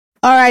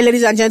All right,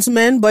 ladies and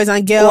gentlemen, boys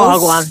and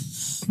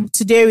girls.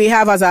 Today we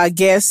have as our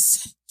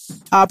guest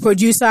our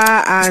producer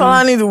and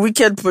Tolani, the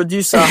wicked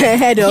producer,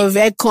 head of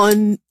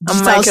Econ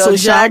Digital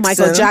Social,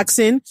 Michael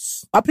Jackson.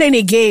 We're playing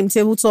a game,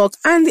 Table Talk,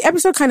 and the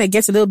episode kind of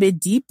gets a little bit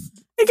deep.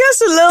 It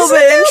gets a little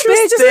bit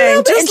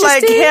interesting, just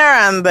like here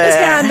and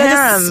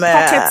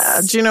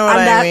there. Do you know what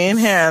I mean?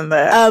 Here and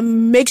there.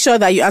 Make sure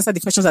that you answer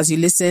the questions as you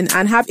listen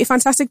and have a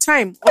fantastic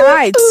time. All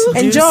right,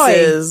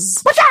 enjoy.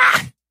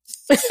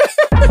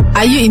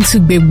 Are you into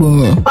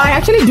Bebo? I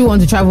actually do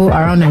want to travel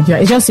around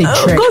Nigeria. It's just a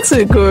trek. Go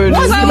to good.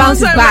 Once I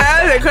bounce back.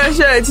 I asked a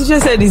question, the teacher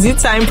said, is it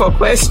time for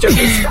questions?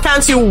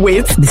 Can't you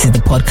wait? This is the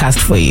podcast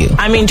for you.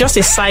 I mean, just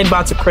a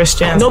sidebar to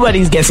Christians.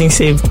 Nobody's getting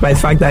saved by the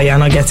fact that you're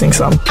not getting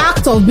some.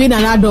 Act of being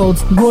an adult,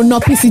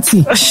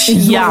 grown-upicity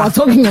is what we're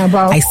talking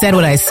about. I said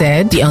what I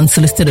said. The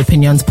Unsolicited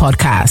Opinions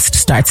podcast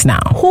starts now.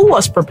 Who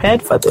was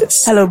prepared for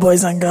this? Hello,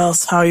 boys and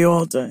girls. How are you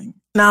all doing?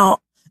 Now,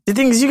 the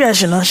thing is, you guys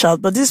should not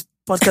shout, but this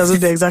podcast will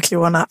be exactly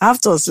 1 hour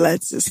after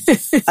slides.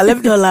 I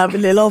left you all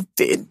having a lot of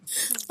pain.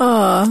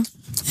 What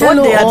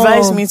they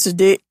advised me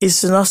today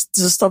is to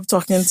stop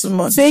talking too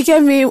much.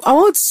 Fekemi, I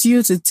want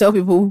you to tell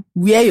people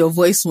where your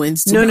voice went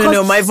to.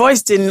 No. My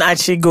voice didn't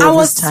actually go I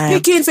was this time.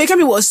 speaking.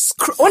 Fekemi was...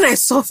 When I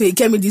saw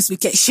Fekemi this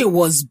weekend, she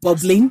was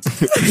bubbling.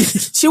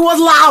 She was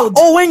loud.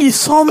 Oh, when you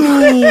saw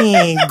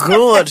me.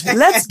 Good.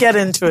 Let's get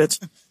into it.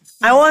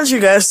 I want you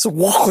guys to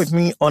walk with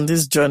me on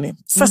this journey.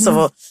 First of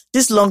all,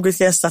 this long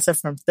weekend started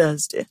from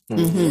Thursday.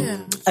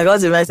 I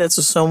got invited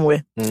to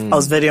somewhere. I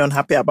was very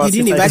unhappy about it.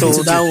 You didn't invite me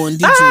to that one,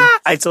 did you?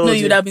 I told you. No,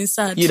 you'd have been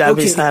sad. You'd have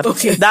been sad.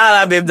 Okay.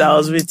 That babe that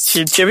was with,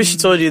 she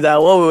told you that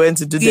what we went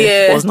to do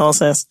there was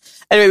nonsense.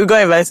 Anyway, we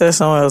got invited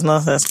somewhere, it was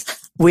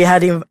nonsense. We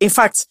had, in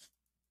fact,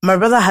 my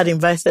brother had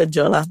invited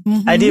Jola.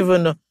 I didn't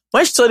even know.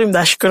 When she told him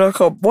that she couldn't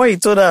come, boy, he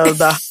told her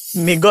that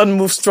may God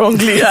move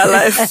strongly in her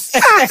life.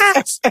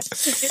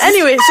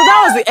 Anyway, so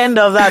that was the end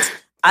of that.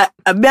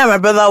 Me and my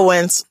brother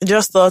went,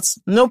 just thought,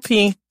 no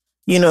pee,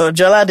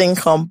 Jola didn't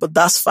come, but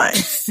that's fine.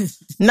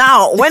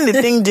 Now, when the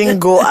thing didn't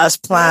go as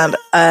planned,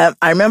 I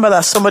remember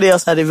that somebody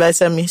else had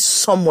invited me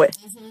somewhere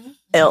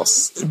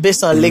else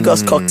based on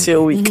Lagos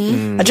Cocktail Week.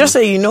 I just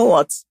say, you know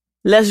what?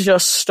 Let's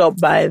just stop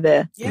by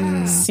there,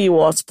 see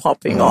what's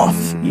popping off,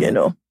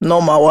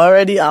 Normal, we're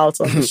already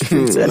out on the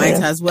streets.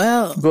 Might as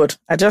well. Good.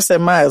 I just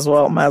said might as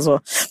well.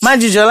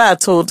 Mind you, Jola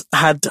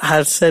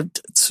had said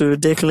to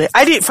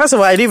Dekle, first of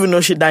all, I didn't even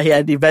know that he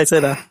had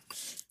invited her.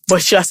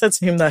 But she had said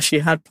to him that she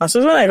had plans.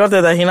 So when I got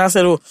there, that he now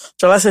said,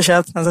 Jola said she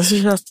had plans. I said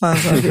she has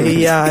plans.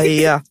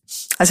 Yeah.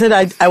 I said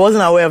I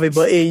wasn't aware of it,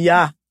 but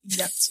yeah.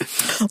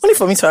 Only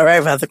for me to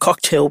arrive at the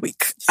cocktail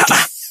week.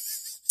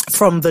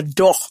 From the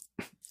door.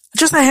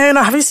 Just like,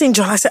 have you seen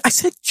Jola? I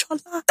said,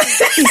 Jola,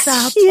 is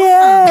that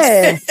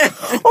yeah.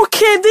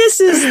 Okay, this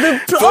is the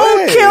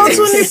plan.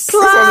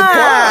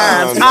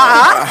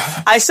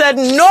 I said,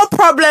 no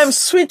problem,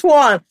 sweet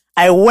one.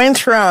 I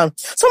went round.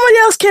 Somebody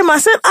else came. I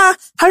said,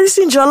 have you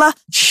seen Jola?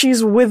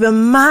 She's with a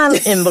man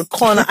in the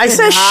corner. I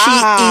said,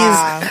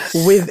 she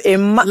is with a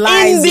man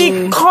in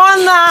the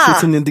corner.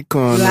 Sitting in the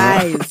corner.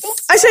 Lies.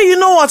 I said, you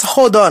know what?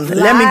 Hold on.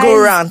 Let me go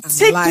around.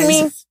 Take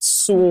me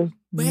to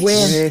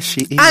where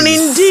she is. And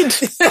indeed,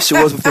 she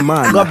was with the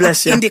man. God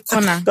bless you. In the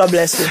corner. God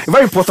bless you.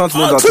 Very important to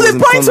know that. To the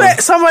point where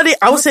somebody,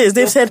 I would say,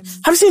 they've said,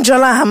 have you seen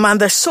Jola and her man?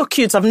 They're so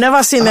cute. I've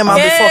never seen them out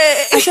before.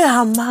 I said,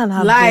 her man,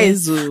 her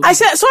lies. I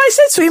said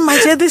to him,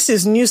 my dear, this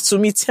is news to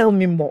me. Tell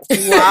me more.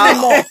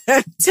 Wow.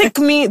 Take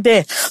me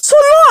there. So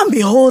lo and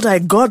behold, I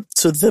got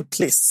to the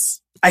place.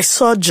 I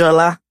saw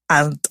Jola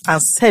and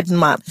said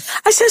man.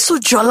 I said, so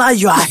Jola,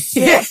 you are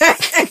here.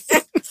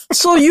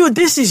 So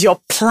this is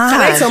your plan.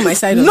 Can I tell my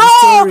side of the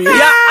story? No,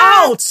 you're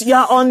out.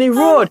 You're on the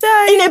road.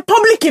 In a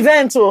public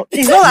event.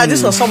 It's not like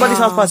this was somebody's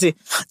house party.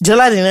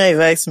 Jola did not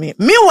invite me.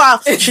 Meanwhile,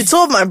 she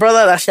told my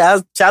brother that she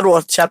had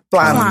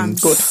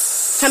planned. Good.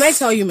 Can I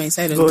tell you my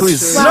side of the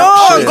story?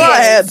 No, go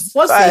ahead.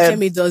 What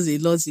Fekemi does a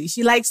lot,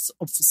 she likes to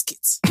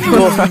obfuscate.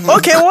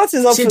 Okay, what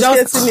is obfuscating she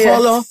just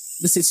color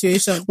the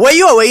situation. Were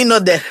you or were you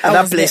not there at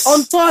that place?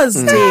 On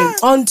Thursday,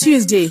 on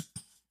Tuesday,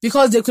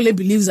 because Dekule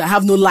believes I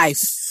have no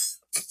life.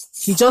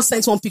 He just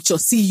sent one picture.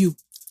 See you.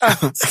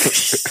 I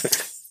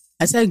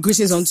said,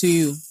 greetings unto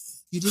you.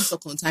 You didn't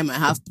talk on time. I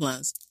have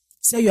plans.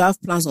 He said, you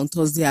have plans on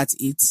Thursday at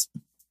 8.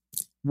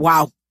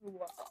 Wow.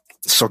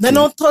 Shocking. Then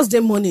on Thursday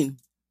morning,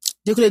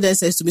 Dekule then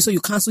says to me, so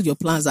you cancelled your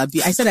plans,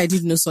 Abi? I said, I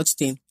did no such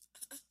thing.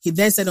 He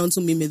then said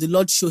unto me, may the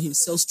Lord show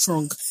himself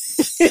strong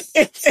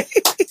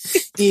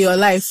in your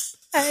life.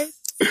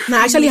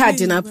 Now, I actually had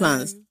dinner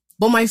plans.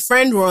 But my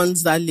friend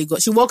runs that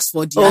Lagos. She works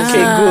for the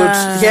Okay,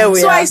 good. Here we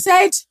are. So I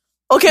said,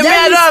 okay, me,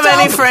 I don't have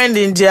any friend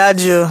in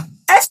Diageo.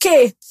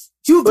 FK,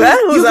 you've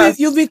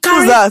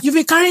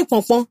been carrying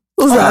Pompon.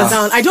 Who's that?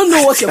 Down. I don't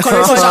know what your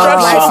current social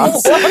life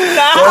is.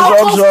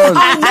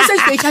 I'll message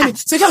Fekemi.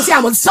 Fekemi say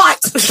I'm on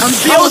site. I'm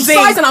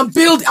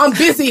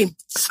busy.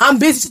 I'm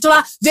busy.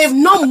 They've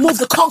not moved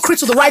the concrete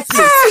to the right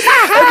place.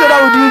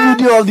 I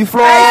do video of the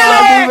floor.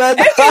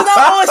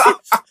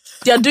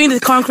 They are doing the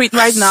concrete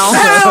right now.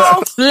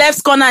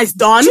 Left corner is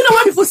done. Do you know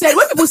when people said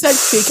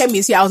Fekemi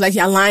is here? I was like,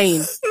 you're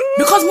lying.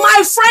 Because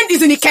my friend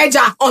is in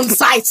Ikeja on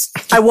site.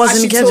 I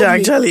was in Ikeja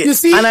actually. You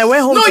see? And I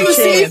went home to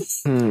change.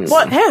 See?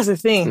 But here's the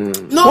thing.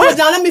 No,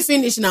 now let me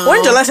finish now.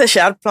 When Jola said she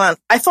had planned,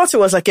 I thought it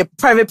was like a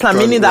private plan,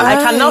 meaning that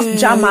I cannot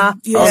jam her.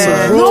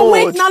 No,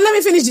 wait, now let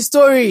me finish the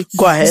story.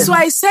 Go ahead. So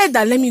I said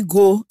that let me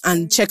go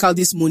and check out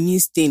this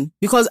Moniz thing.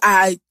 Because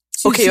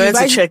you went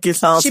to check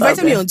it out. She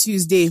invited me on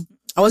Tuesday.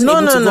 I wasn't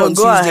able to go on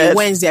Tuesday. Ahead.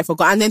 Wednesday, I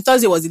forgot. And then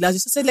Thursday was the last day.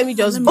 So I said, let me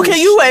just go. Okay,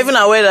 you were even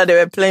aware that there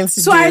were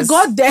plenty. So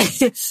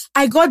days.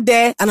 I got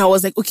there and I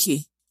was like,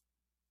 okay,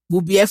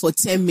 we'll be here for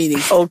 10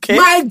 minutes. Okay.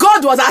 My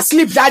God was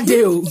asleep that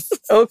day.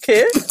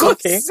 Okay.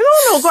 Okay.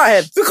 No, go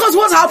ahead. Because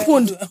what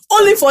happened?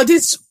 Only for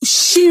these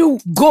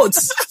sheep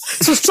goats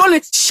to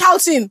strolling,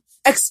 shouting,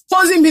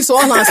 exposing me to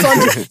all on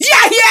Sunday. Yeah.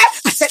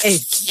 I said, hey.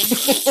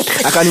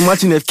 I can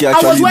imagine FK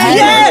actually. I was wearing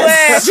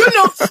yes. You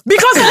know,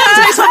 because let me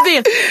tell you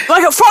something.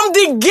 Like from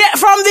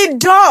the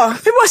door,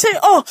 people were saying,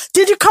 "Oh,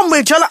 did you come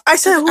with Jola?" I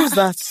said, "Who's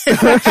that?"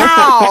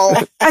 How?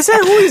 I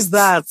said, "Who is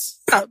that?"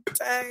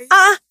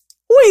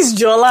 Who is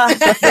Jola?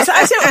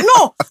 I said,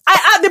 "No."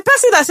 The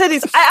person that said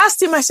it, I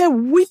asked him. I said,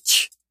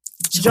 "Which?"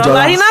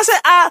 Jola. He now said,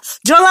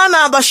 Jola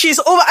now, but she's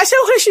over. I said,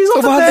 okay, she's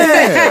over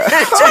there.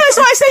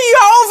 So I said, you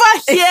are over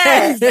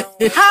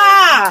here.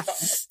 Ha!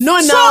 No.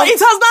 So it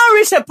has now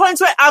reached a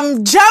point where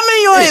I'm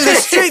jamming you in the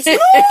streets. No.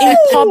 In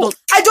public.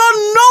 I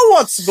don't know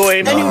what's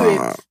going on.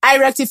 Anyway, I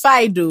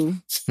rectified though.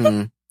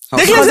 The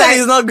kid said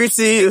he's not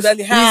greeting you.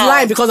 He's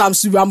lying because I'm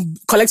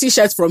collecting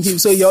shirts from him.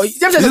 So you're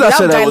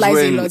that guy lies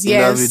a lot.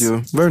 Yes. That video.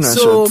 Very nice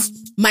so shirt.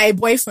 my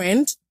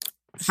boyfriend,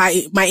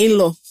 my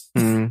in-law,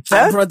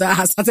 her brother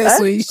has started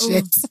sewing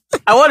shirts.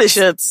 I want the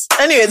shirts.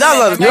 Anyway,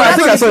 that was. I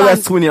think I saw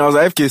that tuning. I was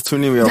like, FK is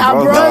tuning with your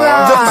brother.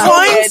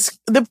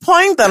 The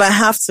point that I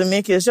have to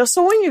make is just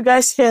so when you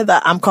guys hear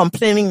that I'm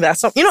complaining that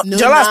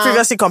Jola has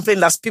previously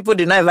complained that people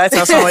did not invite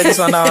her somewhere this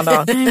one down.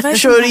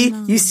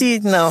 Shori, you see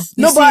it now.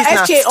 No, but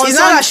FK it's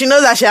not that she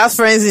knows that she has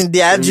friends in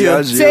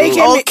Diageo. So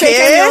he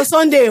came on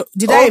Sunday.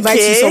 Did I invite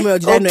you somewhere or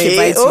did I not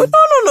invite you?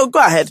 Oh, no, go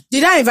ahead.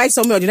 Did I invite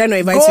somewhere or did I not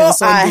invite you on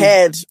Sunday? Go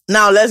ahead.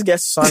 Now let's get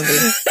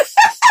Sunday.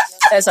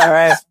 Let's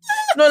arrive.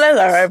 No, let's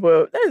arrive,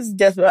 bro. Let's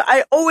get.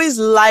 I always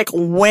like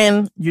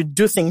when you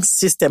do things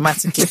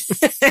systematically.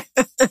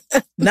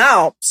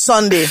 Now,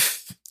 Sunday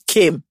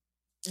came.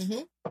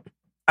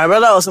 My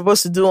brother was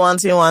supposed to do one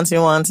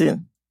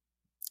thing.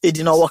 It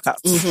did not work out.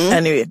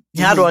 Anyway,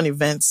 he had one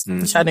event,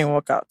 which didn't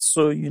work out.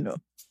 So,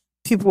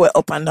 people were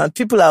up and down.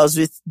 People I was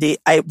with, they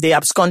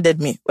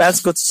absconded me. We had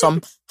to go to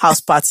some house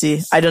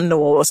party. I don't know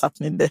what was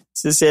happening there,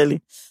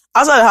 sincerely.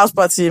 Outside the house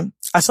party,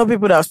 I saw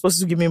people that were supposed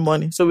to give me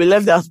money. So we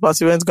left the house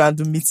party, went to go and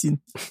do meeting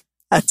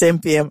at 10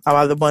 p.m.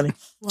 about the money.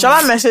 Wow.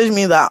 Jola messaged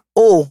me that,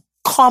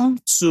 come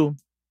to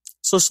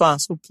so and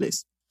so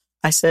place.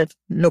 I said,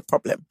 no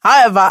problem.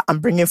 However, I'm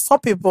bringing 4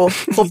 people.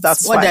 Hope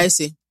that's fine. What did I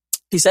say?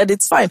 He said,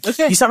 it's fine.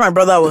 Okay. You said my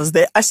brother was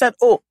there. I said,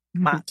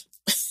 mad.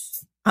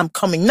 I'm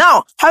coming.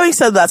 Now, having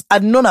said that,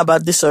 I'd known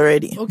about this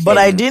already. Okay. But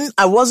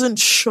I wasn't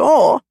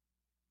sure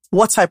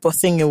what type of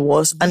thing it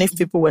was and if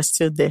people were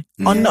still there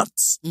or not.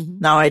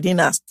 Now, I didn't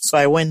ask, so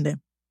I went there.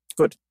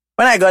 Good.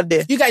 When I got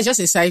there... You guys,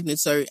 just a side note,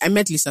 sorry. I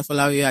met Lisa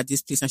Folawiyo at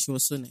this place and she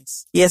was so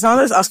nice. Yes, I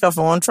always ask her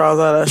for one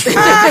trouser.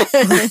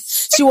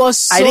 She was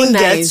so nice. I didn't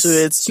get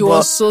to it. She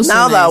was so nice.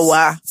 Now that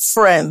we're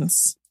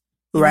friends,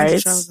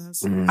 right?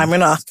 I'm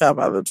going to ask her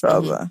about the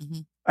trouser.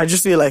 I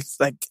just feel like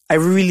I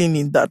really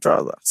need that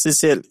trouser.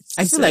 Sincerely.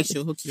 I feel like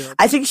she'll hook you up.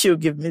 I think she'll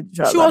give me the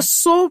trouser.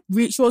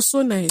 She was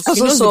so nice. I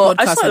saw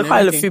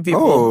quite a few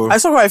people. I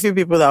saw quite a few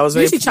people that was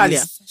very pleased.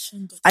 Chalia?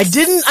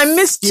 I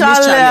missed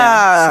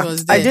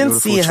Chalia. I didn't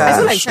see her. I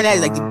feel like Chalia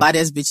is like the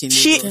baddest bitch in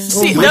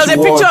the world. There was a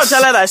picture of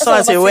Chalia that I saw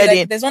at a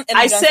wedding.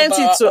 I sent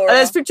it to,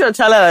 there's a picture of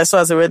Chalia that I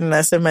saw at a wedding.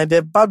 I said, my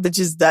dear, bad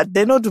bitches that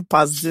they don't do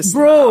past this.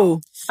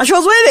 Bro. And she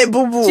was wearing a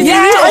boo-boo.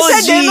 Yeah,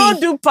 I said they don't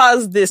do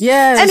past this.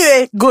 Yes.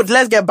 Anyway, good.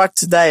 Let's get back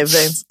to that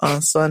event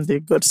on Sunday.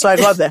 Good. So I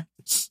got there.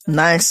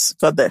 Nice.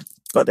 Got there.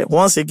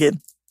 Once again,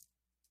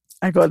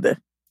 I got there.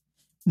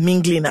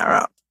 Mingling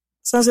around.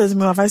 Someone says to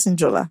me, have I seen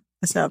Jola?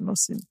 I said, I've not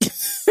seen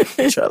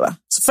Jola.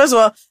 So first of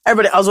all, I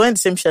was wearing the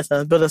same shirt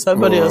as brother. So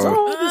everybody was, this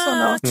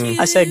one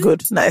now. I said,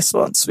 good. Nice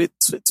one. Sweet.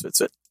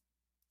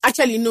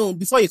 Actually, no.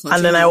 Before you continue.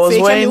 And then I was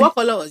wearing... What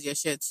color was your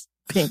shirt?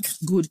 Pink.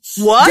 Good.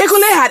 What?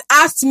 Dekule had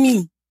asked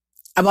me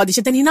about the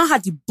shirt and he now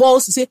had the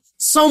balls to say,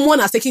 someone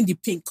has taken the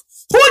pink.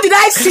 Who did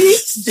I see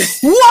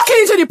walking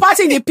into the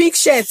party in the pink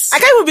shirts? I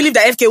can't even believe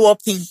that FK wore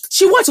pink.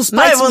 She wanted to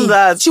spite me. Not even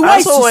that. She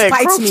wanted to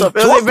spite me.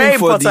 It was a very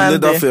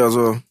important day. Fair as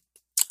well.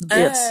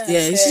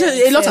 Yes.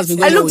 A lot has been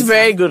going on. I looked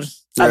very good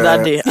at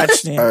that day,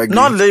 actually.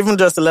 Not even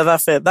just a leather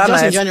fair. That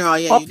just night, in general,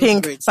 yeah. all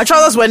pink. My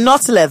trousers were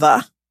not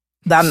leather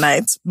that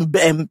night,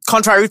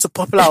 contrary to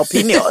popular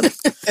opinion.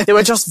 They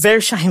were just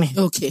very shiny.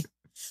 Okay.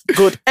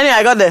 Good. Anyway,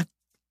 I got there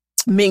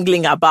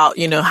mingling about,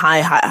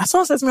 hi.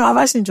 Someone said to me, have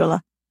I seen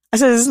Jola? I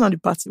said, this is not the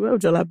party. Where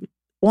would Jola be?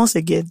 Once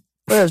again,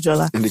 where is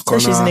Jola? In the corner.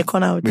 She's in the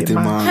corner with the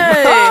man.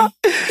 Hey.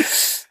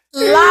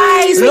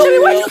 Lies.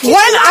 Look,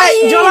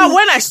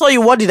 when I saw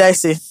you, what did I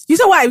say? You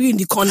said, why are you in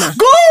the corner?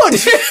 Good.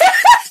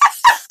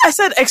 I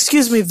said,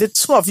 excuse me, the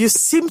two of you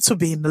seem to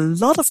be in a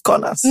lot of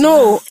corners.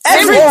 No.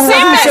 Every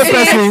same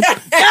person. Same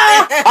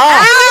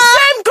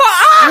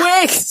corner.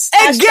 Wait.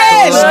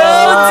 Again.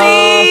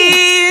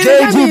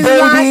 JG,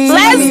 baby.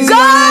 Let's go.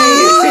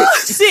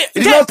 See,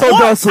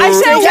 I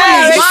said,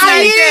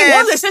 why?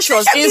 Once they said she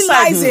was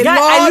inside,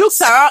 I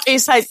looked around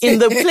inside in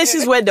the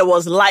places where there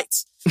was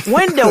light.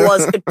 When there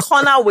was a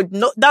corner with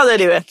no, that's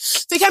anywhere.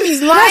 So Kemi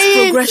is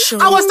lying.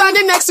 I was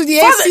standing next to the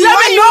AC.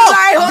 Let me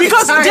know.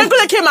 Because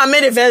Jenkule came and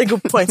made a very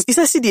good point. He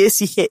said, see the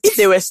AC here. If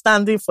they were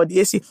standing for the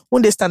AC,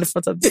 won't they stand in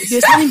front of the AC?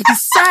 They're standing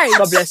beside.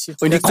 God bless you.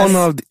 In the corner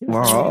of the...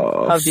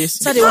 Wow. Of the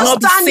AC. So they were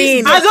not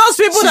standing. Are those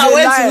people that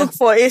went to look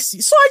for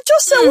AC? So I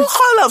just said, what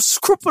kind of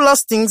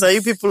scrupulous things are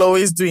you people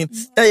always doing?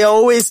 That you're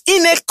always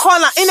in a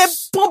corner, in a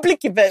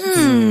public event.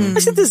 I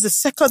said, this is the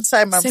second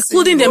time I'm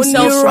secluding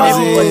themselves from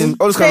everybody.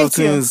 All those kind of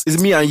things. It's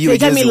me and you. They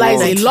get me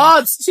lies a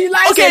lot. She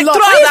lies okay, a lot.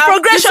 throughout that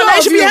progression, I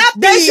should be happy.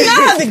 Then she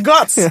had the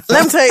guts.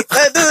 Let me tell you,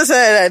 this is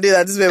how I do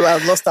that. This baby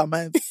has lost her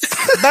mind.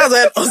 That's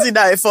when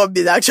Osina informed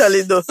me that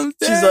actually, though,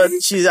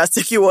 she's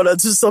taking 1 or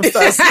 2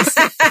 substances.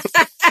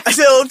 I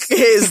said, okay,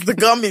 it's the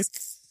gummies.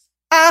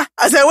 I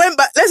said, when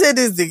back, let's say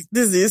this is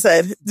the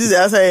inside. This is the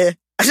outside here.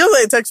 I just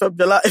got a text from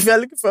Jola. If you're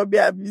looking for me,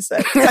 I'm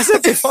inside. I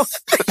said before.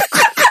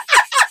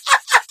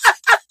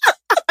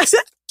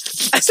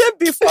 I said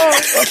before. What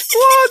the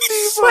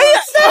fuck?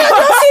 I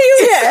don't see you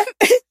here.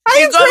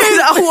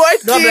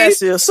 God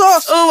bless you. So,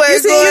 you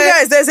see, you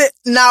guys, they say,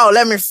 now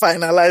let me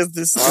finalize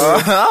this.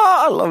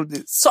 I love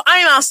this. So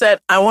I now said,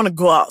 I want to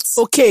go out.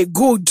 Okay,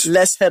 good.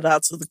 Let's head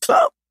out to the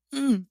club.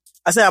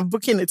 I said, I'm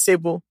booking a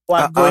table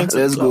while I'm going to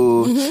the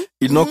club. Let's go.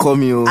 You not call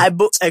me. I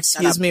booked,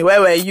 excuse me, where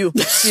were you?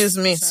 Excuse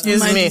me.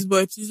 It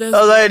Boy, was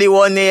already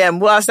 1 a.m.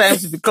 Who has time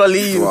to be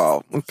calling you?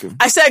 Wow, okay.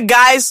 I said,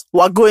 guys,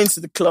 we're going to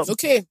the club.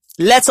 Okay.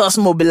 Let us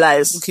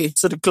mobilize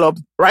to the club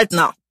right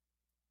now.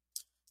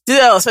 This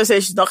girl also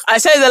said she's not. I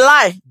said it's a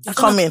lie. I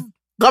come in.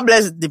 God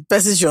bless the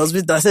person she was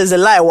with. I said it's a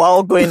lie. We're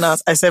all going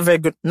out. I said very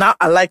good. Now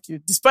I like you.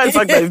 Despite the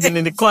fact that you've been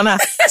in the corner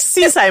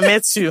since I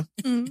met you.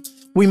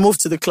 We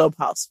moved to the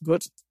clubhouse.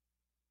 Good.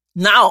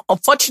 Now,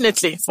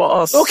 unfortunately for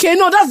us. Okay,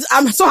 no,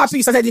 I'm so happy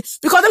you started it.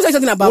 Because let me tell you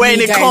something about we're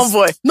in a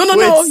convoy.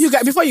 No, you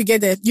guys, before you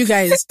get there, you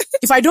guys,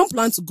 if I don't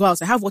plan to go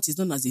out, I have what is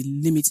known as a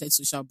limited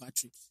social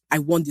battery. I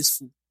want this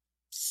food.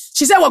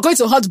 She said, we're going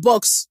to Hot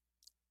Box.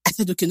 I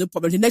said, okay, no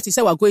problem. The next he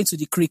said, we're going to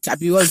the creek. I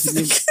mean, what's the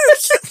name?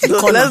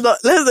 Let's not,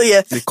 let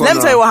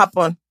me tell you what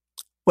happened.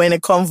 We're in a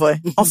convoy.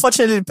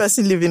 Unfortunately, the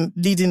person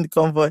leading the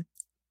convoy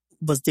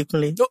was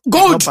definitely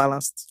not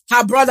balanced.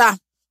 Her brother.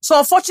 So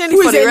unfortunately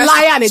who is a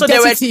liar and a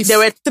dirty thief. There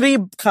were 3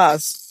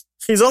 cars.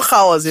 His own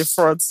car was in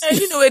front. And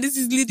you know where this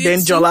is leading then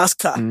Jola's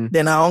car.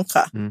 Then our own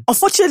car.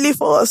 Unfortunately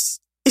for us,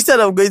 instead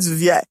of going to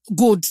VI,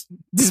 good.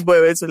 This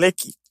boy went to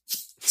Lekki.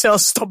 So I'll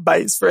stop by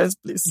his friend's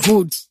place.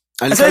 Good.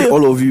 And it's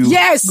all of you.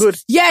 Yes. Good.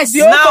 Yes. The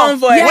whole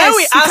convoy. Yes, when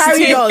we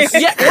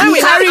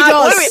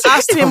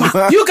asked him,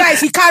 you guys,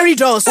 he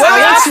carried us.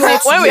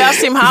 When we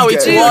asked him how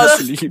it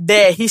was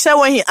there, he said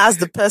when he asked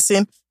the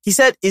person, he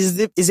said, is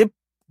it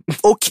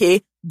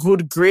okay,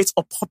 good, great,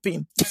 or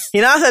popping?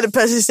 He now said the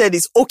person said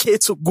it's okay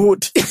to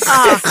good.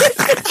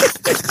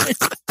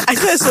 I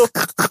said so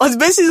on the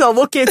basis of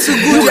okay to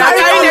good. You are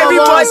carrying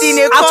everybody in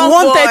a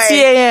convoy at 1:30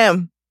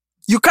 a.m.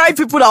 You carry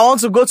people that want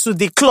to go to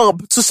the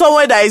club to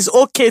somewhere that is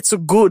okay to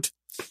good.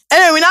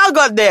 Anyway, we now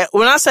got there.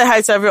 We now said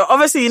hi to everyone.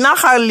 Obviously, you now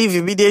can't leave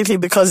immediately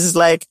because it's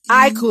like,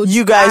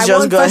 you guys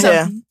just got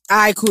here.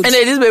 I could. And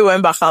then this baby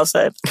went back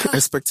outside.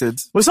 Expected.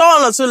 We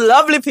saw 1 or 2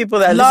 lovely people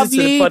that listened to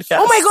the podcast.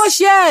 Oh my gosh,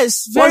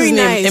 yes. Very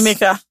nice. Name?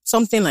 Emeka?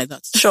 Something like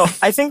that. Sure.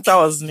 I think that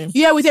was his name.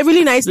 Yeah, with a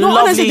really nice. No,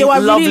 lovely, honestly, they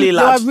were really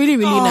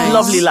nice.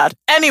 Lovely lad.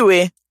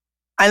 Anyway,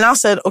 I now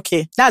said,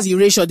 okay. That's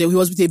Erasure. He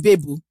was with a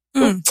babe.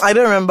 I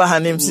don't remember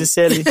her name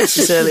sincerely,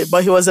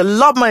 but he was a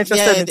lot more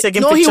interested in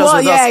taking pictures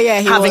with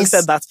us. Having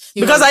said that,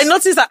 because I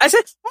noticed that I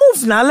said,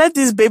 "Move now, let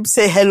this babe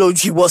say hello."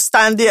 She was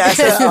standing. I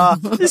said,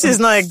 "This is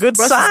not a good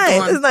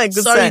sign. It's not a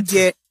good sign."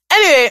 Dear.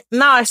 Anyway,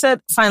 now I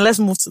said, "Fine, let's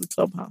move to the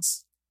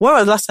clubhouse." When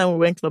was the last time we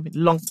went clubbing?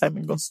 Long time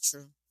ago. That's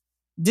true.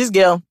 This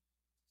girl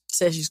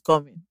said she's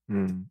coming.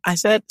 I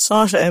said,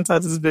 someone should enter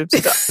this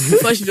babe's car.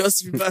 Before she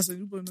just reverse.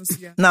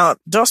 Now,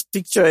 just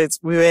picture it.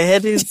 We were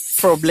heading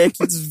from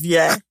Lekki to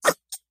VI.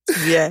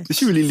 Yeah. Did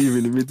she really live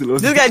in the middle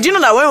of this guy? Do you know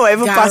that when we were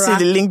even passing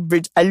the link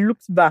bridge, I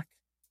looked back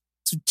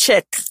to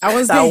check. I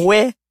was there.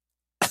 Where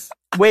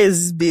is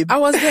this babe? I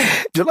was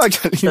there.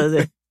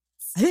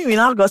 I think we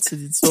now got to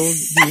the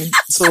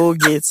toll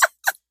gate.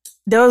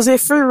 There was a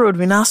free road.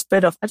 We now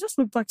sped off. I just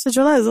looked back. Said,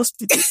 Jola is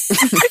hospital.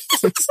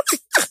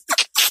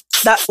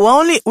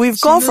 We've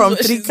gone from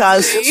 3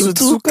 cars to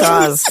 2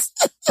 cars.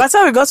 By the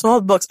time we got to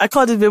Hot Box, I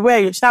called it, where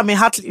are you? She had me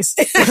heartless.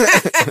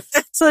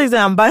 So he said,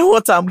 I'm buying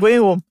water, I'm going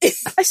home.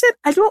 I said,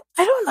 I don't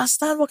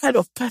understand what kind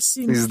of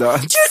person is that.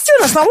 Do you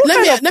understand what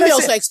kind of person? Let me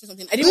also explain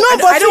something. I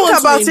don't think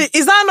about it.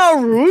 Is that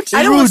not rude?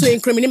 I don't want to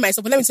incriminate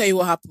myself, but let me tell you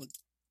what happened.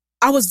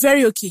 I was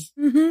very okay.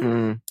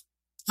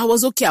 I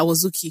was okay.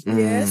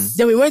 Yes.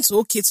 Then we went to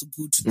okay to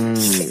good.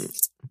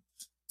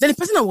 Then the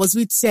person I was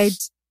with said,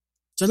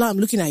 Jola, I'm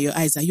looking at your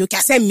eyes. Are you okay? I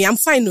said, me, I'm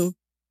fine, no.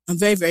 I'm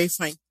very, very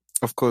fine.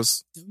 Of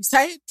course. Then we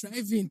started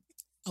driving.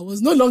 I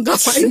was no longer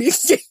fine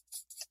again.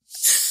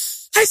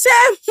 I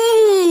said,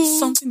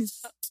 something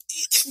is I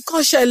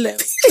happening.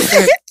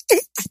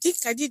 think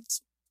I did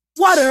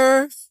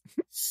water.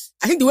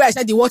 I think the way I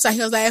said the water, he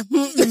was like,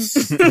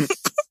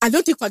 I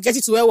don't think we're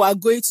getting to where we're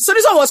going to. So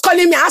this one was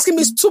calling me, asking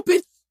me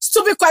stupid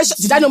questions.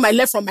 Did I know my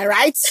left from my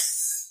right?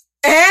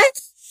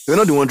 You're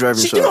not the one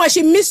driving. You know what?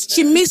 She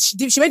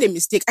made a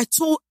mistake.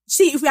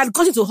 If we had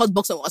gotten to hot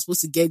box and we were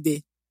supposed to get there,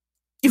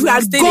 if we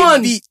had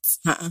gone,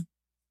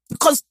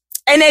 because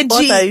energy.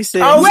 What are you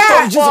saying?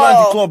 Where? Just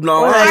around the club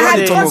now. I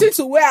had gotten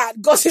to where I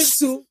had gotten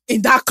to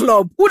in that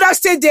club. Who would have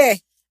stayed there?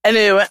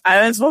 Anyway,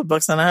 I went to hot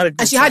box and I had a good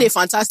time. And she had a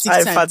fantastic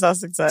time. She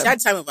had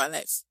the time of her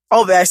life.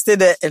 Oh, but I stayed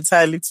there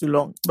entirely too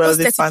long. But it was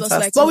a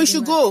fantastic. But we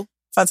should go.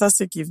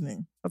 Fantastic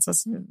evening. But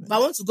I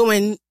want to go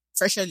when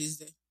Fresher is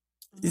there.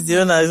 It's the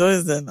owner. It's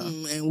always there now.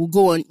 And we'll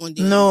go on one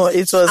day. No,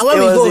 it was. And when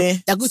we go,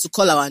 they're going to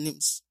call our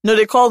names. No,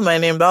 they called my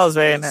name. That was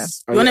very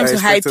nice. You want them to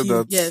hype you?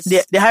 That. Yes.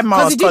 The hype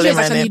man was calling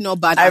my name.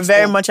 Not bad I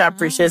very much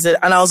appreciate it,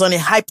 and I was on a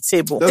hype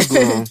table. Let's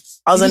go.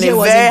 I was on a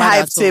very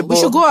hype table. We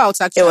should go out.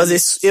 Actually,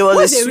 What's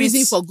the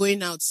reason for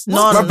going out?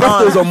 No, my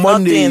birthday is on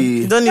Monday.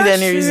 You don't need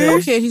any reason.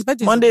 Okay, his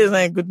birthday. Monday is not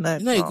a good night.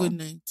 It's not a good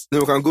night. No,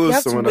 we can go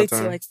some other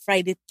time. Like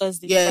Friday,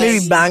 Thursday. Yeah,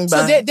 maybe bang.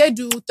 So they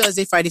do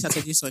Thursday, Friday,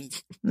 Saturday, Sunday.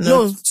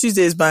 No,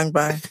 Tuesday is bang.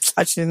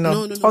 Actually,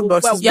 no. Hot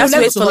box. Well, you have to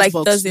wait for like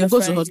Thursday.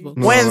 Go to hot box.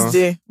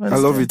 Wednesday. I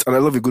love it, and I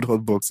love a good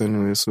hot box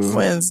anyway. So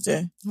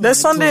Wednesday. There's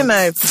Sunday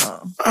night.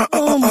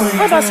 Oh my!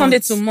 What about Sunday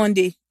to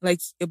Monday? Like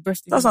your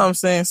birthday. That's what I'm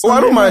saying. I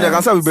don't mind. I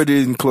can start with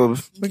birthday in club.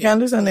 We can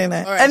do Sunday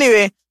night. Right.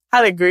 Anyway,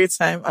 had a great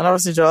time, and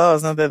obviously Jola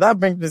was not there. That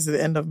brings me to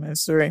the end of my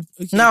story.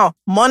 Okay. Now,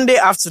 Monday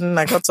afternoon,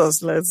 I got to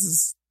us.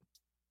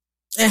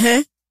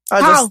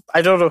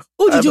 I don't know.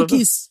 Who did you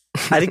kiss?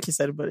 I didn't kiss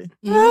anybody.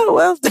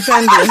 Well,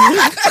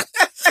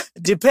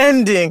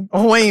 depending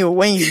on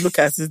when you look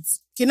at it.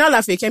 Okay, now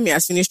that Fekemi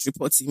has finished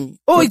reporting me.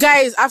 Oh,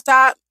 guys,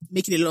 after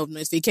making a lot of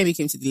noise, Fekemi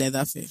came to the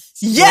leather fair.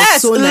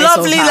 Yes, so nice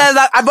lovely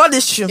leather. I bought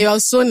this shoe. It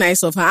was so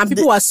nice of her. And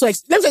people were so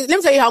excited. Let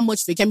me tell you how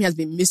much Fekemi has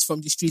been missed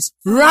from the streets.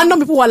 Random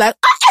people were like,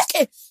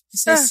 FK! He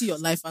said, see your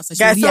life as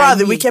guys, throughout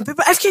the weekend,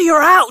 people, FK, you're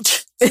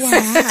out.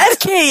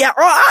 FK,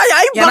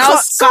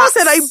 someone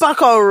said, are you back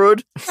on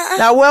road?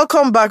 Now,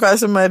 welcome back. I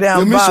said, my day, I'm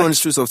back. You missed on the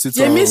streets of Tito.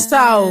 They missed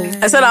out.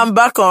 I said, I'm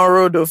back on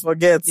road, don't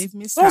forget. They've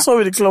missed out. Also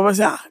with the club, I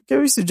said, can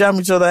we used to jam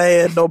each other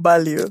here? No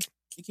value.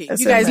 Okay,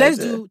 you guys, let's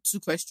do 2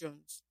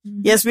 questions.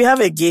 Yes, we have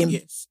a game.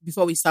 Yes,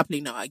 before we start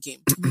playing our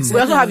game. So we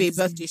also have a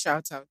birthday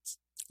shout out.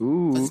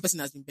 Because this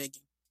person has been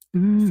begging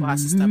for her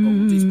sister.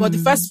 But the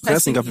first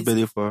person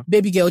is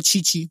baby girl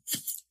Chichi,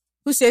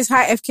 who says,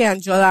 hi, FK and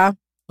Jola.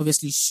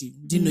 Obviously, she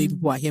didn't know you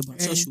people are here, but I'm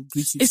sure she'll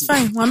greet you. It's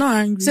fine. We're not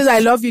angry. Says, I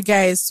love you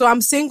guys. So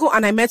I'm single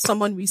and I met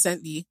someone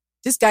recently.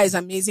 This guy is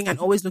amazing and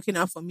always looking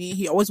out for me.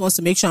 He always wants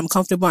to make sure I'm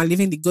comfortable and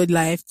living the good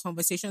life.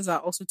 Conversations are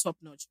also top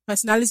notch.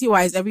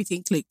 Personality-wise,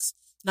 everything clicks.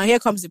 Now here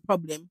comes the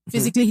problem.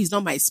 Physically, he's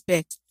not my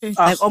spec.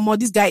 Like,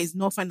 this guy is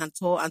not fine at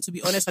all. And to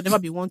be honest, I've never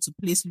been one to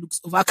place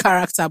looks over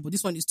character, but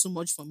this one is too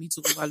much for me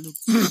to overlook.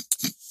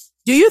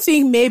 Do you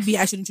think maybe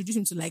I should introduce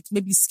him to like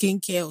maybe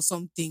skincare or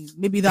something?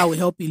 Maybe that will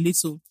help a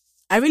little.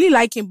 I really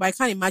like him, but I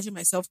can't imagine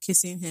myself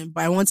kissing him,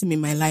 but I want him in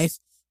my life.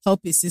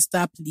 Help his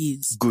sister,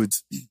 please. Good.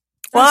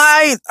 Well,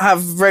 I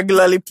have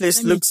regularly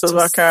placed looks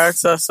over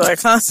character, so I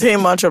can't say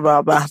much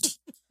about that.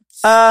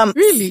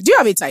 Really? Do you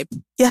have a type?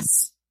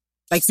 Yes.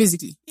 Like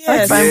physically?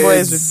 Yes. I find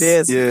boys with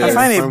beards. Yeah, I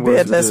find a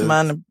beardless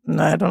man.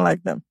 No, I don't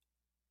like them.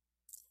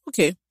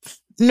 Okay.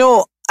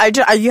 No,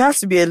 you have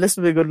to be a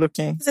little bit good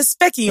looking. It's a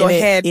speck in your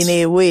head. In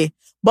a way.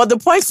 But the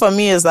point for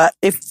me is that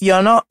if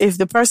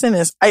the person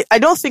is, I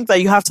don't think that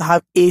you have to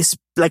have a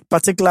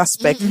particular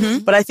spec,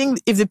 but I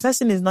think if the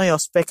person is not your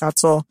spec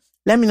at all,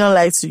 let me not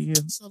lie to you.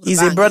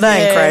 He's a brother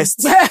in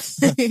Christ.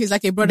 He's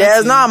like a brother.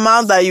 There's no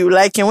amount that you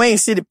like, and when you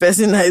see the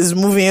person that is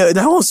moving,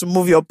 that wants to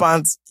move your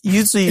pants,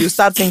 you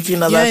start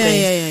thinking other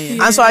things.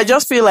 Yeah. And so I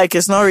just feel like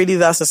it's not really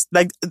that,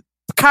 like,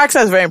 character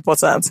is very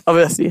important,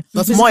 obviously.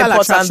 More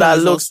important than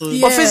looks.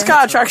 But physical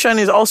attraction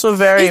is also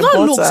very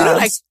important. Looks,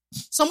 like,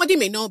 somebody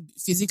may not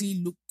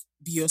physically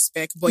be your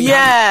spec, but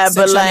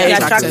but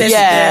like attracted.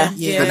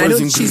 And I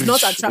know she's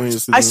not attracted.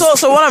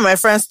 So one of my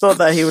friends thought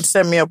that he would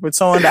set me up with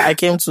someone that I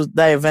came to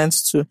that event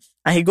to,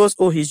 and he goes,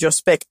 "Oh, he's your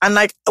spec." And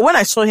like when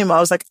I saw him, I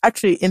was like,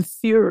 actually, in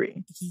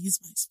theory, he is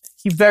my spec.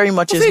 He very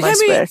much is my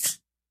spec.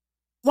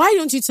 Why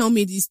don't you tell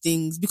me these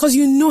things? Because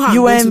you know how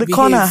you were in the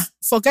corner.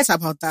 Forget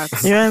about that.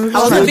 You were in the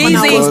corner. I was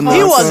busy.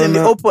 He was in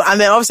the open,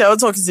 and then obviously I was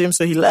talking to him,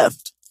 so he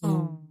left.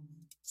 Oh.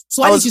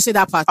 So why did you say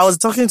that part? I was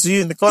talking to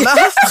you in the corner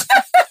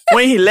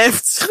when he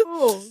left.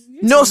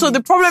 No, so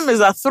the problem is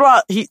that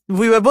throughout, he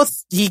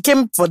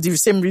came for the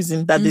same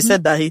reason that they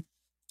said that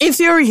in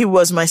theory, he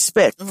was my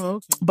spec. Oh,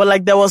 okay. But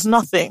like there was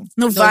nothing.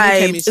 No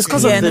vibe. It's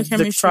because of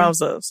the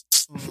trousers.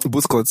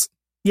 Both cuts.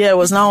 Yeah, it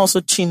was now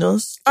also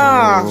chinos.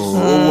 Not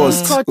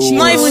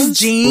even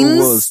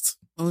jeans.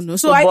 Oh no.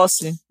 So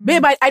bossy.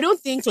 Babe, I don't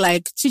think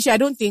Chichi, I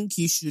don't think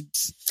you should.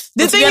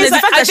 The thing is,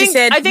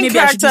 I think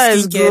character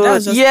is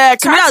good. Yeah,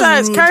 character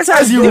is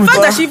good. The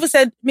fact that she even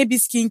said maybe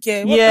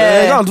skincare.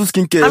 Yeah, don't do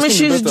skincare. I mean,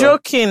 she's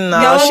joking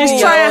now. She's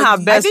trying her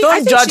best.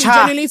 Don't judge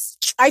her.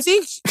 I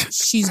think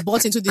she's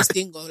bought into this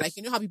thing of like,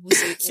 you know how people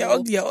say,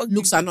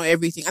 looks are not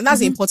everything. And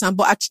that's important,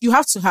 but you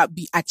have to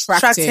be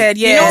attracted.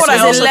 Yeah. You know what I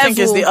also think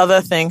is the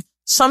other thing?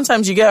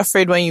 Sometimes you get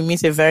afraid when you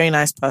meet a very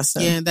nice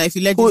person. Yeah, that if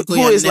you let who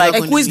is like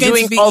who is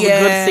doing all the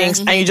good things,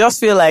 and you just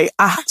feel like,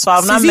 so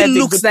I've not met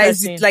the good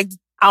person. Like,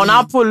 I'll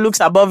now put looks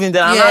above him,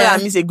 then I'm not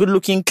gonna meet a good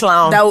looking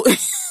clown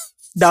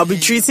that'll be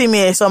treating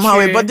me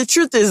somehow. Sure. But the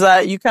truth is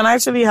that you can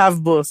actually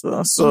have both.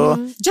 So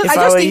I'm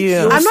not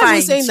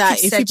even saying that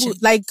if people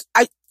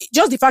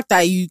just the fact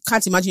that you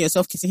can't imagine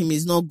yourself kissing him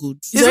is not good.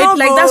 It's not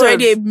like good. That's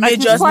already a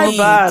major thing.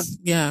 Bad.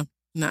 Yeah.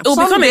 Nah. It will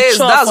become a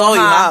chore. That's all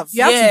you have.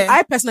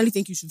 I personally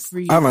think you should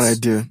freeze. I have an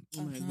idea.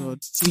 Oh my god!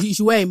 You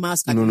should wear a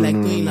mask and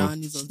going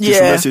down. You should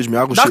message me.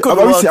 Have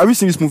you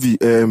seen this movie?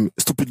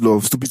 Stupid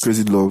Love, Stupid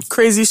Crazy Love.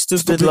 Crazy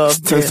Stupid Love.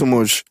 Thanks so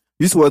much.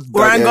 This is what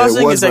Ryan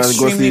Gosling is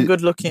extremely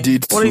good looking.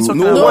 What are you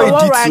talking about?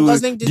 What Ryan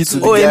Gosling did to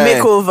a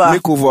makeover.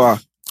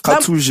 Makeover.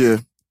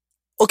 Cartouche.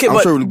 Okay,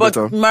 but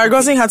Ryan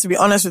Gosling had to be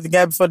honest with the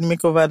guy before the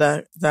makeover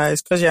that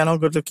is because you're not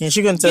good looking.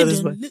 She couldn't tell this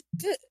boy.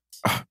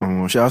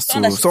 She has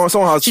to.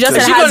 Someone has to. She just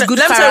said has good character.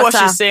 Let me tell you what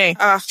she's saying.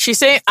 She's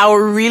saying, I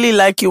would really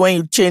like you when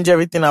you change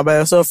everything about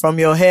yourself from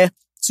your hair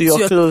to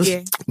your clothes.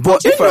 Yeah.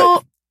 But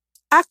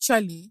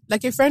actually,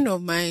 like a friend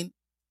of mine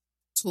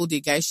told a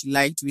guy she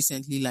liked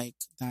recently, like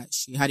that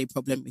she had a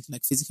problem with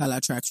like physical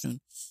attraction.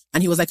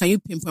 And he was like, can you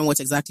pinpoint what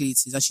exactly it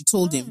is? And she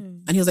told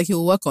him. And he was like,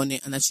 he'll work on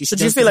it. And that she should.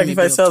 Do you feel like if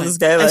I tell this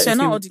guy that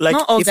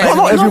not all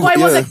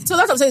guys. So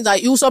that's what I'm saying,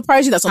 that it will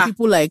surprise you that some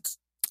people like.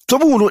 Some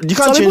people you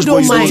can't change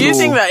boys. Do you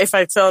think that if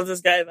I tell this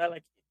guy that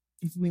like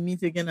if we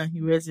meet again and he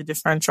wears a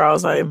different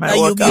trouser, it might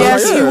work out?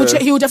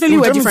 Yes, he will definitely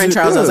wear different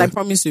trousers, I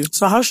promise you.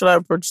 So how should I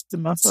approach the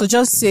matter? So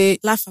just say,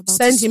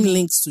 send him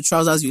links to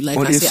trousers you like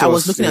and say, I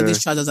was looking at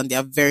these trousers and they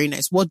are very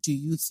nice. What do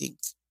you think?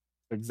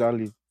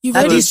 Exactly.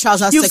 These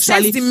trousers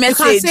sexually. You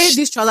can say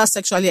these trousers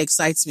sexually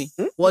excites me.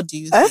 What do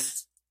you think?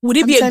 Would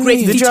it be a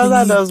great the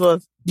trouser does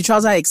what? The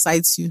trouser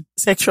excites you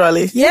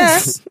sexually.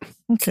 Yes.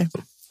 Okay.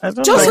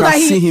 Just so that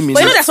but you know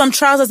there's some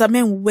trousers that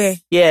men wear.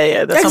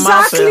 Yeah. There's some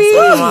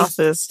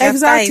outfits.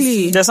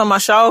 Exactly. There's some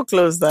shower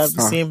clothes that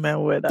I've seen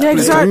men wear. That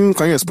exactly.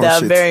 Can you they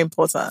are very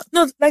important.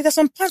 No, like there's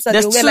some pants that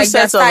there's they wear like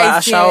sets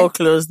of shower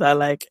clothes that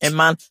like a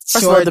man.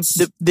 First of all,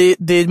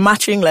 the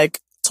matching like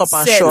top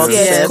and shorts.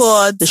 Yes.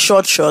 The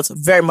short shorts,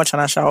 very much on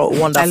a shower.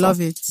 Wonderful. I love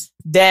it.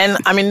 Then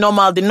the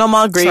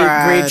normal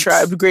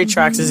gray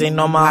tracks is a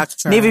normal.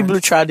 Navy blue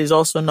trad is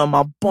also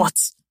normal. But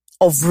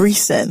of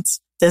recent,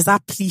 there's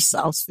that police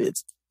outfit.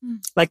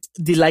 Like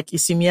the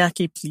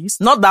Isimiaki please.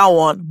 Not that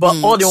one,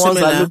 but all the ones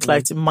that look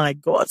like, my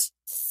God.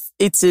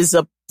 It is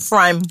a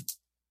prime.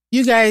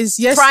 You guys,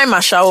 yes. Prime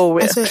a shower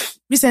wear.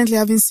 Recently,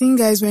 I've been seeing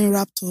guys wearing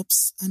wrap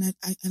tops and I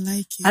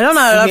like it. I don't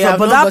know how to wrap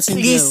but that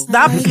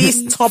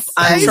police top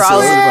and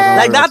trouser,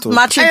 like that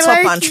matching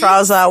top and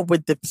trouser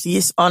with the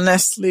police,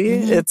 honestly,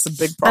 it's a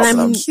big problem.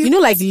 And you know,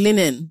 like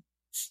linen.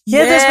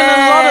 Yeah,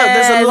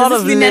 there's a lot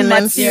of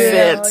linen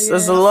fits.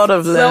 There's a lot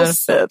of linen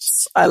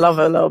fits. I love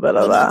a little bit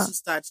of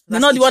that.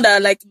 They're not the one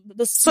that are like.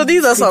 So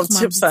these are some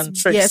tips and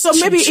tricks. Yeah. So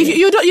maybe if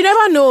you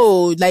never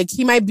know, like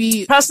he might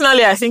be.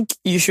 Personally, I think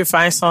you should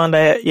find someone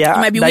that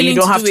that you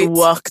don't have to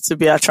work to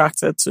be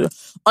attracted to,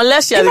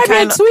 unless you're the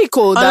kind of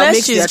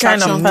unless she's the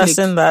kind of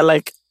person that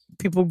like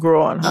people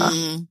grow on her.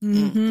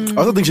 I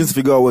also think she needs to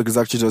figure out what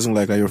exactly she doesn't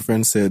like your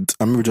friend said,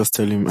 and maybe just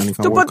tell him and he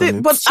can work on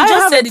it. But I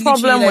have a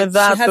problem with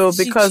that though,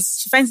 because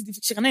she finds it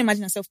difficult. She cannot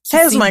imagine herself.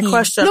 Here's my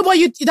question. No, but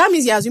that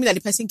means you're assuming that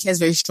the person cares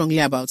very strongly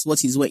about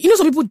what he's wearing. You know,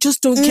 some people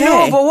just don't care.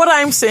 No, but what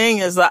I'm saying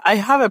is that I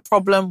have a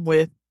problem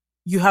with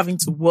you having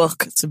to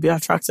work to be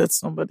attracted to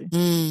somebody.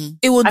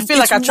 It would. I feel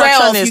like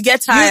attraction is you get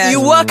tired. You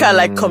work at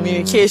like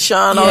communication,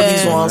 all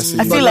these ones.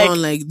 I feel like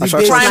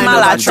primal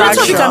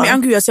attraction. You can be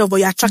angry yourself, but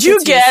you're attracted.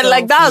 You get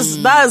like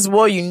that's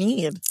what you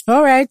need.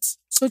 All right,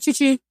 so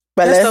Chichi,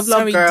 best of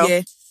luck, girl.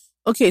 Dear.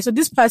 Okay, so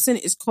this person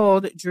is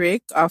called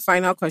Drake. Our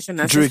final question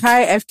says,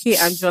 hi, FK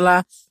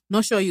Angela.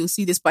 Not sure you'll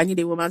see this, but I need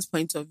a woman's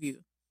point of view.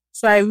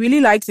 So I really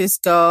like this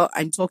girl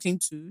I'm talking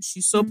to.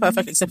 She's so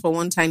perfect except for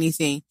one tiny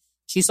thing.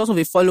 She's sort of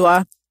a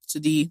follower to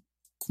the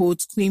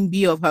quote queen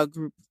bee of her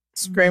group.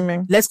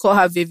 Screaming. Let's call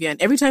her Vivian.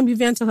 Every time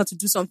Vivian tells her to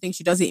do something,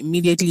 she does it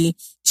immediately.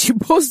 She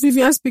posts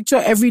Vivian's picture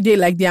every day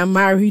like they are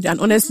married. And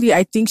honestly,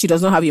 I think she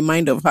does not have a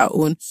mind of her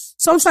own.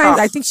 Sometimes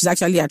I think she's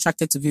actually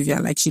attracted to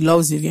Vivian. Like she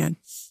loves Vivian.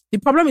 The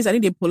problem is I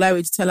need a polite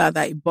way to tell her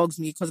that it bugs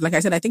me. Because like I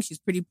said, I think she's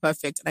pretty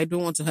perfect. And I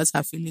don't want to hurt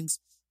her feelings.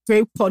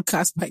 Great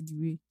podcast, by the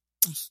way.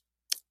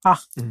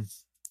 That's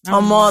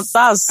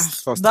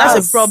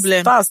a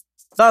problem. That's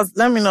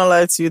let me not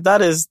lie to you.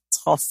 That is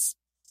tough.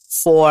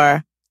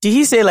 Did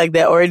he say like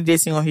they're already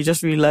dating or he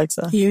just really likes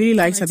her? He really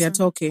likes her. They're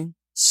talking.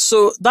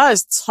 So that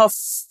is tough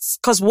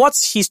because what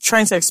he's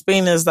trying to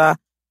explain is that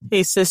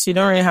hey sis, you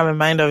don't really have a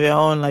mind of your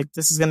own, like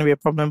this is going to be a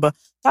problem. But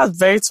that's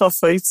very tough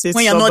for you to say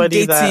when to you're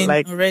somebody not dating that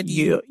like already.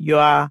 you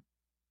are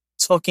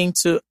talking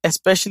to,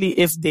 especially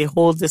if they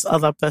hold this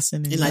other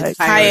person in like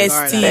high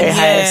esteem, very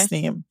high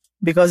esteem,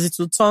 because it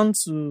will turn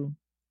to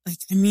like,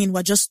 I mean,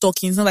 we're just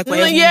talking. It's not like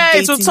we're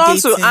it will turn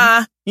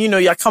to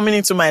you're coming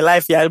into my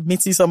life, you're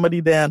meeting somebody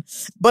there.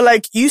 But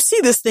like you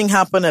see this thing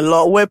happen a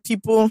lot where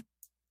people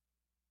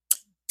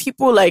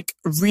like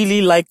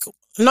really like,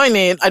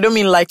 I don't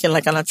mean like in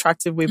like an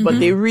attractive way, but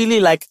they really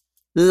like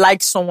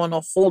someone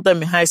or hold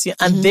them in high esteem,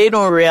 and they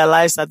don't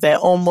realize that they're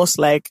almost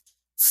like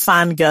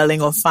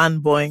fangirling or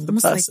fanboying the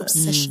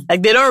person.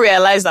 Like they don't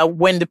realize that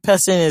when the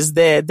person is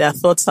there, their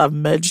thoughts have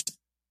merged.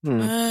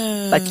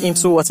 Like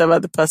into whatever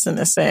the person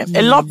is saying.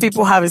 A lot of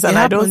people have it, and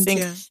I don't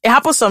think it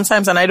happens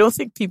sometimes, and I don't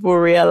think people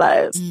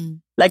realize.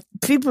 Like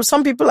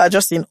some people are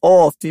just in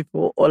awe of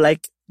people, or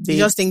like they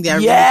just think they're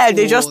really cool,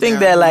 they just think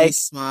they're really like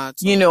smart,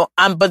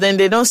 but then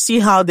they don't see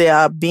how they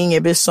are being a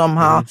bit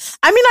somehow.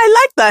 I mean, I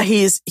like that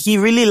he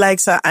really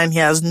likes her and he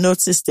has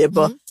noticed it,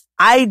 but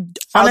I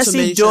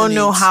honestly don't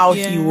know how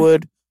he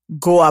would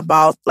go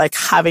about like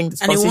having this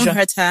conversation. And it won't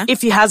hurt her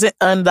if he hasn't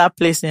earned that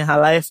place in her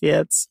life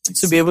yet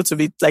to be able to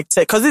be like,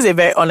 because this is a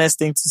very honest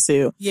thing to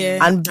say.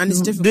 And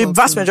it's difficult. The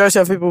vast majority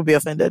of people will be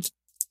offended.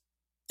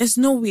 There's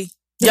no way.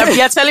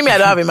 You're telling me I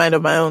don't have a mind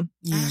of my own.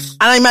 And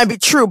it might be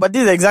true, but this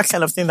is the exact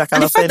kind of thing that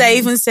can offend me. And the fact that I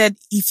even said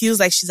he feels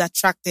like she's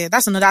attracted,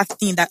 that's another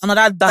thing,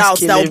 another doubt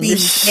that will be in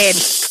his head.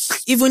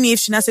 Even if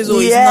she now says,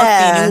 it's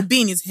nothing, it will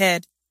be in his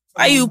head.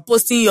 Why are you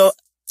posting your...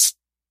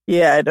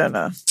 Yeah, I don't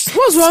know.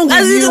 What's wrong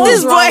with you?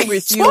 What's wrong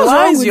with you?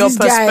 Why is your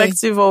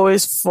perspective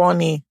always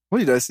funny? What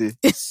did I say?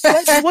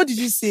 What did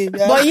you say?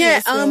 But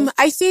yeah,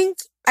 I think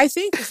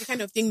it's the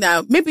kind of thing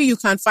that maybe you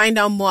can find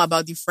out more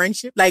about the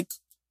friendship, like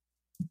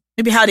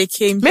maybe how they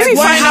came. Maybe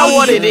find out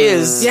what it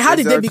is. Yeah, how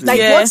did they be? Like,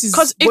 what is?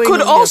 Because it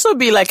could also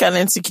be like an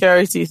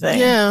insecurity thing.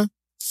 Yeah,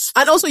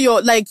 and also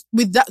you're like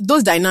with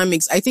those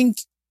dynamics. I think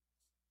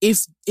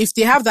if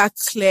they have that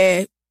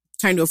clear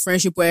kind of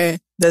friendship where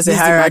there's a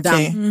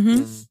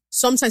hierarchy.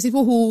 Sometimes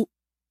people who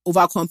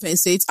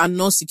overcompensate are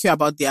not secure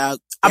about their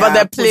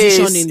place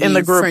position in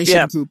the group,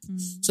 friendship group.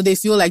 So they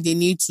feel like they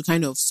need to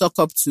kind of suck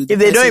up to the if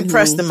they don't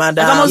impress the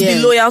madam. Like I must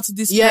be loyal to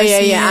this person.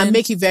 Yeah, and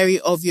make it very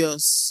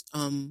obvious.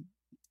 Do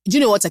you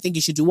know what I think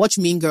you should do? Watch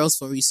Mean Girls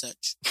for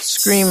research.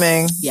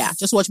 Screaming. Yeah,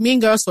 just watch Mean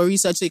Girls for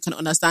research so you can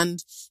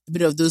understand a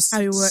bit of those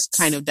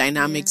kind of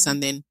dynamics,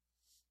 and then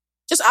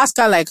just ask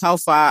her like how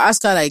far.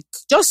 Ask her like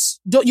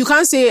you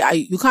can't say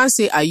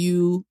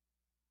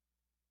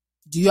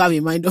do you have a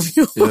mind of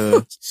your own? Yeah.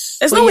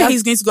 There's no way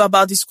he's going to go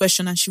about this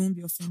question and she won't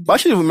be offended. But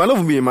actually, it might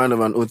not be a mind of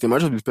an own thing. It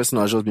might just be the person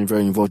who has just been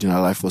very involved in her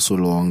life for so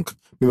long.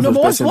 Maybe no,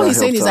 but what he's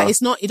saying is that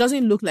it's not, it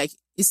doesn't look like,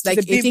 it's like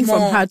a thing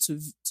from her to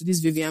this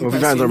Vivian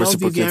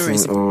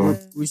person.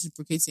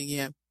 Reciprocating,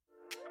 yeah.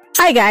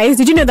 Hi guys,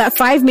 did you know that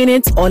 5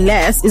 minutes or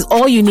less is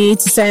all you need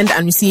to send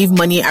and receive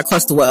money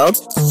across the world?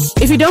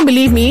 If you don't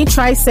believe me,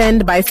 try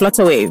Send by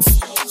Flutterwave.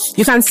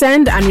 You can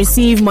send and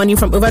receive money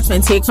from over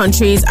 28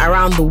 countries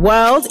around the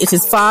world. It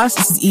is fast,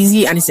 it is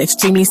easy, and it's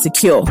extremely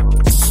secure.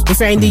 If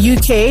you're in the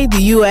UK,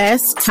 the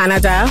US,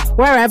 Canada,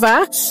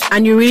 wherever,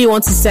 and you really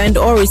want to send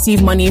or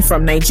receive money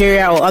from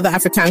Nigeria or other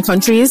African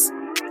countries,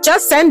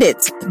 just send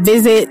it.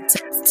 Visit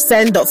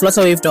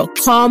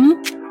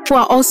send.flutterwave.com, who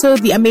are also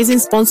the amazing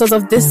sponsors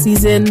of this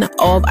season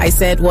of I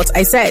Said What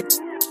I Said.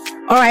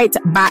 All right,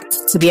 back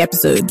to the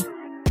episode.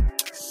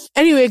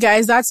 Anyway,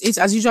 guys, that's it.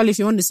 As usual, if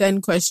you want to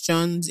send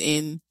questions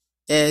in,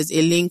 there's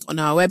a link on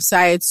our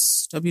website,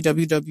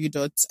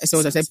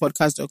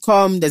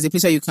 www.isaidwhatisaidpodcast.com. There's a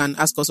place where you can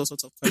ask us all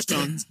sorts of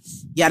questions,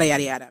 yada,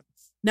 yada, yada.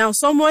 Now,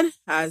 someone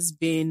asked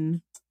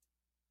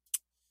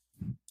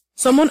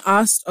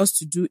us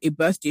to do a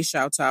birthday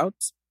shout out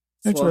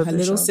for her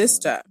little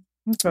sister.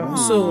 Okay.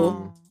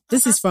 So,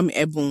 this is from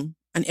Ebun.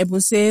 And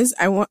Ebun says,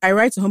 I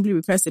write to humbly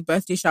request a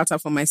birthday shout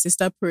out for my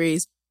sister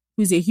Praise,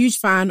 who's a huge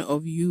fan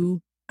of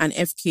you and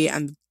FK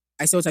and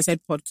I Said What I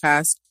Said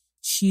podcast.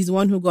 She's the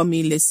one who got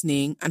me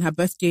listening, and her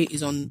birthday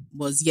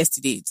was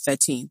yesterday,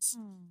 13th.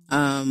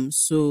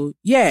 So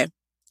yeah.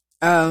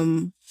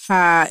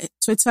 Her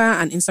Twitter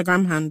and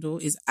Instagram handle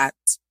is at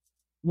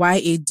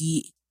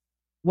YADAH_.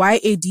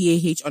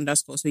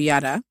 So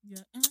Yada.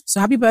 Yeah. So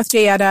happy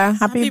birthday, Yada.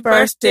 Happy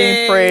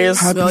birthday, Praise.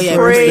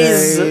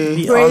 Praise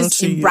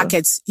in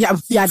brackets. Yeah,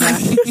 Yada.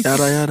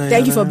 Yada.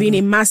 Thank you for being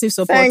a massive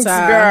supporter. Thanks,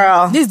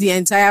 girl. This is the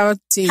entire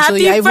team. Happy so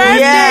yeah,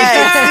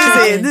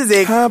 birthday. This is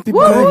a happy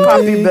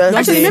birthday.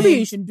 Actually, maybe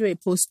you should do a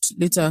post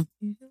later.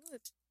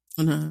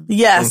 On her,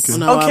 yes.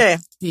 On our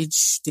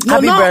page.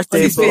 Happy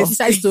birthday.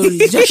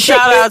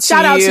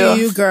 Shout out to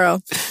you,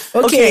 girl.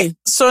 Okay.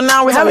 So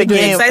now we have a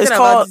game.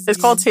 It's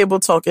called Table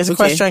Talk. It's a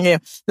question game.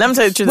 Let me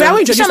tell you the truth. We haven't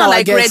introduced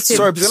our guests.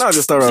 Sorry, please, I'll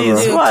just start around.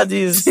 Who are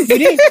these?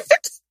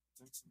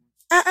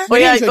 Oh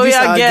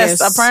yeah,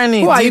 guests. Apparently,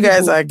 you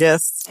guys are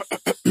guests.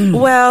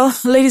 Well,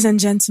 ladies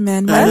and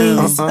gentlemen, my name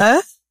is...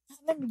 I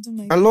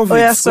love it. Oh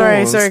yeah,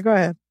 sorry. Go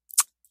ahead.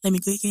 Let me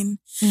go again.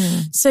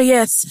 So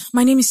yes,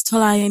 my name is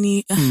Tola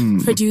Ayeni,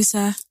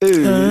 producer,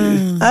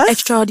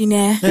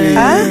 extraordinaire,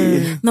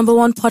 number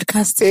one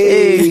podcaster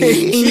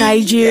in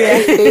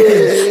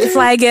Nigeria,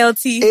 Fly Girl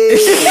T,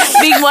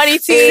 Big Money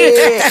T.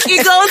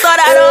 It goes on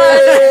and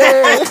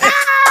on.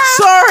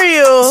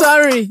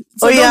 Sorry.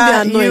 So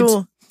don't be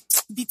annoyed.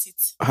 Beat it.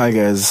 Hi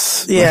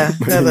guys. Yeah.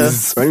 My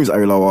name is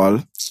Ari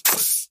Lawal.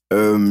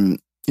 You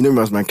know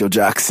me as Michael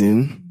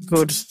Jackson.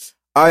 Good.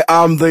 I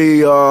am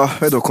the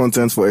head of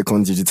content for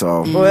Econ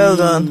Digital. Well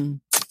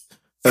done.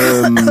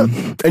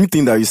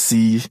 Anything that you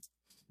see, you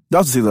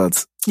have to say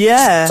that.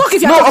 Yeah. Talk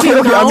if you're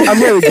talking now. I'm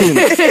here again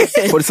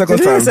for the second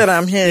time. Said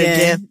I'm here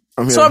again.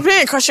 So I'm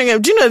playing a question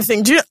game. Do you know the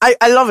thing?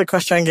 I love a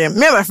question game.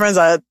 Me and my friends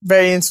are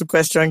very into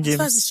question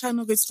games. Do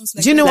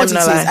you know what it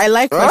is? I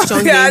like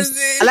question games.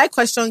 I like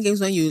question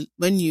games when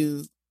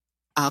you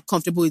are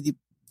comfortable with the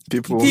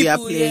people you are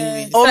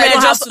playing with. Oh man,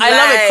 I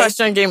love a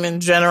question game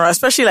in general,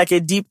 especially like a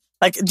deep.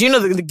 Like, do you know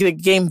the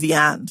game The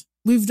And?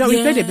 We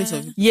played a bit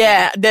of it.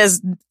 Yeah,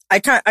 I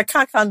can't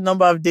count the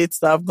number of dates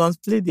that I've gone to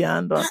play The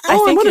And on. I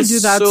want to do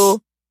that.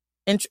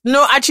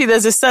 No, actually,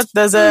 there's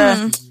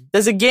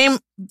a game.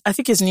 I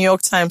think it's New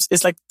York Times.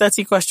 It's like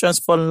 30 questions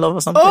fall in love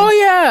or something. Oh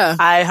yeah,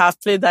 I have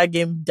played that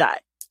game.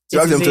 Die. You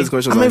have them 30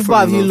 questions. How many people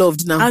have you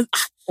loved now?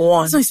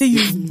 One. So I say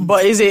you.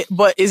 But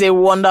is a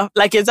wonder.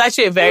 Like, it's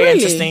actually a very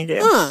interesting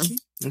game.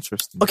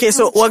 Interesting. Okay,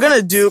 so we're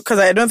gonna do, because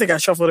I don't think I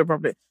shuffled it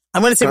properly.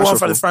 I'm going to take one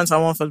for the front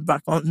and one for the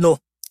back. No,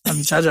 I'm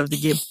in charge of the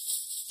game.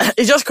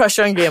 It's just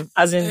question game.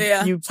 As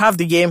in, you have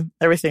the game,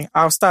 everything.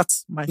 I'll start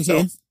myself.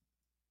 Okay.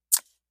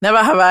 Never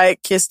have I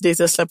kissed,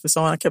 dated, slept with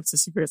someone and kept a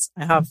secret.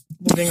 I have.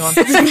 Moving on.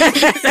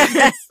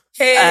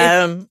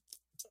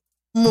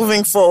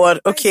 Moving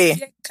forward.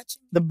 Okay.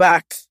 The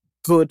back.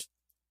 Good.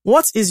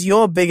 What is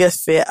your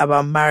biggest fear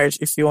about marriage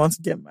if you want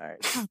to get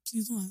married?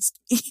 Please don't ask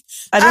me.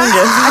 I don't get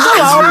it. I thought we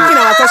were all picking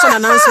our question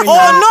and answering. No.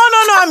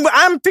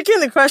 I'm picking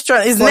the question.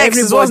 It's for next.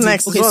 Everybody. What's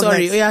next? Okay,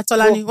 sorry. Next? Oh, yeah,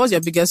 Tolani, what's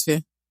your biggest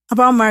fear?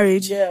 About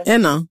marriage? Yeah,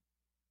 no.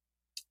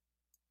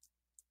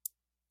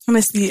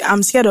 Honestly,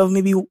 I'm scared of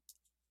maybe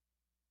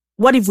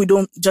what if we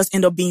don't just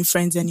end up being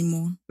friends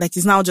anymore? Like,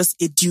 it's now just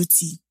a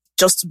duty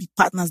just to be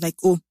partners. Like,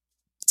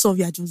 so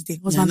we are just there.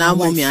 Yeah, now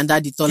mommy and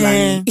daddy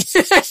Tolani.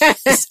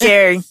 It's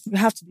scary. We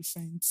have to be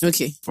friends.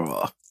 Okay.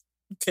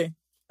 Okay.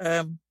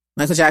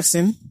 Michael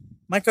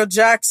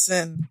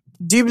Jackson.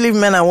 Do you believe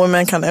men and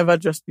women can ever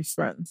just be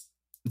friends?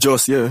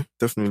 Just, yeah,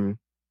 definitely.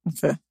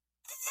 Okay.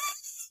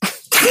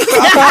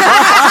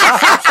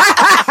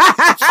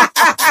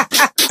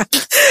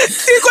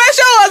 The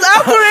question was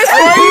accurate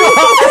for you.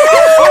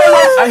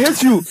 I hate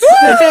you.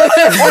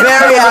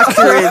 Very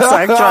accurate,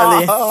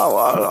 actually.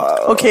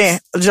 Okay,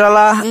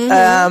 Jola,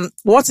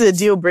 what's the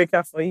deal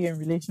breaker for you in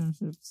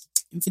relationships?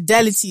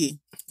 Infidelity.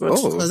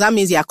 Because that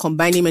means you are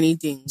combining many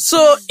things.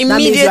 So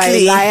immediately, that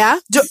means you are a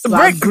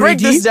liar. Break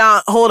this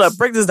down. Hold up,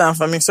 break this down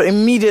for me. So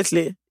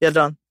immediately, you're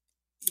done.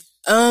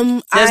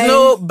 There's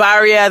no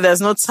barrier.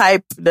 There's no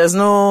type. There's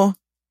no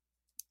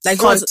there's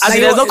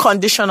no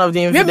condition of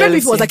the infidelity. Maybe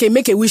if it was like a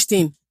make-a-wish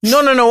thing.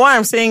 No. What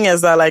I'm saying is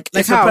that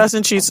if the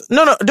person cheats,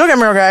 no, don't get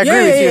me wrong. I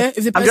agree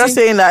with you. I'm just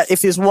saying that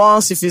if it's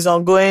once, if it's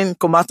ongoing,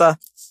 komata,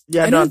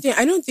 you're done.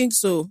 I don't think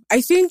so. I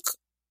think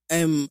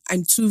I'm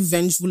too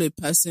vengeful a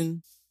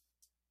person.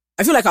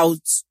 I feel like I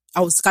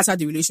would scatter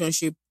the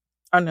relationship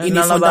in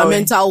a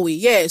fundamental way.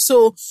 Yeah.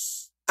 So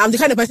I'm the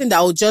kind of person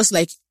that will just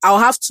I'll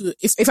have to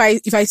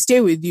if I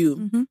stay with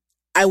you,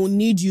 I will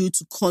need you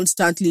to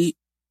constantly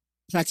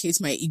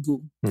placate my ego.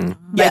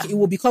 It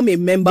will become a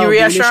member of the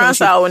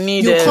relationship. I will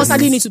need you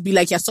constantly need to be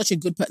you're such a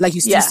good person.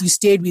 You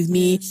stayed with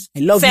me.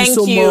 I love you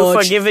so much. Thank you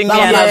for giving me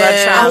another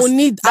chance. I will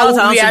need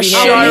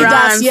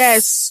that.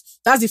 Yes.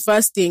 That's the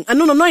first thing. And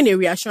no, not in a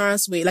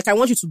reassurance way. I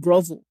want you to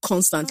grovel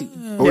constantly.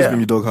 Always be in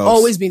the doghouse.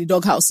 Always be in the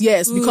doghouse.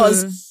 Yes.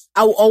 Because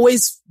I will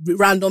always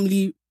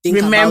randomly think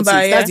about it.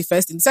 That's the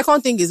first thing. The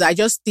second thing is I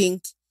just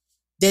think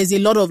there's a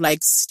lot of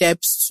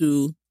steps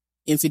to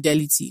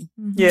infidelity.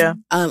 Yeah.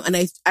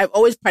 And I've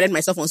always prided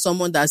myself on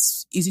someone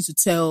that's easy to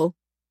tell.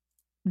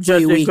 A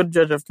good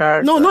judge of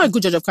character. No, not a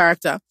good judge of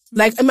character.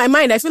 In my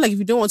mind, I feel if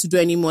you don't want to do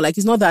it anymore,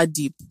 it's not that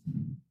deep.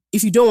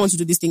 If you don't want to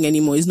do this thing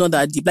anymore, it's not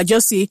that deep.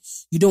 Just say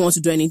you don't want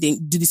to do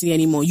this thing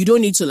anymore. You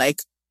don't need to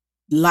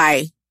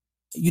lie.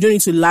 You don't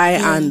need to lie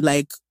and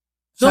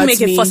don't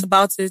make a fuss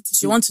about it.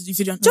 If you want to, if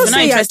you don't, just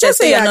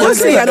say you're not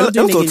interested.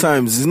 A lot of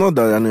times, it's not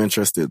that you're not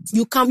interested.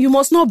 You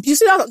must not. You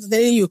see that I'm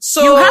telling you.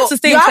 So you have to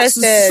stay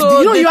interested.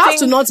 You have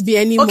to not be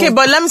anymore. Okay,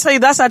 but let me tell you,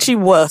 that's actually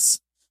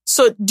worse.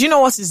 So do you know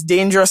what is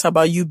dangerous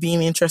about you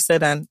being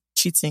interested and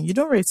cheating? You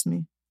don't rate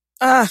me.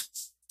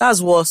 That's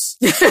worse.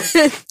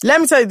 Let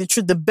me tell you the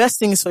truth. The best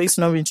thing is for you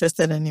to not be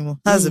interested anymore.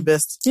 That's the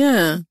best.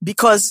 Yeah.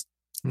 Because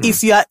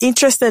if you are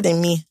interested in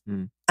me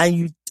and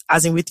you,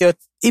 as in with your,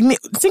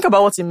 think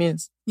about what it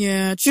means.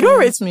 Yeah, true. You don't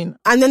rate me.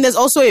 And then there's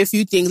also a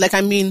few things.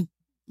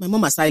 My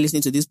mom has started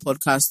listening to this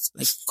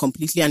podcast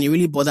completely and it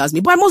really bothers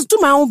me. But I must do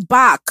my own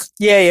back.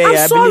 Yeah.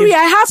 I'm sorry,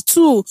 I have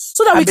to.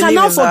 So that we can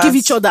now forgive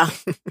each other.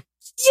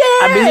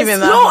 Yes. I believe in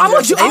that. No, I'm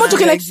not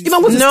joking. Like, if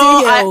I'm going to stay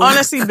here, I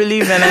honestly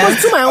believe in it. I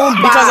must do my own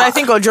back. Because I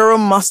think Ojoro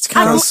must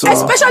cancel.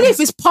 Especially if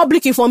it's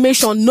public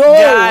information. No,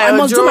 I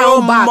must do my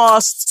own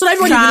back. So that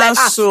everybody will be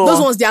like,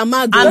 those ones, they are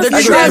mad. And the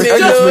truth I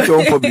just make your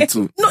own public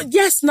too. No,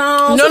 yes,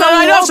 now. No,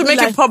 I don't have to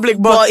make it public,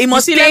 but it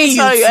must let me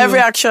tell you, every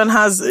action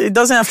it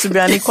doesn't have to be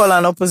an equal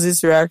and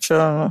opposite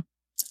reaction.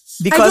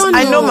 Because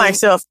I know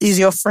myself is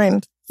your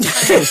friend.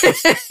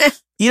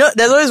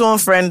 There's always one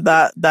friend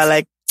that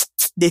like,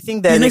 they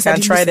think that they can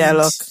try their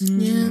luck.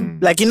 Yeah.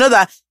 Like,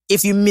 that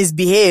if you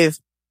misbehave,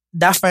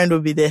 that friend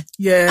will be there.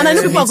 Yeah. And I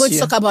know people are going to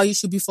talk about you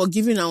should be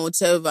forgiving and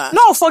whatever.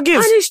 No, forgive.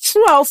 And it's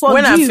true, I'll forgive.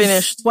 When I'm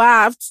finished. Well,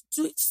 I have to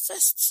do it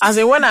first. As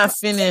in, when I'm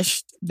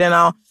finished, then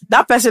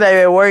that person that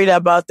you were worried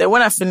about, then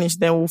when I finish,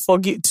 then we'll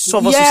forgive.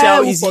 Some of us see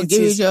how easy it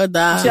is. Each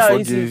other. See how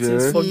easy it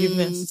is.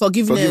 Forgiveness.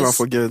 Forgiveness.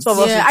 Forgive and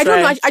forget. Yeah, I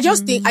don't know.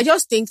 I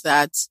just think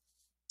that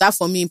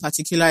for me in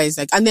particular is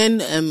like, and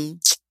then,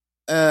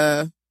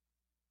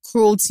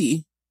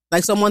 cruelty.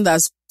 Like someone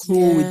that's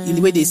cruel in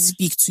the way they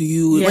speak to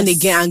you. Yes. When they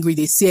get angry,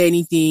 they say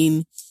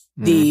anything.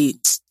 They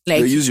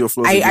use your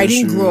flaws. I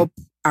didn't grow up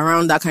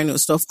around that kind of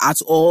stuff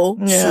at all.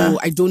 Yeah. So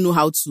I don't know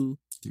how to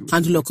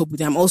handle or cope with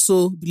it. I'm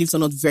also, believe it or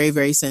not, very,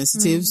 very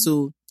sensitive.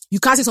 So you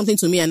can't say something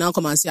to me and now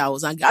come and say I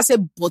was angry. I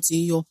said, but in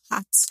your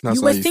heart.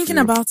 You were thinking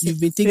about it. You've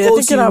been thinking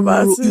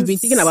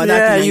about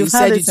that. Yeah, you've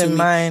had it in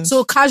mind.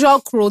 So casual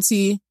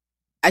cruelty,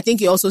 I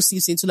think it also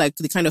seeps into like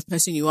the kind of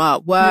person you are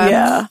at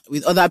work,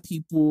 with other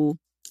people.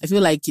 I feel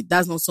like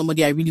that's not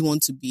somebody I really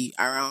want to be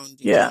around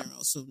in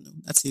general. So no,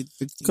 that's a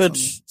big thing good. For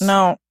me.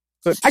 No,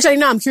 good. Actually,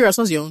 now I'm curious.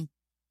 What's your own?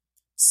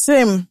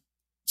 Same.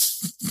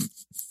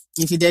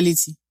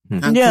 Infidelity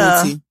and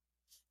cruelty.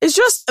 It's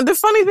just, the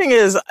funny thing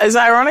is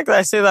ironic that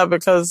I say that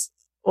because,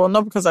 well,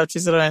 not because I've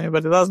cheated on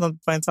anybody. That's not the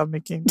point I'm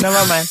making.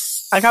 Never mind.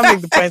 I can't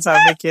make the point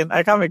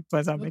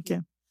I'm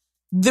making.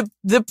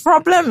 The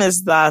problem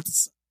is that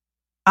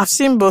I've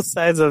seen both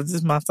sides of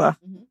this matter.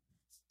 Mm-hmm.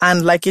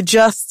 And like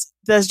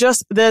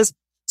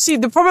see,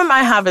 the problem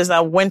I have is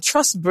that when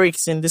trust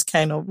breaks in this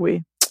kind of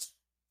way,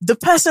 the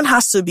person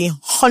has to be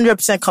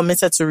 100%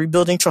 committed to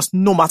rebuilding trust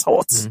no matter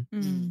what.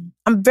 Mm-hmm.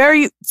 And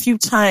very few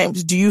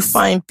times do you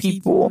find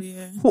people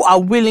who are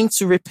willing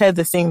to repair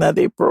the thing that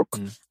they broke.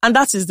 Mm. And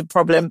that is the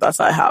problem that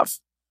I have.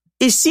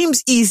 It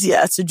seems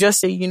easier to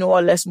just say, you know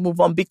what, let's move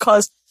on,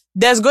 because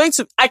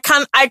I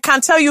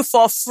can tell you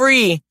for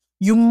free,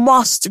 you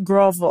must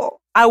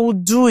grovel. I will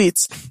do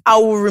it. I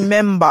will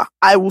remember.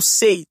 I will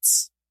say it.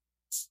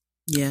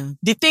 Yeah.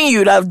 The thing you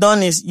would have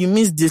done is you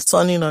missed the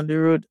turning on the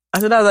road. I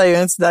said that's how you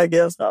went to that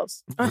girl's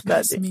house.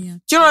 That day. Do you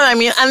know what I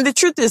mean? And the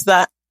truth is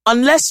that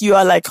unless you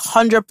are like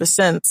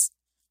 100%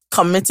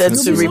 committed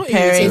to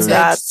repairing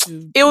that,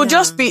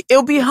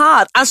 it'll be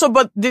hard. And so,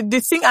 but the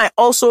thing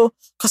cause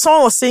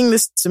someone was saying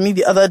this to me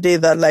the other day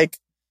that like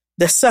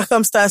the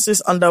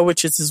circumstances under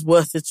which it is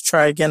worth it to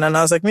try again. And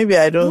I was like, maybe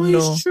I don't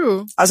know. It's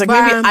true. I was like,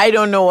 maybe I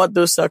don't know what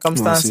those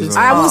circumstances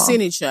are. I haven't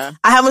seen it, Sha.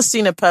 I haven't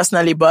seen it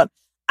personally, but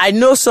I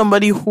know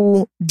somebody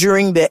who,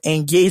 during their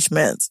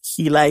engagement,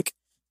 he like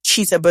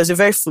cheated, but it's a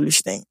very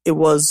foolish thing. It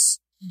was,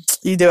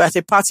 they were at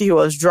a party, he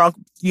was drunk,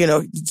 he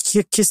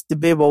kissed the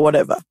babe or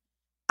whatever.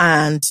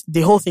 And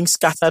the whole thing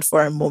scattered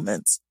for a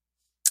moment.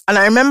 And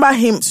I remember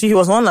him, so he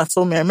was one that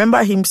told me, I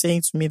remember him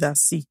saying to me that,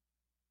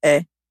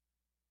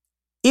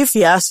 if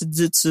he has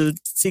to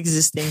fix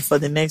this thing for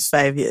the next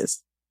 5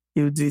 years,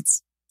 he'll do it.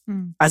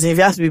 As in, if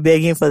he has to be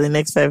begging for the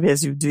next 5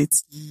 years, he'll do it.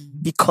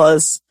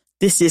 Because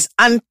this is,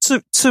 and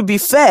to be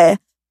fair,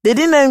 they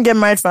didn't even get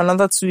married for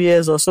another 2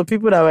 years or so.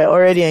 People that were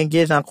already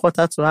engaged and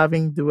quarter to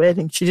having the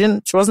wedding,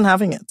 she wasn't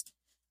having it.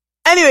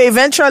 Anyway,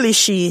 eventually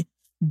she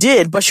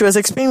did, but she was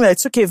explaining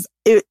that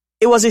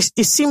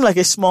it seemed like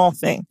a small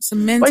thing.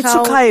 But it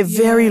took her a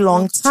very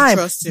long time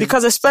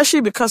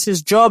especially because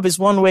his job is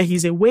one where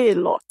he's away a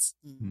lot.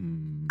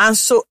 And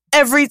so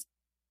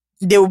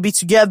they will be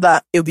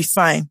together, it'll be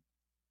fine.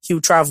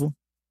 He'll travel.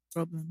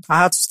 Problem.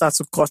 I had to start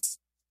to cut.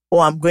 Oh,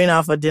 I'm going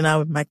out for dinner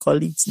with my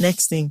colleagues.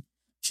 Next thing,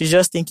 she's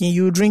just thinking,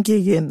 you drink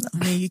again.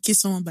 And then you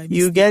kiss someone by mistake.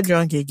 You get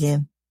drunk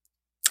again.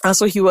 And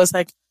so he was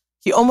like,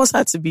 he almost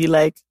had to be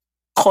like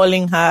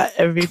calling her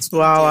every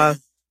 2 hours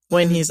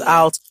when he's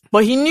out.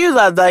 But he knew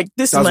that like,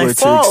 this is my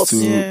fault.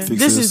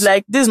 This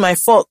is my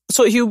fault.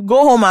 So he'll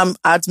go home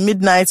at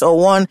midnight or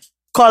 1,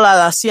 call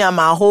her, see I'm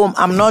at home.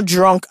 I'm not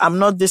drunk. I'm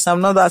not this,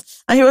 I'm not that.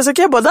 And he was like,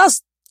 yeah, but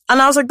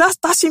and I was like,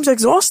 that seems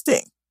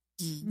exhausting.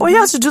 But he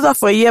had to do that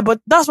for a year,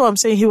 but that's what I'm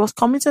saying. He was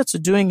committed to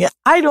doing it.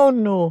 I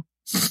don't know.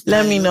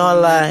 Let me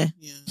not lie.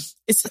 Yeah.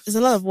 It's a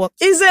lot of work.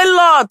 It's a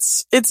lot.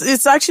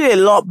 It's actually a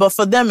lot, but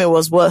for them it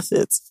was worth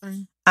it.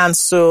 And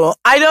so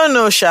I don't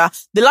know, Sha.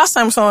 The last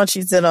time someone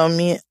cheated on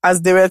me,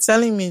 as they were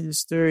telling me the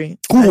story.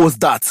 Who was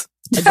that?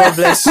 God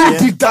bless you. Who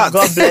did that?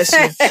 God bless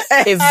you.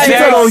 A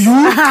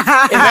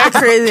very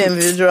crazy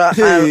individual.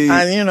 Hey.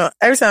 And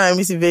every time I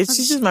meet him, this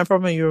is my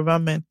problem, Yoruba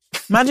men.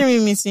 Imagine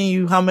me meeting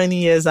you how many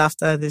years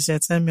after this? You're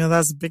telling me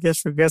that's the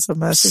biggest regret of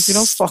my life. If you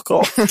don't fuck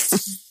off.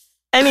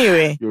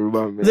 Anyway,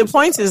 the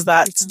point is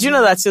that, do you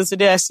know that till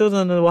today I still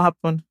don't know what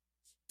happened?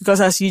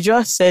 Because as you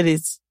just said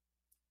it,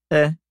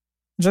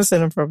 Just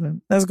said no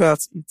problem. Let's go out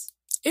to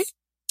eat.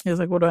 He was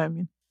like, what do I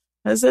mean?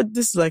 I said,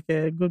 this is like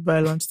a goodbye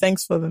lunch.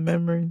 Thanks for the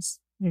memories.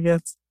 You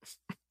get.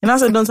 And I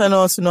said, don't I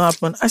know what to know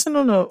happen? I said,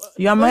 no,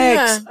 you're my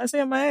ex. I said,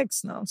 you're my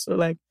ex now. So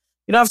like,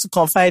 you don't have to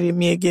confide in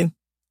me again.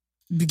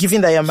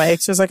 Given that you're my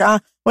ex. She was like,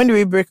 when do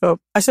we break up?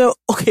 I said,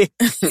 okay.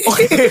 I said,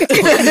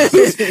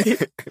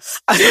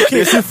 okay.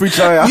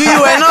 You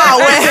were not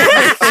aware.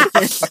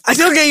 I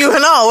said, okay, you were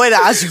not aware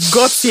that as you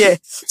got here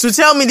to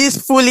tell me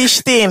this foolish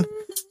thing.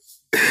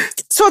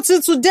 So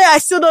till today, I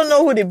still don't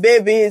know who the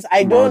baby is.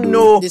 I don't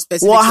know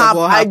what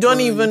happened. I don't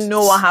even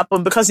know what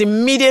happened because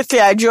immediately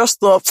I just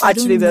thought,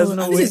 actually, there's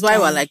no way. This is why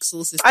we're like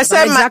soul sisters. I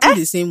said exactly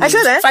the same way. I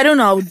said if I don't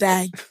know, I would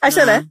die. I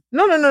said that.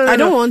 No. I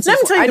don't want to.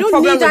 Let me tell you the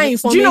problem.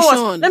 Do you know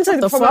what? Let me tell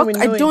you the problem with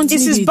knowing. I don't.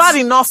 This is bad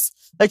enough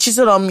that she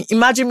said on me.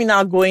 Imagine me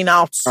now going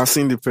out. I've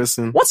seen the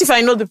person. What if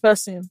I know the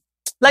person?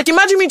 Like,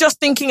 imagine me just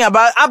thinking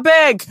about, I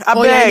beg.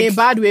 Or you're in a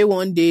bad way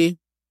one day.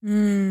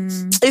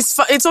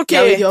 It's okay.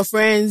 You're with your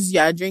friends,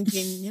 you're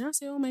drinking, you know,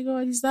 say, oh my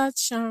God, is that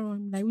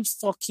Sharon? Like, which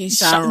fucking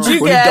Sharon?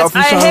 You get,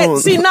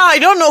 see, now I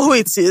don't know who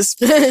it is.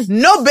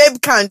 No babe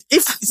can.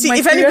 If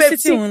any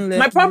babe,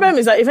 my problem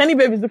is that if any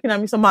babe is looking at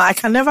me somehow, I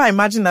can never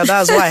imagine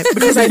that's why.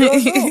 Because I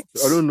don't know.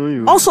 I don't know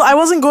you. Also, I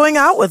wasn't going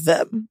out with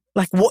them.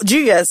 Like, what do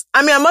you guys?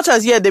 I mean, as much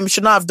as, they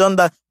should not have done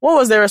that. What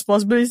was their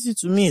responsibility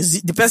to me?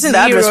 The person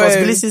that had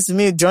responsibilities to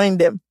me joined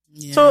them.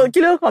 Yeah. So,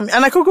 Kilo come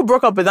and I quickly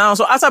broke up with that one.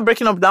 So after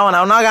breaking up with that one,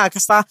 I'm now going to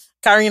start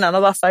carrying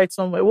another fight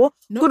somewhere. Well,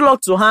 good luck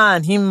to her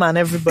and him and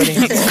everybody.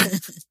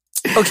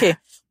 Okay.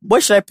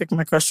 Where should I pick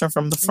my question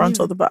from? The front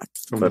or the back?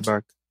 From the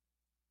back.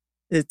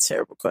 It's a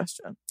terrible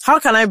question. How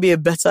can I be a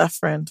better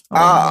friend?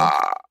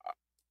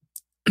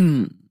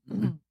 Maybe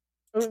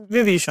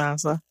you should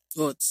answer.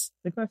 What?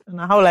 The question.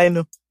 How will I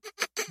know?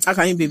 How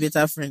can you be a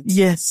better friend?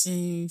 Yes.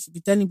 You should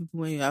be telling people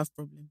when you have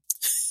problems.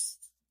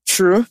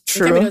 True.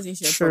 Doesn't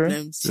share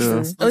problems. She's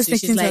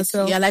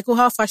like, oh,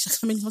 how far should I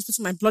come in the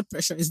hospital? My blood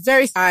pressure is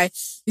very high.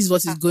 This is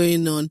what is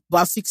going on. But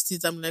I fixed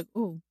it. I'm like,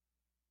 oh.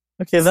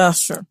 Okay,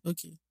 that's true.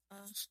 Okay.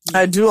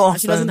 I do often.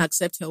 She doesn't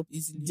accept help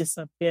easily.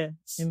 Disappear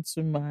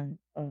into my.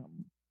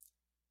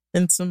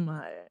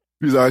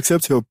 Please, I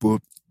accept help,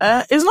 but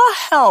it's not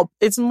help.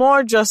 It's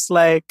more just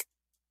like.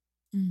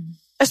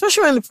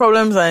 Especially when the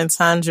problems are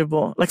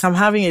intangible. Like I'm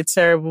having a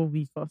terrible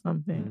week or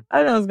something.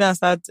 I don't know what's going to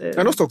start.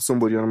 I just talk to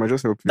somebody and I might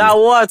just help you. That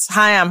what?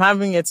 Hi, I'm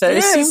having a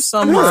terrible... Yes, it seems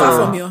somehow... I'm not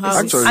far from your house.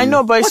 Actually, I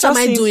know, but what am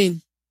I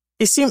doing?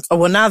 It seems... Oh,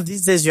 well, now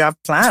these days you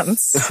have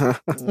plants. Do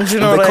you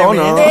know what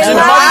corner. I mean?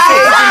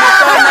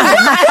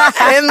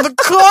 In the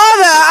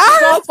corner.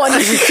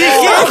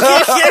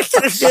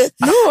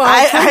 No,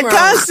 I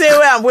can't say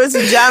where I'm going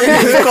to jam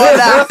in the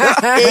corner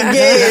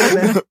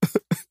again.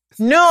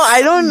 No,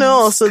 I don't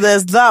know. So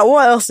there's that.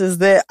 What else is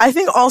there? I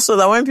think also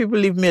that when people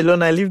leave me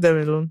alone, I leave them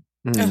alone.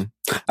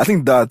 I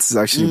think that's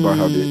actually a bad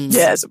habit.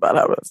 Yeah, it's a bad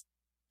habit.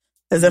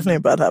 It's definitely a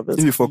bad habit.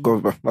 If you fuck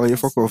off, but you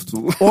fuck off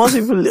too. Once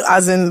people,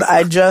 as in,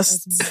 I'm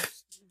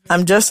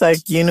just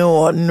like, you know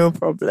what, no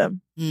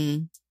problem.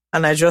 And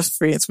I just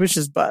free it, which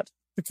is bad.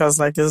 Because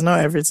like, it's not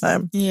every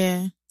time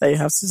that you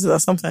have to do that.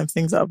 Sometimes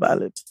things are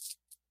valid.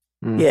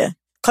 Yeah.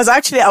 Because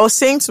actually, I was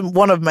saying to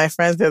one of my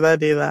friends the other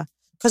day that,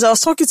 because I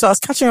was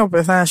catching up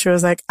with her and she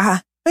was like,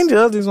 when did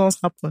all these ones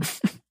happen?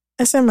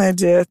 I said, my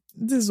dear,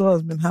 this is what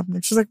has been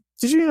happening. She's like,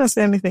 did you not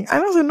say anything? I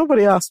said,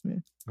 nobody asked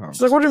me.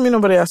 She's like, what do you mean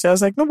nobody asked you? I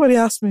was like, nobody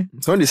asked me.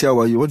 So when they say how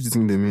are you, what do you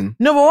think they mean?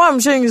 No, but what I'm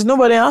saying is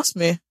nobody asked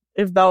me.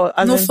 If that was,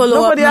 no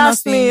follow-up, nobody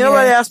asked me.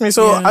 Nobody asked me.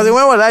 So as in,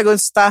 when was I going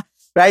to start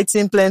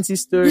writing plenty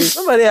stories?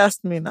 Nobody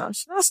asked me now.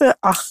 She said,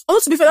 Although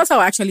to be fair, that's how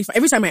I actually,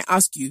 every time I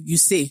ask you, you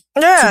say.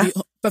 Yeah. To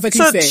be perfectly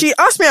so fair. She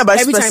asked me about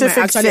every specific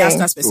time I actually asked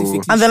her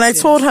specifically. And then I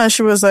told her and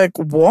she was like,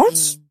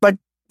 what? Like,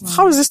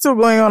 how is this still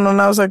going on?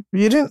 And I was like,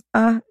 you didn't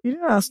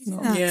ask me.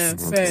 Yeah,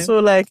 fair. So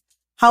like,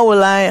 how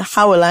will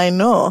I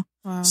know?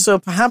 Wow. So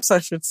perhaps I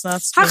should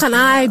start. How can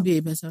I be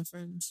a better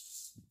friend?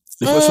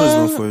 The question is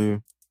not for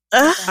you.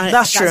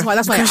 That's true.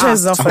 That's why I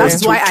asked.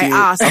 That's why I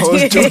asked. I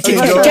was joking.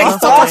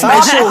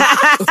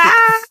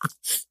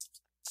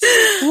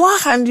 Why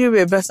can't you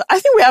be better? I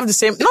think we have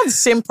not the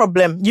same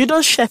problem. You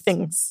don't share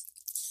things.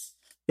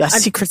 You are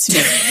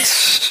secretive.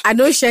 I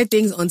don't share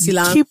things until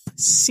I'm... Keep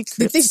secrets.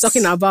 The thing she's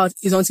talking about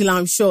is until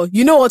I'm sure.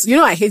 You know what?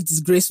 I hate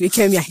disgrace. I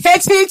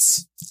hate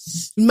it.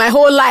 My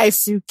whole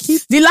life.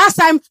 The last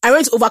time I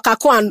went over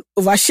Kako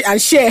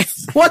and share,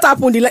 what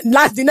happened?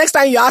 The next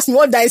time you asked me,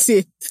 what did I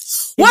say?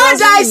 What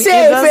did I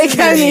say? It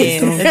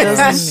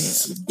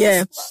doesn't mean.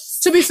 Yeah.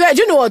 To be fair,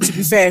 do you know what? To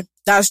be fair,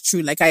 that's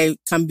true. Like I've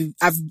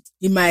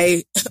in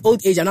my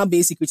old age, I'm not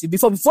being secretive.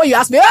 Before you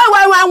ask me,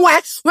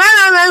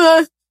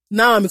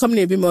 now I'm becoming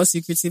a bit more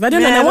secretive. I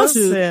don't know. I want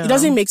to. It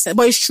doesn't make sense,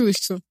 but it's true.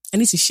 I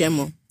need to share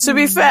more. To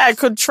be fair, I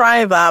could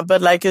try that,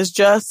 but like it's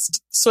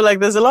just so like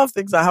there's a lot of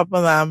things that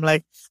happen that I'm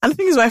like, and the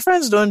thing is, my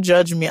friends don't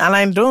judge me, and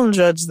I don't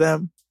judge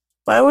them.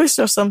 But I always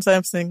just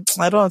sometimes think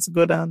I don't want to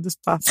go down this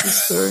path.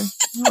 This story.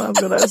 What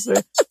could I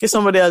say? Okay,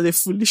 somebody has a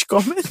foolish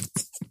comment.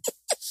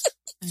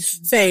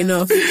 Fair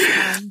enough.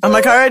 I'm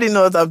like, I already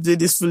know that I'm doing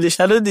this foolish.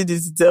 I don't need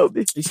this to tell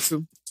me. It's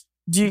true.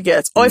 Do you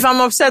get? Or if I'm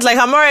upset, like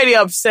I'm already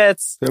upset.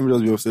 Let me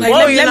just be upset. Like, Well,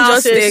 let you me now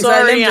just say say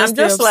sorry. I'm I'm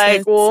just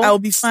like, well, I'll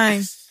be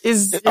fine.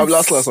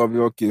 I'll be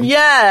okay.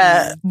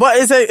 Yeah, but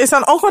it's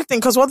an awkward thing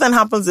because what then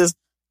happens is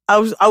I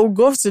will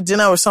go to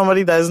dinner with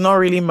somebody that is not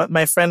really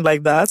my friend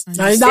like that, And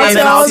then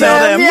I'll tell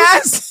them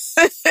yes.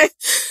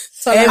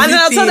 and then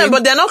I'll tell them,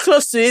 but they're not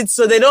close to it,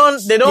 so they don't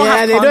have they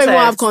context. don't even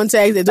have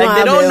context. They don't Like,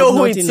 have they don't know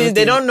who it nothing, is.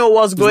 They don't know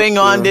what's going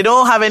on. Yeah. They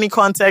don't have any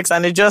context,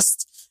 and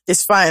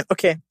it's fine.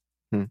 Okay.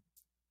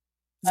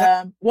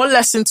 What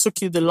lesson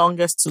took you the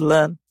longest to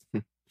learn?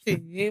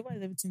 Hey, why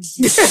is everything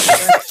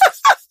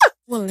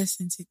what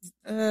lesson take me?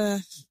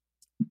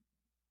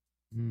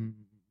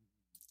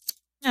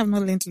 I have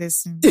not learned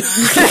lesson.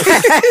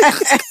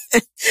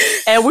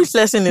 And which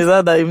lesson is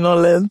that you've not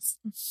learned?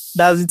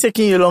 That has been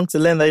taking you long to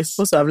learn that you're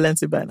supposed to have learned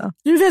it by now?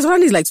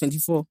 University is like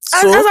 24.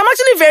 As I'm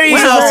actually very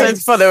When I was young,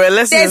 24, there were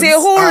lessons. there's a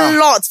whole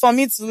lot for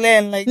me to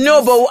learn. Like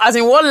No, but as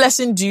in what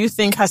lesson do you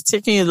think has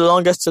taken you the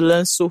longest to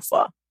learn so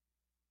far?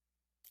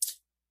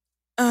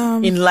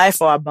 In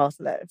life or about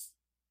life?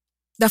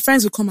 the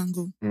friends will come and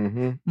go.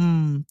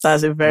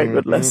 That's a very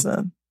good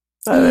lesson.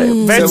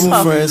 Very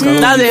tough. Friends,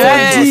 That's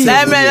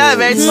a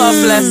very tough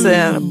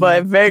lesson, but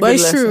a very good But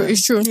it's lesson. true.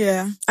 It's true.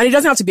 Yeah. And it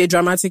doesn't have to be a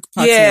dramatic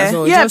party as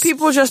well. Yeah, Just-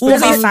 people just One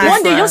become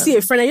day you friends. see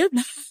a friend and you're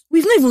like,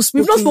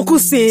 we've not spoken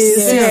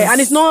since. Yeah. And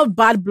it's not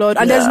bad blood.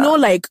 And there's no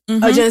like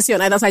urgency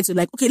on either side to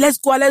like, okay, let's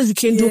go, let's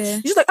rekindle. Yeah.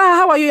 You're just like,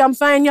 how are you? I'm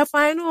fine. You're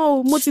fine.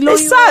 Oh, Motilo.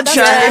 It's sad, that's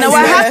Sha. nice. And we're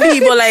happy,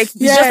 but like, it's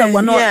just that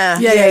we're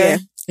not. Yeah.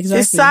 Exactly.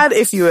 It's sad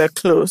if you were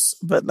close,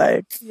 but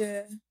like,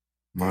 Yeah.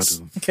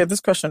 Madu. okay,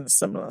 this question is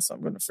similar, so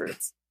I'm going to throw it.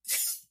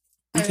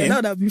 Okay.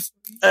 That would be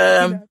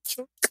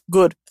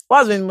Good. What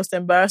has been the most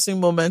embarrassing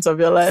moment of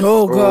your life?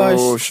 Oh gosh.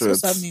 Oh shit.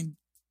 what's happening.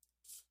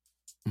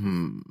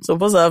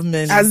 Supposed to have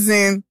many. As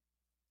in,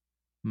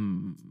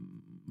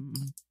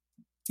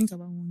 think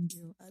about one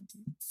girl. Adi.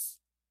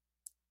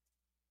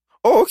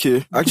 Oh,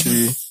 okay.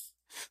 Actually,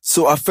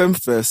 so at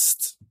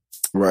FemFest,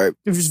 right?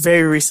 It was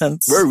very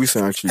recent. Very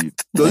recent, actually.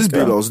 There was this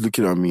babe that was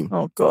looking at me.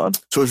 Oh God.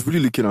 She was really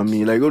looking at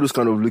me, like all those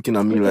kind of looking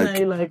at me,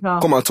 like how?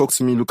 come and talk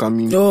to me, look at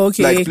me. Oh,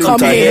 okay. Like, play Come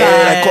with her here.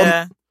 hair, like,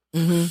 come.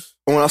 Mm-hmm.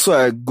 And when I saw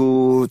her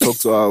go talk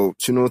to her,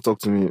 she no talk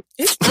to me.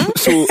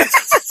 So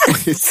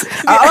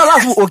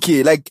I was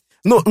okay, like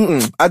no.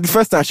 At the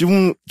first time, she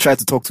even tried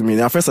to talk to me.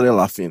 Then her friends started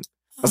laughing.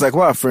 I was like,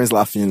 "Why are friends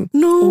laughing?"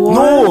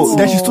 No.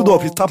 Then she stood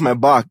up, she tapped my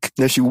back,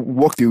 then she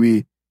walked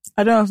away.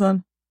 I don't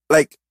understand.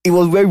 Like it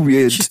was very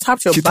weird. She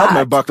tapped your She back. tapped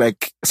my back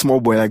like small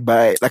boy, like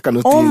by that kind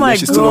of Oh thing. my Then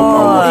she stood up and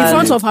God. walked In away.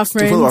 front of her In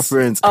front of her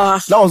friends.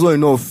 friends. That was not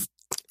enough.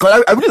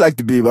 Cause I really liked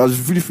the babe. I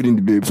was really feeling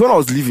the babe. So when I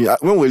was leaving,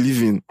 when we were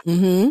leaving,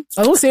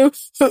 I will say, you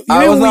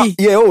I was mean not, we?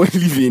 yeah, when we were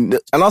leaving,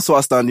 and I saw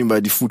her standing by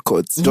the food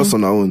court, just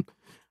on her own.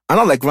 And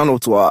I like ran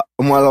up to her.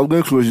 And when I was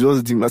going close, she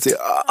just did. I said,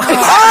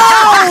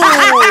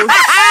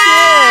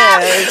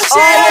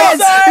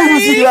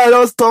 Shit. I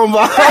just turned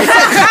back.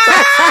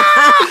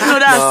 No,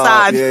 that's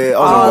sad. Yeah,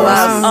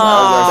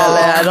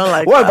 I don't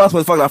like What that. about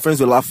the fact that friends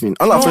were laughing?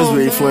 All our friends were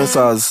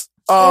influencers.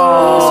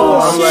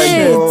 Oh, So I'm like,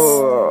 shit.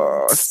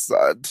 oh,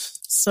 sad.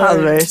 that's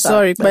very sad.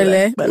 Sorry,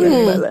 Pele. Pele.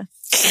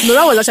 No,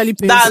 that was actually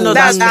painful.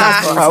 That's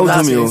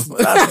painful.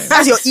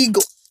 That's your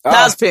ego.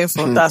 That's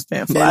painful. That's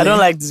painful. I don't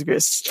like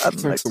disgrace. I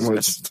don't like Thanks so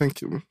much. disgrace.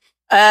 Thank you.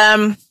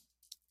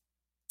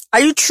 Are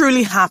you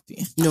truly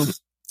happy? No.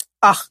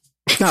 Ah,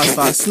 Not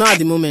fast. Not at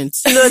the moment.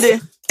 no, they.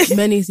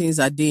 Many things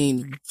are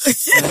doing.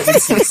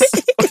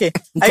 Okay.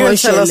 Are you going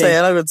to tell us or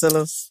you're not going to tell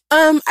us?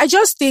 I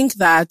just think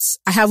that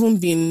I haven't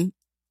been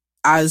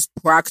as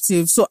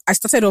proactive. So I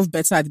started off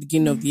better at the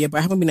beginning of the year, but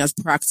I haven't been as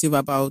proactive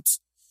about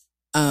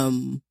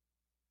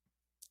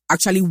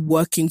actually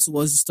working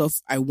towards the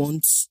stuff I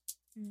want,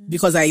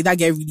 because I either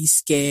get really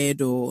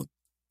scared or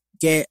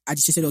get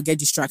agitated or get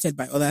distracted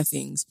by other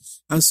things.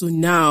 And so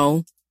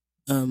now,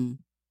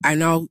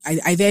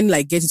 I then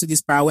like get into this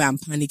spiral where I'm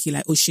panicking,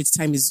 like, oh shit,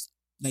 time is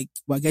like,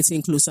 we're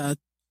getting closer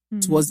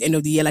towards the end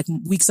of the year. Like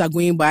weeks are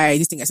going by.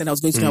 This thing I said I was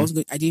going to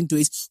do, I didn't do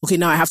it. Okay,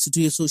 now I have to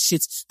do it. So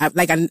shit.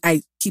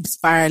 I keep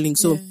spiraling.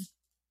 So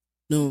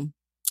no,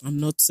 I'm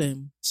not,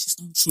 she's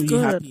not truly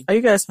Good. happy. Are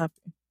you guys happy?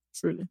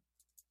 Truly.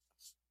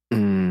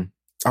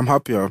 I'm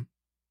happier.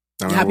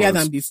 You're happier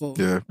than before.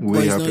 Yeah, But way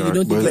it's not- happier. you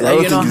don't think But that I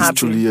don't you're not think it's happy.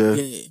 truly,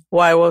 Yeah.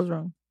 Why? What's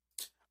wrong?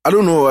 I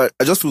don't know.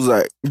 I just feel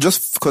like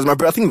just because I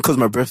think because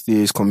my birthday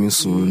is coming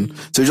soon,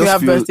 so it You just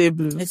have feel birthday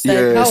blues. It's like,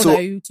 Yeah, how old so-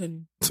 are you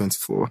turning?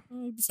 24.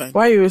 Oh, you'll be fine.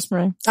 Why are you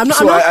whispering?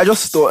 I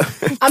just thought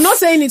I'm not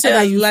saying it so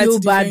that you like feel to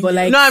be bad, very but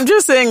like, No, I'm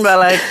just saying that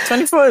like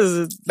 24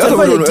 is. that's what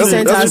we don't know.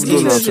 decent That's ass what we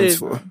don't know. I'm age.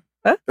 24. Huh?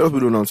 That's what we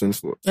don't know. I'm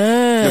 24.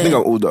 eh. I think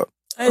I'm older.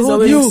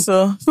 Who you?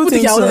 so? Who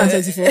think you're older than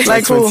 24? Like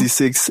Like who?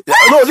 26.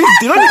 No,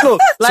 you know,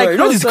 Like sorry, you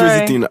know who, this sorry?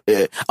 crazy thing.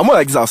 Yeah, I'm more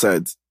like this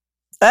outside.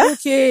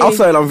 Okay.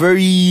 Outside, I'm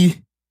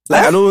very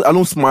Like I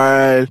don't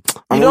smile.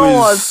 I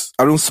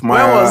don't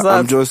smile. When was that?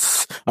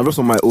 I'm just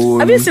on my own.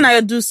 Have you seen how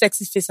you do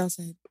sexy face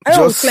outside? I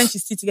always clench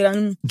his teeth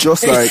together.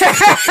 Just like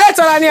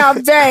Tolani, I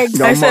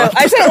beg. I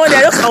said one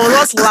day I was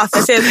just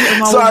laughing. I said,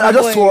 so I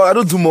just swore, I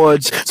don't do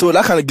much. So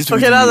that kind of gives me.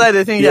 Okay, that's why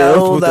they think you're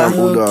older. I'm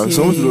older.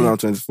 Some people know I'm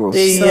 24.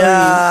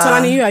 Yeah.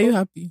 Tolani, are you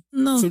happy?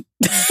 No.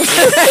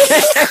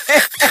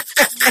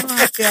 I'm not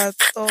happy at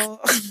all.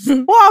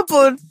 What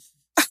happened?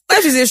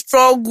 Life is a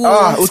struggle.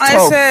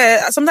 I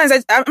said, sometimes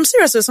I'm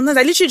serious. Sometimes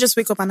I literally just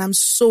wake up and I'm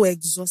so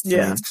exhausted.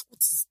 Yeah. Like, what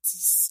is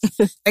this?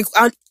 Like,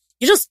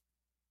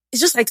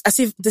 it's just like as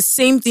if the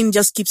same thing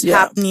just keeps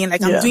happening.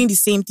 Like I'm doing the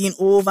same thing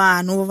over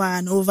and over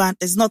and over. And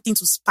there's nothing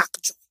to spark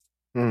joy.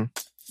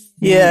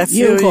 Yeah, I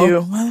feel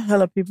you. Why the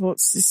hell are people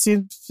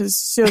see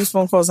these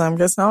phone calls? I'm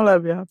guessing I'll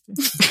be happy.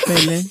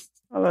 Really?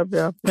 I'll be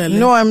happy. Really?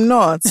 No, I'm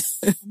not.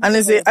 And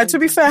to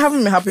be fair, I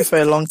haven't been happy for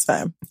a long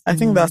time. I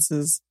think that's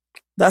it.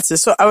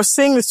 So I was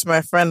saying this to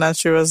my friend and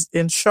she was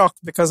in shock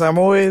because I'm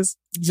always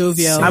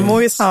jovial. I'm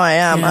always how I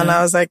am. Yeah. And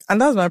I was like, and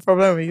that's my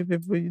problem with you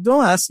people. You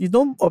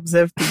don't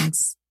observe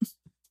things.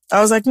 I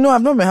was like, no,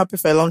 I've not been happy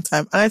for a long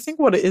time. And I think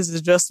what it is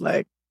just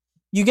like,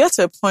 you get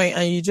to a point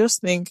and you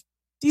just think,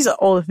 these are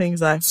all the things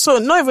so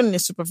not even in a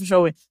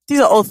superficial way, these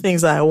are all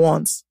things that I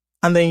want.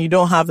 And then you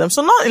don't have them.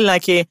 So not in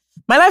like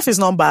my life is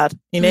not bad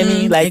in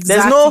any, like,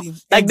 there's no,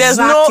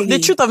 the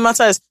truth of the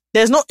matter is,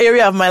 there's no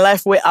area of my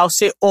life where I'll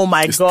say, oh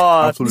my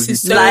God, life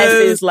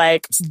is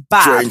like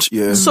bad. Strange,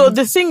 yeah. So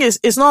the thing is,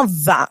 it's not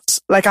that.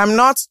 Like, I'm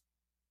not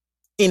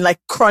in like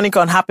chronic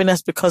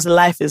unhappiness because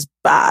life is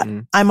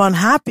bad. I'm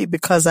unhappy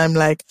because I'm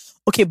like,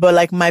 okay, but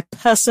like my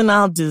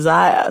personal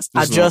desires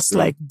are just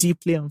like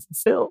deeply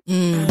unfulfilled.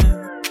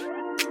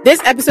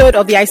 This episode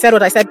of the I Said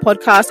What I Said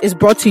podcast is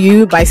brought to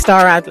you by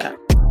Star Radler.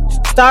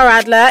 Star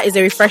Radler is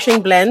a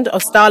refreshing blend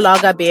of Star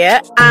Lager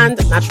beer and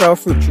natural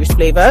fruit juice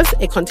flavors.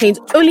 It contains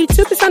only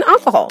 2%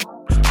 alcohol.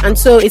 And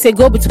so it's a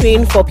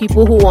go-between for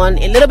people who want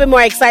a little bit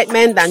more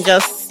excitement than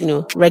just,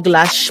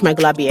 regular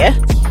schmegular beer.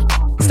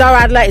 Star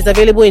Radler is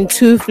available in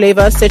 2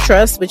 flavors,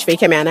 citrus, which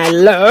Fakemi and I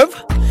love,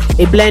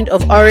 a blend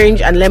of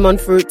orange and lemon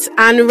fruits,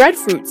 and red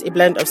fruits, a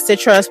blend of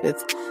citrus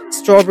with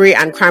strawberry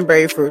and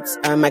cranberry fruits.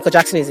 Michael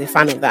Jackson is a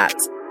fan of that.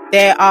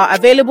 They are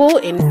available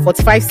in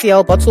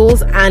 45cl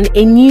bottles and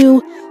a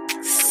new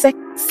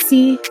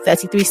sexy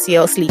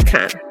 33cl sleek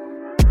can.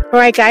 All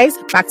right, guys,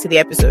 back to the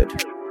episode.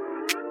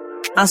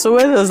 And so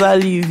where does that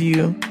leave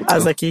you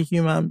as like a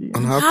human being?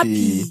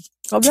 Unhappy.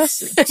 God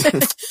bless you.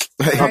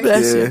 God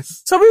bless you.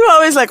 So people are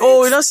always like,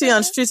 oh, we don't see you on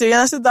the street again.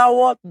 I said, that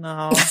what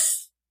now?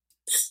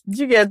 Did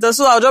you get that?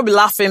 So I'll just be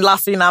laughing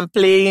and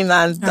playing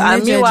and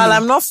meanwhile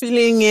I'm not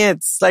feeling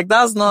it. Like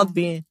that's not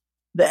the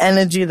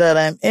energy that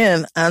I'm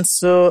in. And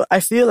so I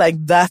feel like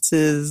that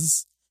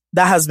has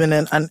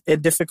been a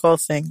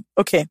difficult thing.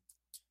 Okay.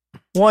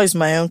 What is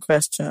my own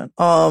question?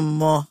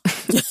 Your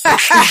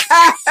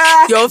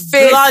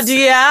face.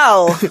 Bloody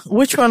hell.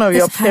 Which one of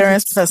your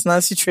parents'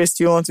 personality traits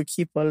do you want to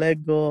keep or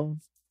let go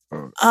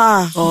of?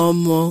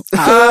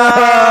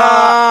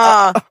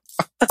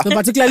 So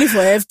particularly for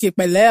FK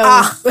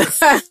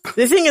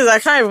The thing is, I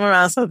can't even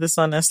answer this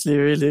honestly,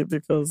 really,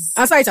 because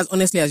answer it as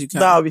honestly as you can.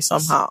 That'll be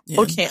somehow.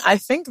 Yeah. Okay, I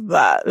think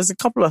that there's a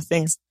couple of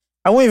things.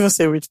 I won't even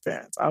say which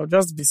parents. I'll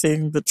just be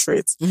saying the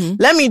traits.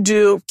 Let me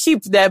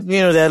keep them,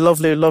 they're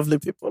lovely, lovely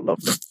people,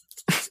 lovely.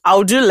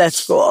 I'll do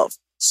let go of.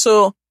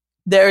 So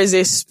there is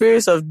a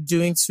spirit of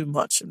doing too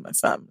much in my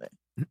family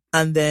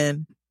and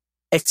then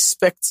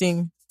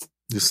expecting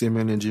the same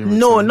energy.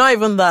 No, not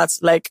even that.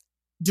 Like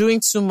doing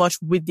too much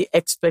with the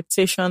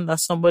expectation that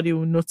somebody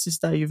will notice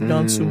that you've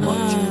done too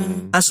much.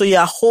 And so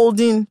you're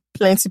holding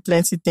plenty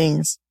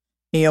things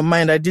in your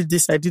mind. I did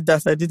this, I did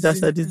that, I did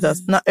that, I did that.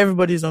 Not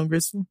everybody is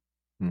ungrateful.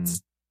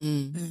 And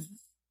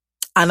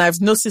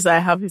I've noticed I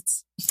have it.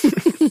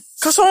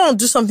 Because someone will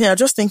do something, I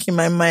just think in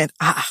my mind,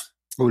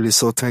 Holy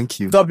so thank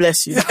you. God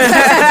bless you.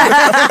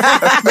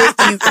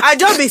 I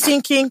just be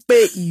thinking,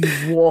 pay you.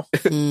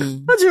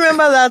 Don't you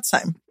remember that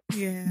time?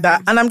 Yeah.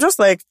 And I'm just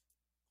like,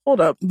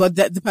 hold up. But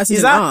the person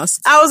didn't ask.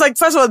 I was like,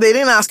 first of all, they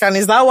didn't ask, and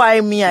is that why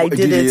I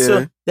did it? Yeah.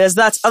 So there's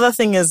that. Other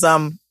thing is,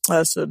 so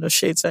no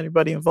shade to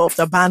anybody involved,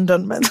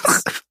 abandonment.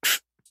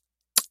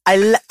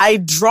 I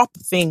drop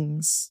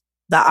things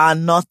that are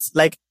not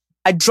like,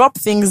 I drop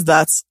things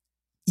that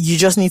you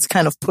just need to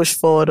kind of push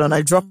forward on.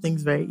 I drop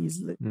things very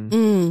easily.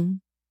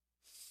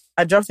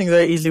 I drop things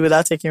very easily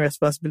without taking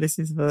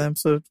responsibilities for them.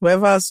 So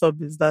whoever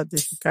sub is that, they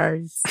should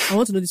carry it. I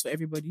want to know this for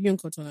everybody. You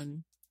and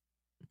Kotolani.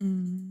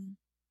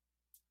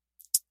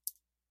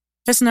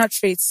 Personal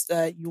traits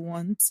that you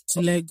want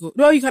to let go.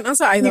 No, you can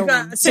answer either you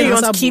one. Say you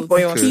want to keep or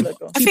you want to let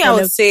go. I think I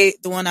would say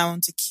the one I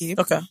want to keep.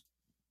 Okay.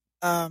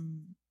 So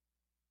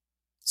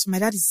my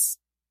dad is,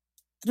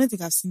 I don't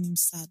think I've seen him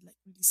sad, like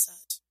really sad.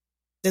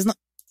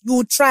 You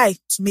would try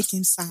to make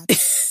him sad.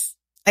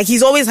 Like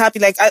he's always happy.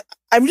 Like I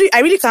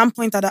really can't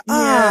point at that.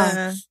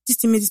 This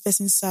thing made this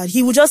person sad.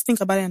 He would just think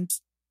about it and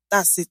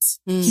that's it.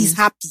 He's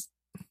happy.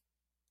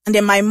 And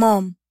then my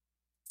mom,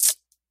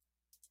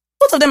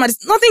 but both of them,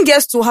 nothing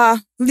gets to her,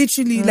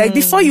 literally. Like,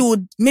 before you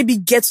would maybe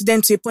get to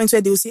them to a point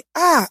where they will say,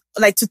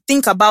 like to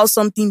think about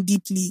something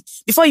deeply.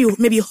 Before you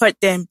maybe hurt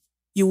them,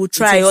 you will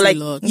try. Or like,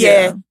 or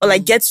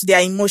like get to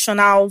their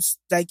emotionals,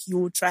 like you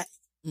will try.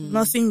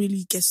 Nothing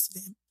really gets to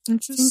them.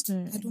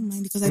 Interesting. I don't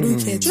mind because I don't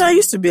care. You know, I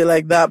used to be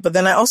like that, but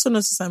then I also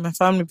noticed that in my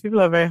family,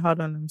 people are very hard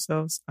on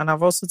themselves. And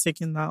I've also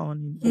taken that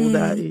on in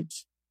older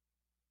age.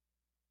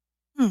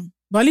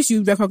 But at least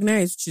you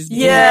recognize which is good.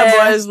 Yeah,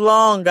 but it's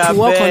long. To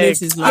work on it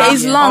is long. Yeah,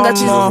 it's long.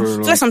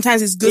 Actually, so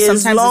sometimes it's good,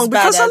 sometimes long. it's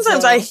bad. Because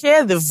sometimes I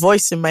hear the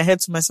voice in my head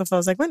to myself. I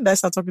was like, when did I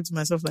start talking to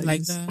myself like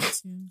this?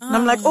 That. Yeah. And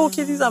I'm like, oh,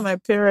 okay, these are my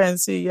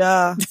parents.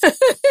 Yeah.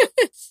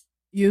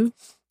 You?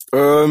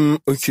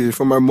 Okay,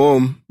 for my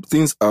mom,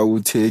 things I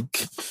would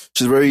take.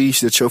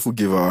 She's a cheerful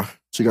giver.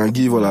 She can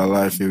give all her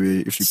life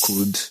away if she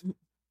could.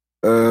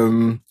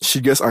 She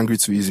gets angry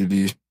too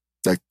easily.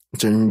 Like,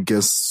 genuinely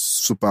gets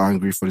super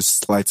angry for the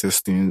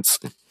slightest things.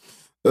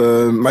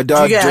 My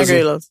dad. Do you get angry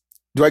a lot?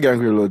 Do I get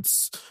angry a lot?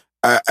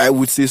 I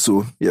would say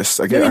so. Yes,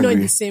 I get Maybe angry.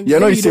 Not the same. Yeah,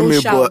 not the same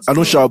way, shout, but I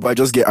don't shout, but I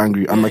just get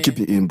angry. I might keep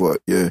it in, but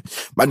yeah.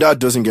 My dad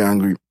doesn't get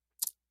angry.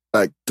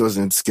 Like,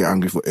 doesn't get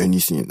angry for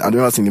anything. I don't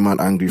ever see the man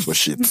angry for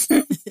shit.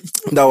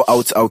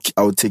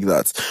 I would take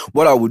that.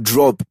 What I would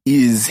drop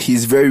is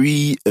he's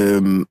very,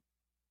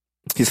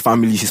 his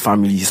family.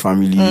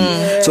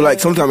 So like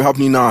sometimes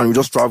happening now and we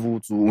just travel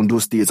to Ondo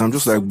States. I'm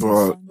just like,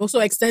 bro. Also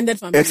extended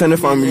family. Okay, and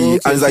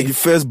it's like the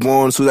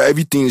firstborn, so that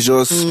everything is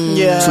just, so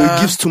it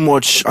gives too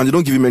much and they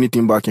don't give him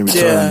anything back in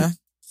return. Yeah.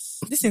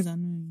 This is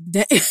annoying.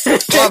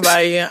 What about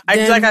you?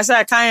 Like I said,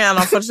 I can't, and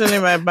unfortunately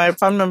my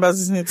family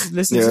members need to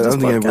listen to this I don't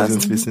think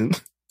everyone's podcast. listen.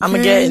 I'm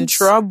gonna get in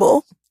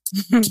trouble.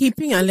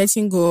 Keeping and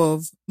letting go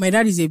of. My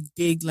dad is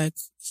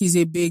he's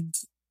a big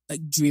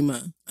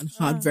dreamer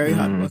and very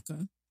hard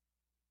worker.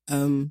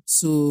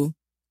 So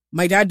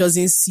my dad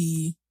doesn't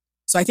see.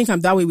 So I think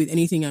I'm that way with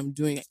anything I'm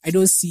doing. I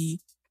don't see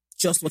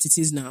just what it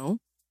is now.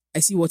 I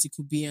see what it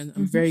could be, and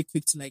I'm very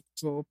quick to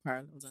draw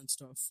parallels and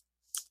stuff.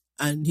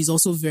 And he's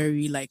also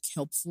very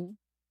helpful.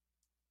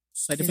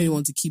 So I definitely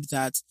want to keep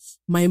that.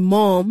 My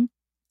mom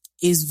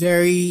is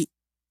very,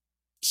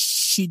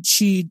 she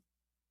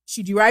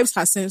derives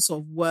her sense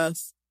of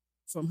worth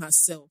from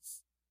herself.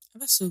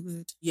 That's so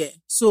good. Yeah.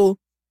 So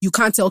you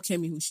can't tell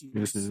Kemi who she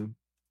is. Yes,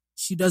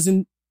 she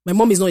doesn't, my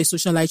mom is not a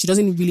socialite. She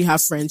doesn't really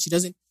have friends.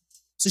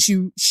 So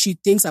she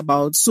thinks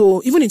about,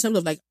 so even in terms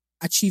of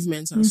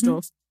achievements and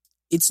stuff,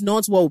 it's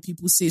not what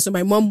people say. So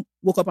my mom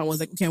woke up and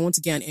was like, okay, I want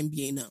to get an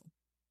MBA now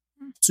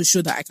to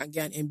show that I can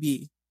get an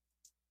MBA.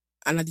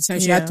 And at the time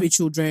she had 3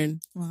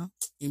 children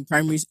in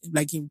primary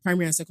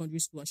and secondary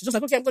school. And she's just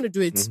like, okay, I'm going to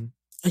do it.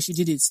 And she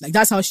did it.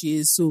 That's how she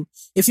is. So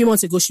a few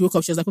months ago, she woke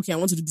up. She was like, okay, I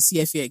want to do the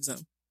CFA exam.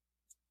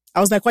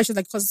 I was like, why? She's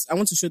like, because I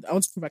want to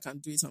prove I can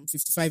do it. I'm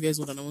 55 years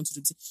old and I want to do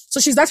it. So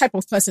she's that type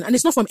of person. And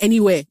it's not from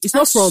anywhere. It's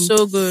not from,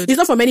 so good. It's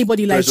not from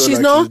anybody. She's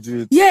not,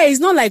 it's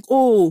not like,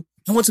 oh,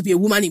 I want to be a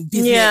woman in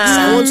business.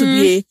 Yeah. I want to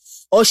be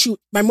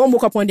my mom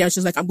woke up one day and she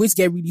was like, I'm going to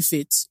get really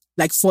fit.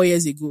 4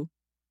 years ago.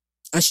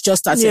 And she just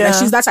started. Yeah.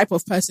 She's that type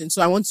of person.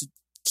 So I want to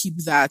keep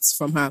that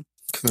from her.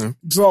 Okay.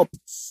 Drop.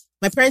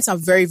 My parents are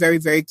very, very,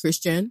 very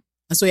Christian.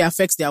 And so it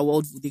affects their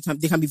worldview.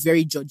 They can be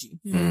very judgy.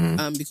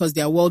 Because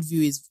their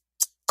worldview is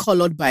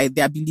colored by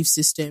their belief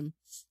system.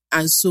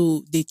 And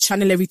so they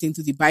channel everything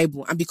through the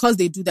Bible. And because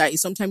they do that, it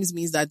sometimes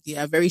means that they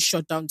are very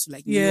shut down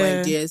to new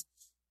ideas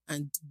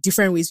and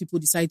different ways people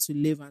decide to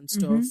live and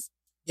stuff.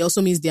 It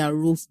also means they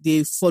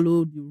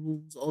follow the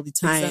rules all the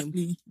time.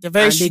 Exactly. They're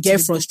very and they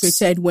get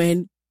frustrated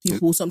when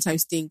people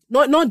sometimes think,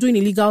 not doing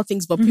illegal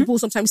things, but people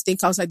sometimes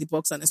think outside the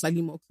box and are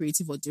slightly more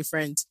creative or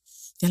different.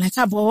 They're like,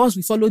 but us,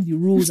 we follow the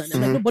rules. And they're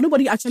like, no, but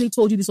nobody actually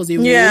told you this was a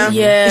rule. Yeah.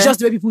 It's just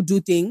the way people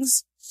do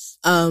things.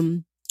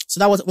 So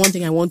that was one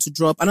thing I want to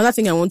drop. Another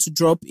thing I want to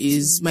drop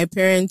is my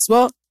parents.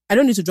 Well, I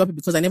don't need to drop it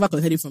because I never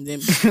collected it from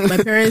them. My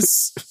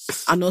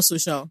parents are not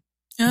social.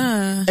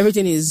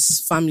 Everything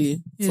is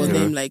family for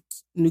them,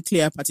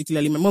 nuclear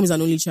particularly. My mom is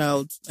an only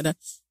child.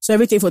 So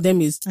everything for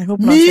them is, I hope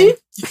me.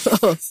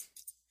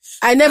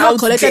 I never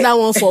collected that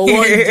one for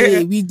one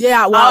day. We did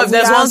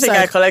there's one thing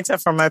I collected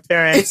from my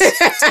parents.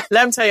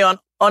 Let me tell you,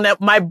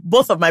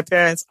 both of my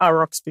parents are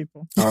rocks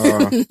people.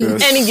 Yes.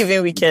 Any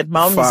given weekend,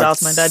 my mom is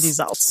out, my dad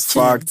is out.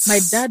 Facts. My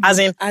dad, as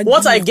in,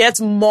 what I get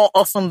more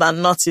often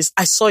than not is,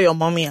 I saw your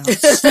mommy out.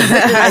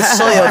 I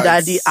saw your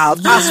daddy out.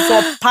 As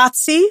for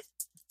party,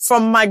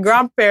 from my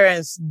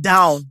grandparents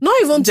down. Not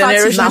even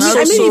generation. I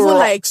mean,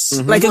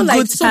 even a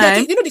good so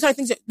time. You know the kind of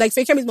things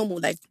Fekemi's mom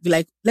will be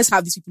like, let's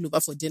have these people over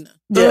for dinner.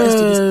 Let's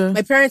do this.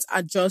 My parents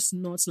are just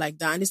not like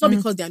that, and it's not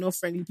because they are not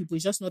friendly people.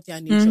 It's just not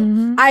their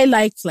nature. I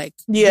like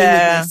being with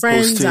my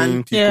friends, hosting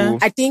and people.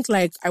 I think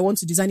I want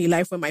to design a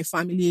life where my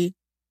family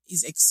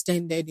is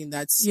extended in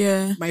that.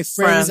 My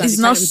friends are it's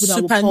the not kind of people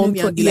that will call me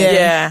and be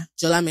like,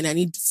 Jola, man, I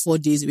need 4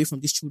 days away from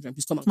these children.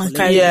 Please come and collect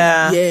me.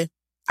 Yeah.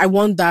 I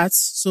want that.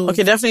 So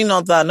okay, definitely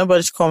not that.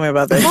 Nobody should call me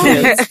about that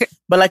shit.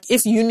 But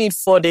if you need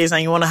 4 days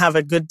and you want to have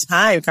a good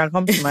time, you can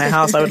come to my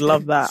house. I would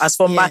love that. As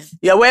for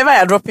wherever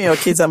you're dropping your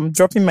kids, I'm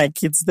dropping my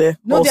kids there.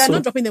 No, also. they are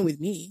not dropping them with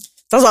me.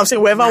 That's what I'm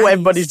saying. Wherever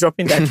everybody's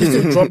dropping their kids,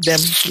 to drop them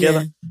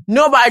together.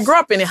 No, but I grew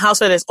up in a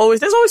house where there's always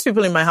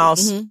people in my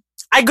house.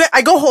 Mm-hmm.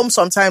 I go home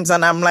sometimes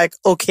and I'm like,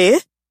 okay,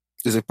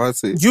 there's a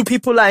party. You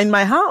people are in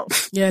my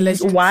house. Yeah,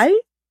 why?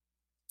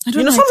 I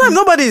don't know. Sometimes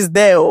nobody is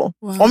there, or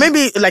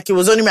maybe like it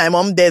was only my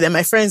mom there. Then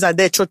my friends are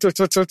there. Cho.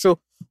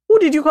 Who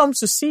did you come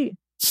to see?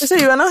 They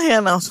say you are not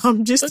here now, so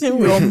I'm just in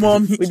with your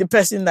mom with the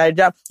person that I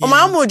dropped. Or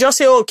my mom will just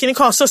say, "Oh, can you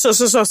come? So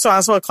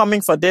and so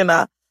coming for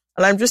dinner."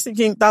 And I'm just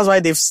thinking that's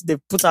why they've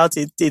put out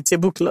a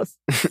tablecloth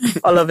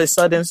all of a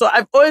sudden. So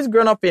I've always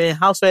grown up in a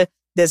house where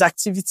there's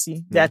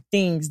activity, there are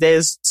things,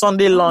 there's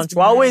Sunday lunch.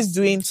 We're always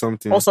doing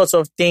something, all sorts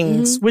of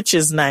things, which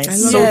is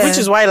nice. Which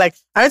is why, like,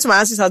 I went to my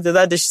auntie's house the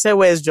other day. She said,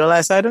 "Where's Jola?"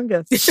 I said, "I don't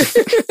get.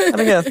 I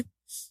don't get.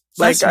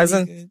 Like, as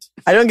in,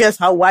 I don't get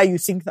why you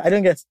think that. I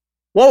don't get.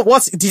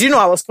 What? Did you know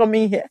I was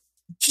coming here?"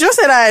 She just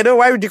said, "I don't.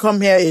 Why would you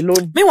come here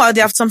alone?" Meanwhile,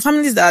 there are some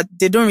families that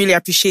they don't really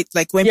appreciate,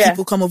 like when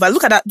people come over.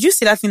 Look at that. Do you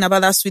see that thing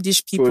about that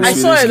Swedish people? I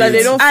saw it that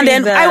they don't. And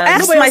then I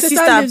asked my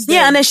sister,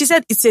 and then she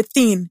said it's a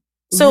thing.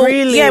 So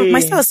my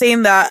sister was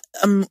saying that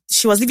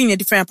she was living in a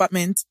different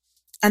apartment,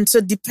 and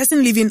so the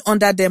person living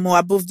under them or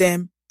above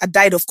them had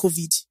died of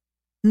COVID.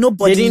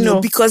 Nobody knew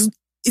because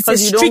it's a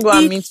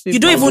strictly you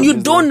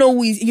don't know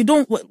who is, you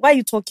don't. Why are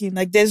you talking?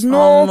 Like there's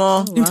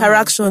no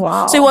interaction.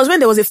 Wow. So it was when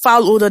there was a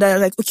foul odor that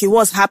like, okay,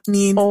 what's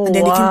happening? And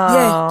then they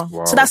can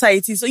So that's how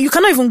it is. So you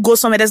cannot even go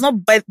somewhere. There's no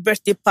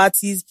birthday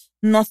parties,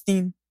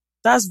 nothing.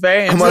 That's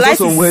very interesting. I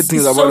saw some weird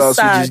things about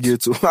that Swedish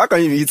ghetto. How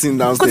can you be eating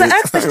downstairs?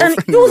 Because I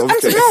asked, no,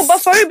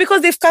 but for real,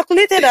 because they've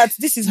calculated that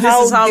this is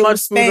how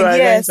much food we're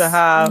going to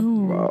have.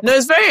 Wow. No,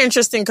 it's very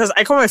interesting because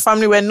I come from a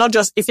family where not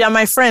just, if you're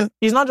my friend,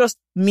 it's not just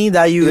me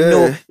that you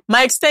know.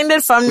 My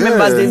extended family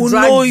members, they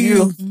drag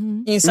you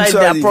inside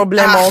their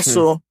problem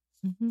also.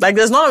 Mm-hmm. Like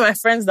there's none of my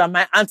friends that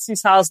my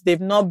auntie's house, they've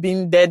not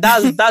been there.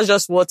 That's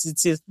just what it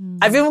is.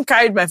 I've even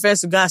carried my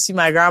friends to go and see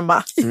my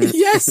grandma.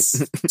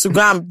 Yes. To go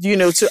and,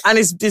 and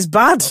it's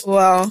bad.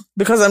 Wow.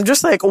 Because I'm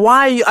just like,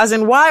 why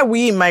are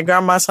we in my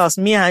grandma's house,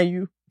 me and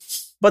you?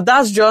 But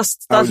that's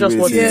just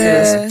what it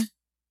is.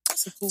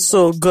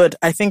 So good.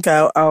 I think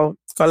I'll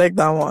collect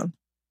that one.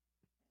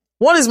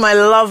 What is my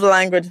love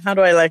language? How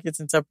do I like it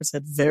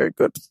interpreted? Very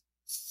good.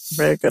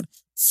 Very good.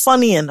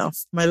 Funny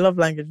enough, my love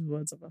language is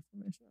words of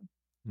affirmation.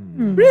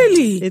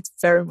 Really? It's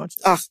very much.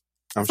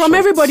 From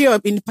everybody,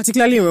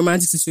 particularly in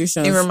romantic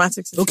situations.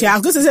 Okay, I'm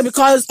going to say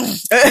because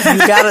you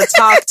gotta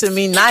talk to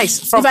me nice.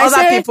 From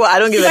other people, I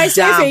don't give a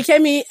damn.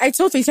 I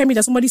told Fekemi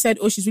that somebody said,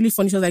 "Oh, she's really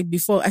funny." She was like,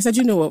 "Before." I said,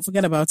 "You know what?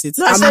 Forget about it."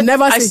 No,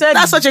 I said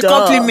that's such a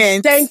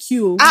compliment. Thank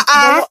you.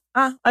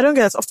 I don't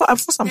get it. Of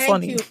course I'm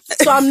funny.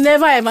 So I'm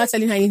never ever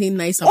telling her anything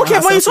nice about Okay,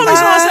 but you told me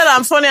someone said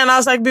I'm funny and I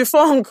was like,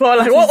 before on call,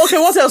 like,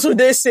 what else would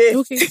they say?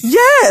 Okay.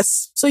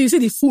 Yes. So you say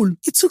the fool.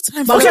 It took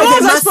time. Okay,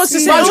 what was I supposed to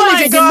say?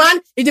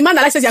 If the man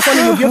that says you're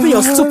funny, you'll be opening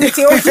your stupid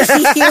tail. What was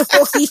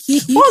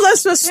I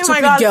supposed to say?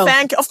 Oh my God,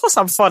 thank you. Of course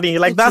I'm funny.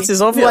 Like, that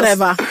is obvious.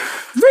 Whatever.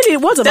 Really,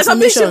 what's the affirmation?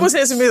 There's something people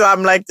say to me that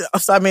I'm like,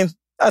 I mean,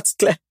 that's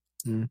clear.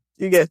 You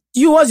get.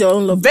 You was your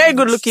own love. Very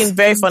good looking,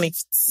 very funny.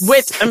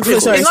 Wait,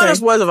 it's not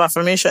just words of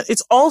affirmation.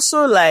 It's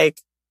also like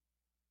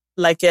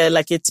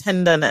a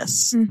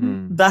tenderness.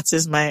 Mm-hmm. That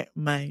is my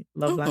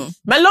love language.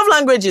 My love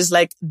language is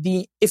like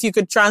if you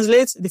could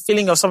translate the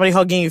feeling of somebody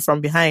hugging you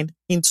from behind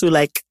into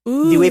like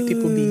the way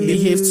people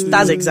behave to you.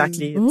 That's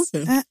exactly it.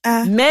 Okay.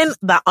 Men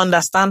that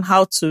understand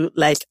how to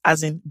like,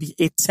 as in be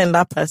a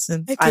tender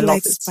person. I love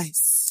it.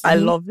 Spice. I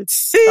love it.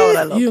 That's what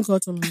I love. You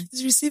got to lie.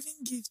 It's receiving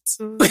gifts.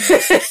 So.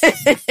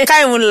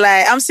 Can't even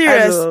lie. I'm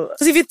serious.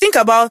 Because if you think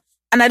about,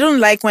 and I don't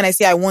like when I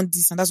say I want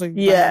this, and that's what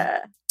you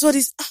buy. So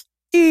this.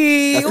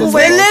 The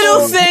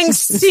little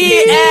things,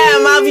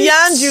 TM. I've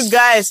yarned you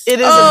guys. It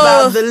is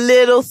about the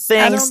little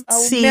things,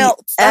 TM.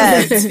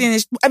 It's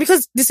finished.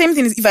 Because the same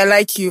thing is if I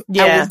like you,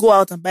 I will go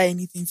out and buy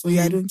anything for you.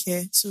 I don't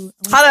care. So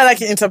how do I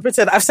like it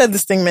interpreted? I've said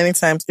this thing many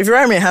times. If you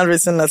write me a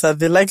handwritten letter,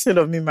 the likelihood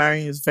of me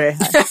marrying you is very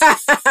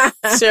high.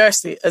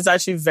 Seriously, it's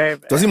actually very,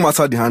 very Does it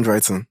matter the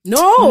handwriting?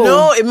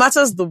 No, it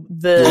matters the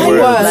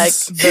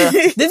words.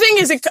 The thing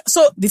is,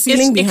 the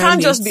feeling it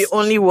can't just be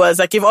only words.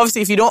 Like if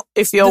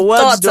your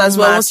words don't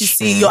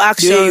match, your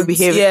action, your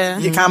behavior,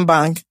 you can't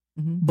bang.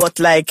 Mm-hmm. But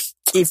like,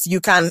 if you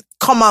can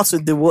come out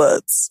with the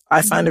words,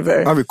 I find it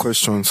very. I have a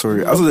question.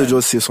 Sorry, I thought they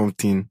just say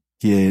something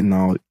here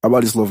now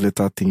about this love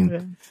letter thing.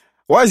 Yeah.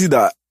 Why is it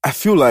that I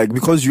feel like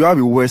because you have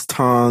a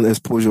Western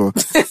exposure,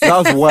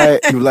 that's why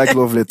you like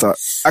love letter?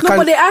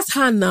 But they asked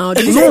her now.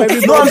 This is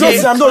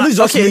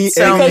just me.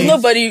 Because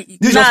nobody.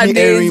 This is just me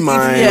airing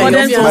my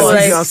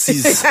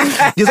grievances.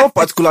 There's one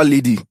particular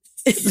lady.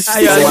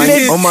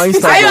 On my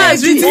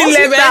Instagram. There's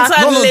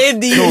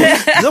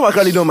no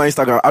particular lady on my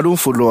Instagram. I don't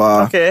follow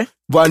her. Okay.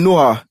 But I know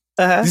her.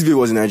 This babe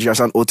was in Nigeria. She's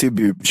an Ote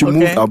babe. She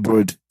moved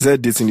abroad.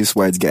 Started dating this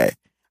white guy.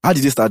 How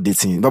did they start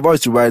dating? Baba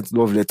used to write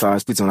love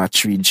letters, put it on her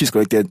tree. She's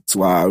connected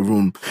to her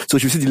room. So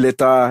she see the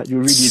letter, you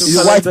read it. It's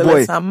a white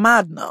boy. I'm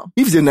mad now.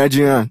 If they're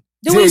Nigerian,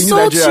 they will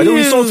insult you. They will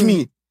insult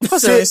me.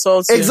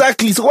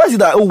 Exactly. So why is it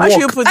that? How should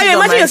you put it on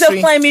imagine my yourself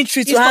tree? climbing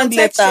tree to hang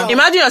letter.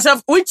 Imagine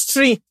yourself, which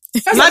tree?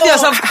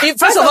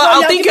 First of all,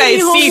 I'll think you're a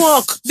thief.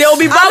 There will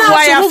be barbed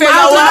wire.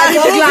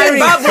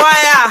 Barbed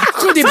wire.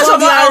 First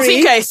of all, I'll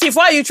think you're a thief.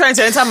 Why are you trying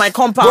to enter my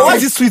compound? Why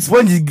is this sweet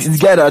when the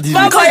guy that did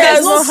because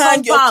there's no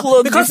hang your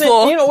clothes because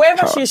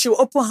wherever she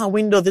will open her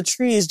window, the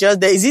tree is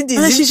just there. Is it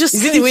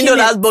the window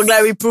that's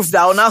burglary proof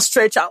that will now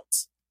stretch out?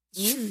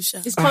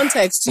 It's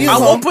context.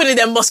 I'll open it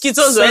and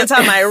mosquitoes will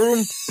enter my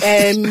room.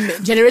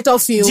 Generator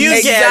fumes.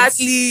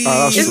 Exactly.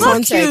 It's not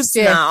context,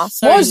 cute now.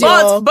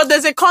 But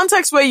there's a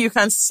context where you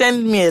can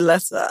send me a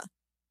letter.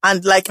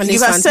 And you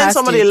can send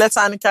somebody a letter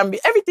and it can be,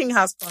 everything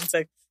has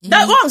context.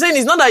 That's what I'm saying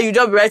is not that you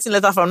just be writing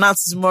letter from now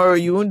to tomorrow,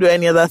 you won't do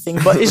any other thing.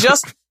 But it's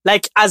just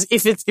as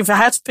if I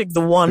had to pick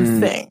the one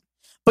thing.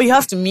 But you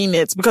have to mean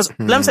it because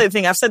let me say the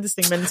thing. I've said this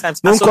thing many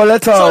times. I've said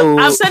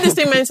this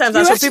thing many times.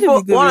 And so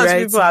one or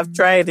two people have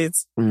tried it,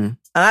 and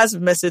I had to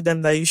message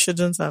them that you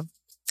shouldn't have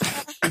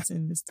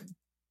written this thing.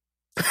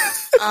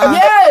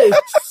 Yay!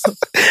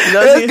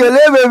 It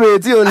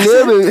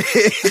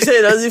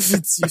doesn't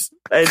fit you.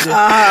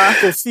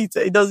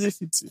 It doesn't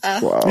fit you.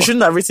 Wow. You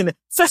shouldn't have written it.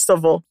 First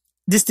of all,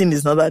 this thing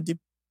is not that deep.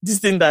 This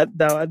thing that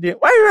we're doing.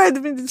 Why are you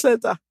writing this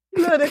letter?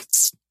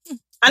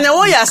 And then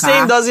what you're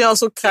saying doesn't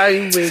also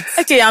carry weight.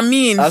 Okay, I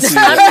mean. That's just it.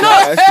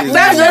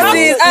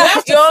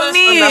 You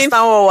mean.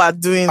 Understand what we're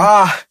doing.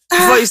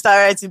 Before you start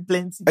writing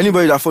plenty.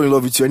 Anybody that fall in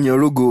love with you and your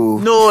logo.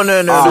 No.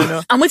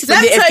 I'm waiting for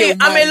the FK.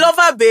 I'm a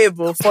lover, babe.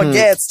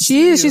 Forget.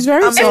 She's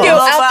very FK,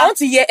 I want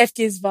to hear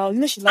FK's vow. You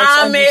know she likes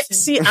I'm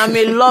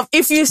a love.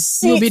 If you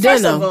see, you'll be there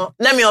first now. of all,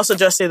 let me also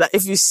just say that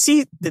if you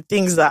see the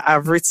things that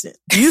I've written,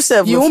 you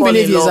won't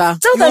believe it, sir.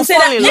 Sometimes say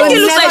that FK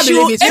looks like she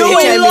will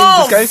in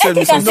love.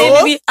 FK can say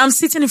maybe I'm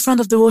sitting in front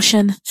of the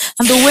ocean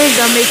and the waves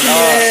are making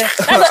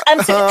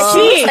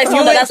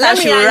that's how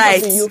she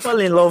writes. You fall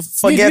in love.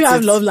 Forget you it.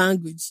 have love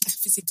language.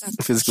 Physical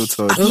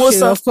touch.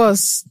 Okay, of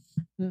course.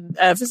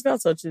 Physical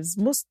touches.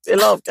 A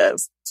lot of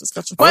guys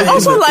physical touch. But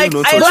also I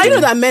know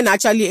that men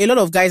a lot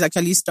of guys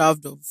actually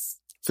starved of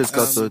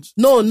physical touch.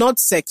 No, not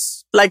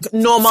sex. Like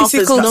normal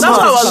physical touch. That's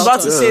what I was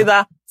about to say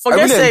that.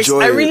 Forget sex.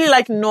 I really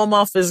like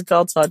normal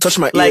physical touch. Touch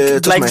my ear,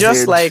 touch my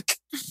just head.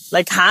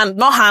 like hand,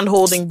 not hand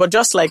holding, but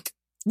just like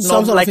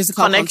some sort of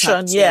physical connection.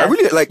 Contact. Yeah. I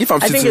really like if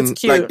I'm sitting,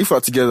 like if we're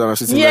together and I'm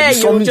sitting, like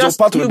some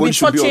part of the body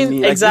should be on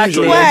me.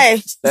 Exactly.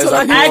 Why?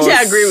 I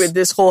actually agree with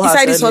this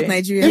wholeheartedly. Inside this hot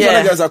Nigeria. If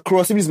you guys are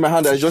cross, if it's my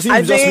hand, just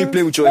me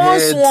play with your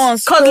head.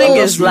 Once. Cuddling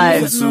is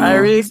life. I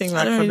really think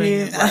that cuddling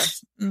is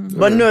life.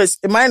 But no,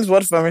 mine is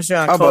word formation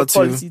and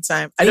quality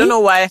time. I don't know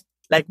why.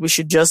 Like we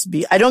should just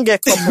be. I don't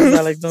get couples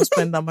that don't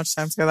spend that much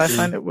time together. I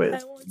find it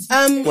weird.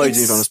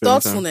 It's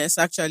thoughtfulness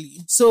actually.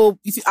 So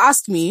if you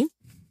ask me,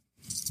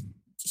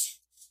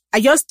 I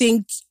just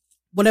think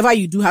whatever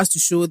you do has to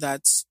show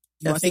that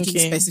you are thinking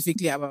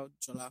specifically about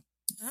Jola.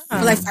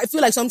 I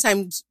feel like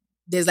sometimes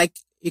there's like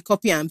a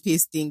copy and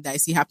paste thing that I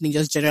see happening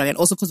just generally, and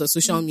also because of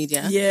social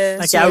media. Yeah,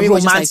 like so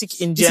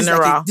romantic in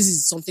general. This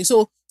is something.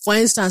 So, for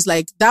instance,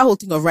 like that whole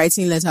thing of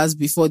writing letters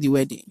before the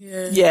wedding.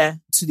 Yeah.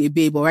 To the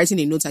babe, or writing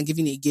a note and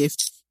giving a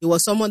gift. It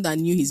was someone that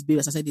knew his babe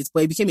as I said it,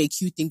 but it became a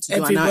cute thing to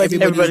do, and now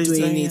everybody's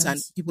doing it, and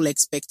people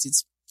expect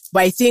it.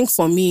 But I think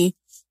for me,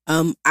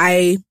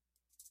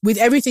 with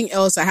everything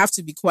else, I have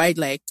to be quite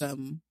like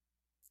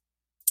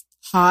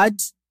hard.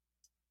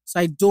 So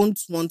I don't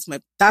want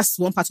that's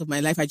one part of my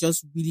life. I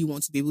just really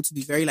want to be able to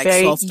be very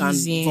soft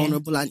easy. And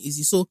vulnerable and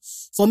easy. So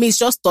for me, it's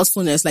just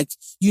thoughtfulness. Like,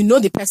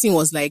 the person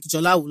was like,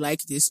 Jola will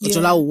like this, or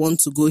Jola will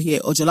want to go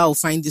here, or Jola will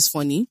find this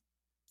funny.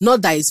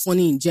 Not that it's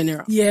funny in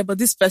general. Yeah, but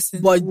this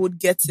person would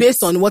get it.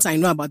 Based on what I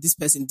know about this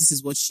person, this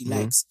is what she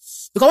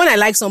likes. Because when I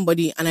like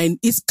somebody, and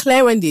it's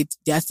clear when they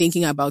are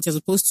thinking about it, as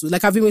opposed to,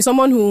 like, I've been with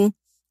someone who,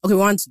 we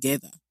weren't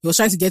together. He was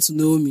trying to get to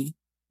know me,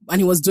 and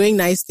he was doing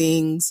nice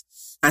things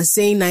and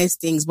saying nice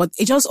things, but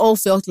it just all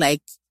felt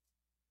like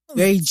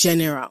very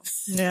general.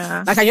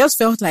 Yeah. Like, I just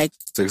felt like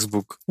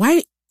textbook.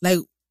 Why? Like,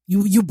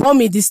 you bought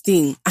me this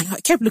thing, and I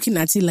kept looking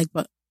at it like,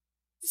 but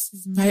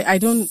I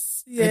don't.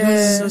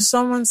 Yeah. So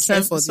someone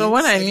sent. So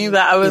when I knew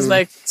that, I was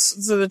like,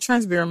 so they're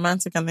trying to be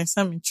romantic, and they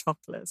sent me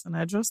chocolates, and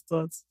I just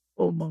thought,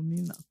 oh,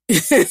 mommy, now.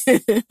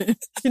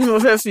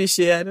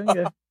 Fishy, I don't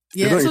get.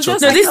 Yeah, so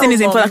just this thing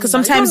is important because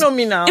sometimes, you don't know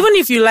me now. Even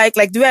if you like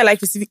the way I like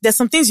specific, there's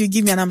some things you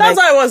give me and I'm that's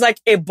why I was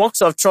like a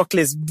box of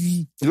chocolates.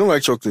 You don't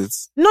like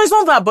chocolates? No, it's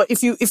not that. But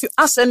if you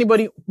ask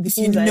anybody the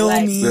things I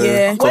like, me,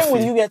 when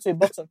will you get to a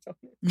box of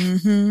chocolates?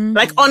 Mm-hmm.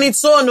 Like on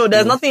its own, no,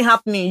 there's nothing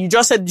happening. You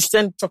just said you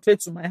send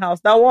chocolate to my house.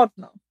 That what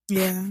now?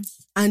 Yeah,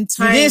 and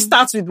time. You didn't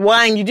start with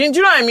wine. You didn't. Do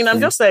you know what I mean? I'm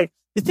just like.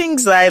 The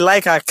things I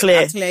like are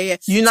clear. Yeah.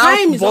 You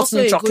now bought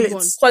me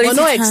chocolates. But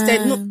no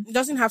extent. No, it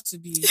doesn't have to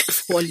be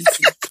quality.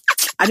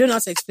 I don't know how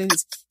to explain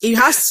it. It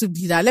has to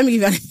be that. Let me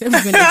give you an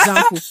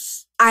example.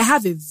 I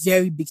have a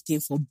very big thing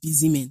for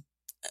busy men.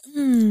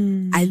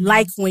 I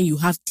like when you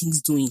have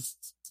things doing.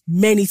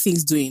 Many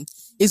things doing.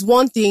 It's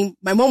one thing.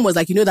 My mom was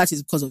like, that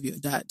is because of your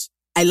dad.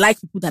 I like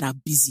people that are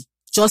busy.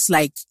 Just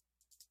like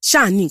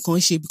Shani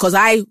Konshe, because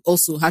I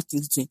also have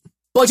things doing.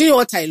 But you know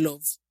what I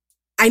love?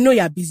 I know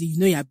you're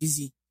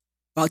busy.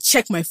 I'll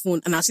check my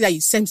phone and I'll see that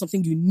you sent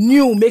something you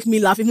knew make me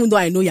laugh, even though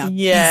I know you're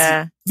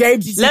busy. Very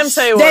busy. Let me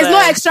tell you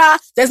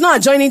there's no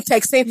adjoining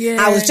texting.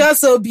 I was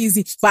just so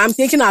busy, but I'm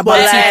thinking about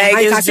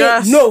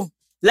it. No.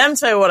 Let me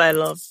tell you what I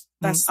love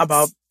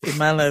about a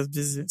man that's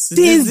busy. So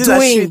these are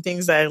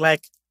things that I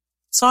like.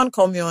 Someone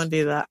called me one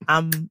day that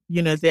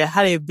they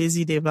had a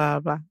busy day, blah,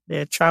 blah, blah.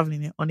 They're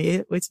traveling on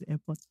the way to the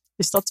airport.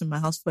 They stopped in my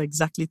house for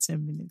exactly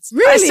 10 minutes.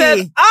 Really? I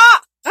said,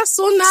 that's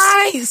so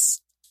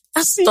nice.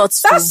 That's so nice.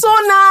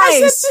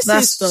 I said,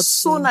 this is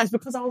so nice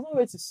because I was on the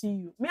way to see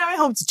you. I went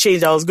home to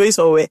change. I was going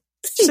somewhere.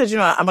 She said,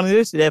 I'm on the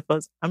way to the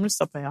airport. I'm going to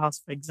stop at your house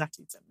for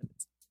exactly 10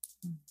 minutes.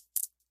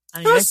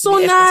 And that's so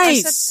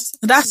nice. I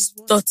said, that's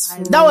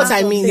thoughtful. That's what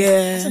I mean.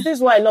 Yeah. So this is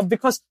what I love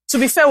because to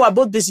be fair, we're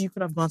both busy. You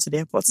could have gone to the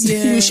airport.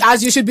 Yeah.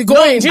 As you should be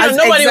going.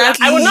 Nobody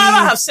I would never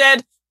have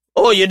said,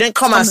 oh, you didn't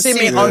come and see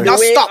me on the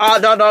way.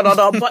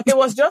 No. But it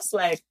was just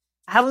like,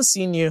 I haven't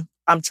seen you.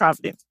 I'm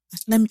traveling.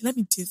 Let me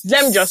do this.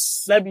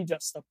 Let me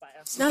just stop by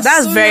us.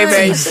 That's so very,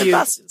 very cute.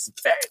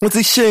 What's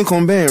the shame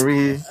compare,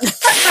 really?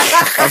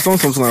 I've done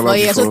something like that. Oh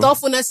yeah, so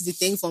thoughtfulness is the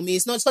thing for me.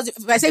 It's not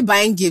if I say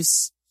buying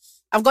gifts,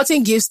 I've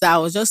gotten gifts that I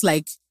was just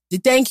like the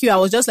thank you. I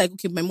was just like,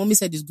 okay, my mommy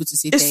said it's good to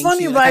say thank you. It's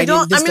funny, but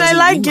I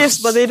like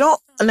gifts, but they don't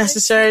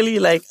necessarily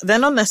they're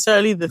not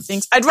necessarily the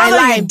things. I'd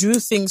rather you do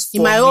things for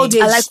me. I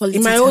like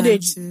in my old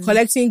age,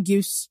 collecting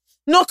gifts.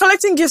 No,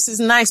 collecting gifts is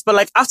nice,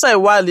 but after a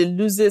while it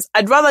loses.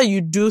 I'd rather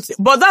you do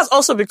but that's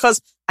also because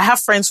I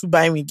have friends who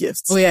buy me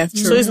gifts. Oh yeah,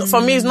 true. So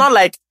for me, it's not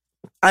like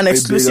an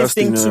exclusive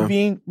thing to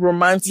being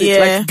romantic.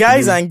 Yeah. Like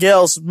guys and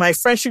girls, my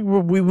friendship,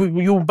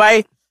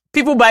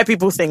 people buy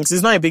people things.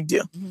 It's not a big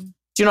deal. Mm-hmm. Do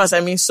you know what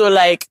I mean? So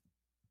like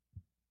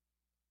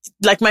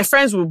my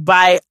friends will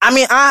buy.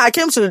 I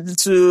came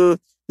to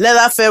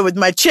Leather Fair with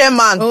my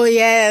chairman. Oh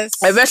yes,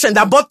 a veteran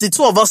that bought the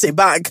two of us a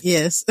bag.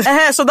 Yes.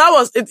 So that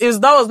was that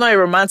was not a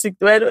romantic.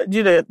 That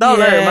was not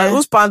romantic.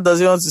 Whose pants does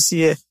he want to see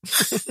here?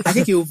 I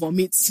think he will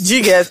vomit. Do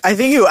you get? I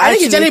think he will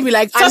generally be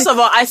like. First of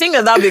all, I think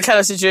that would be the kind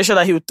of situation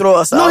that he would throw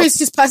us out. No,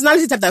 his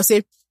personality type that will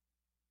say,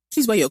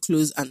 "Please wear your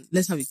clothes and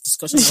let's have a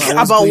discussion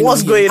about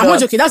what's going on." I'm not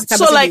joking. That's the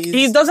type of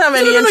he doesn't have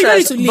any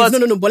interest.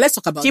 No, but let's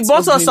talk about. He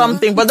bought us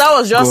something, but that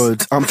was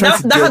just.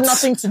 That had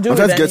nothing to do with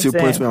anything. I'm trying to get to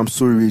a point where I'm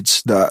so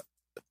rich that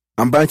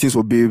I'm buying things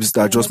for babes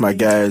that are just my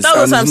guys.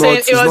 That's what I'm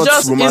saying.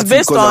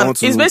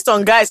 It's based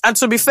on guys. And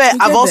to be fair,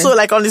 I've also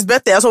on his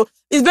birthday. So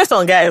it's based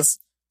on guys.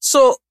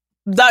 So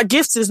that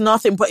gift is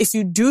nothing. But if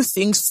you do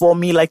things for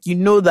me,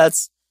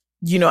 that,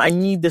 I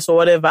need this or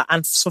whatever.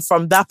 And so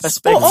from that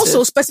perspective.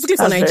 Also specifically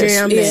for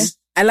Nigerian men,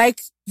 I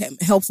like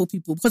helpful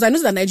people because I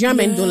know that Nigerian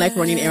men don't like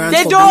running errands.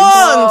 They don't.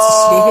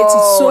 They hate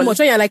it so much.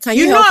 When you're like, can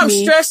you help me?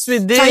 I'm stressed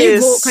with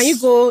this. Can you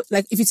go?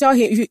 Like if you tell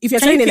him, if you're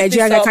telling a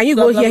Nigerian guy, can you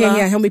go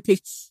here, help me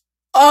pick?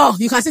 Oh,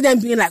 you can see them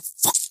being like,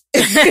 fuck.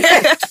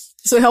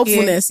 So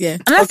helpfulness, yeah.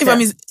 And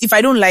if I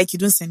don't like you,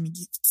 don't send me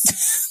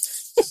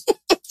gifts.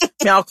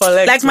 I'll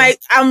collect.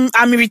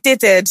 I'm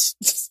irritated.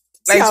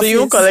 So you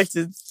won't collect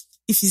it.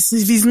 If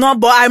it's not,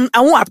 but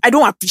I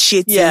don't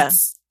appreciate it.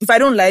 If I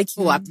don't like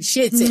you,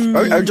 appreciate it.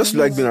 I just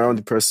like being around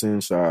the person,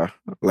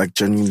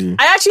 genuinely.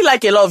 I actually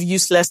like a lot of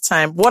useless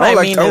time. I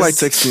don't like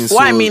texting.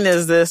 What I mean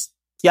is this: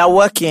 you're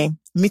working.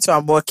 Me too,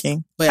 I'm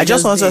working. I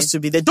just want us to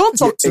be there. Don't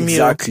talk to me.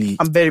 Exactly.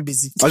 I'm very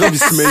busy. I'll just be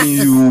smelling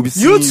you.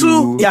 You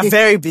too, you're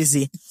very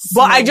busy.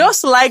 But I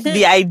just like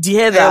the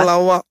idea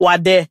that we're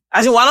there.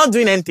 As in, we're not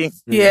doing anything.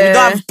 Yeah. We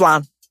don't have a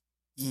plan.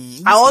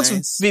 I want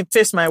to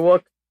face my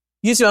work.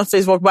 You see on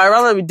Facebook, but I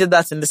rather we did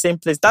that in the same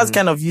place. That's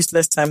kind of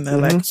useless time.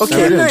 Then,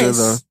 okay,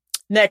 nice.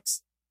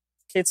 Next,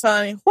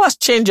 Keitani, who has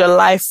changed your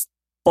life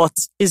but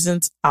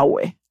isn't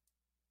aware?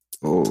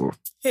 Oh.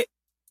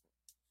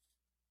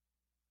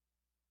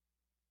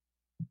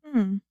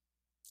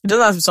 It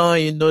doesn't have to be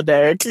someone you know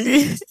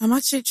directly. I'm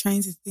actually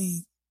trying to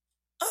think.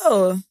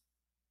 Oh.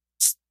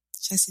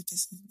 Should I say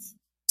person's name?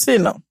 Say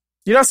no.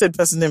 You don't say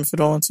person's name if you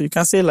don't want to. You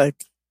can say you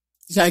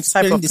can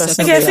type of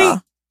person. Okay, I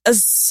think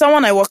as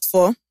someone I worked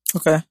for.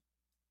 Okay.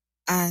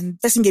 And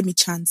person gave me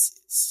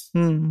chances.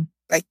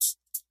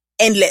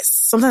 Endless.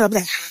 Sometimes I'll be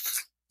like,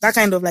 that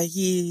kind of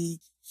person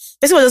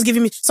was just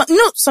giving me,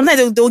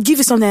 sometimes they'll give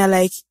you something I'm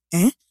like,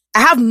 I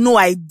have no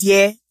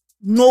idea.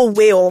 No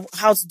way of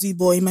how to do it,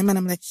 but in my mind,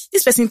 I'm like,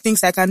 this person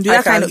thinks I can do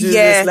that kind of,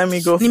 this, let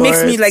me go for it. It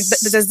makes me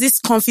there's this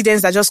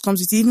confidence that just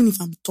comes with it, even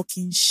if I'm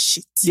talking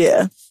shit.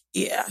 Yeah.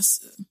 Yeah.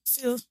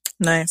 So,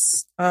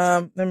 nice.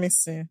 Let me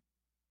see.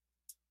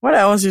 What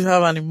I want you to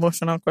have an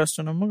emotional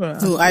question. I'm not going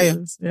to ask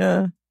this.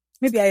 Yeah.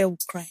 Maybe I will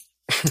cry.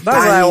 That's what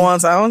I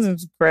want. I want him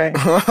to cry.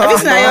 At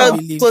least now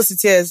you're close to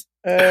tears.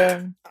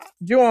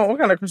 What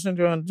kind of question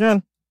do you want?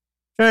 Jen?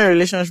 A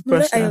relationship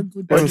question,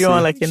 or do you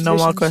want a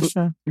normal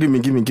question? Give me,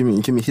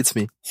 hit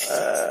me.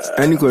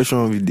 Any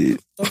question we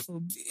did.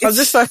 Because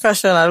this first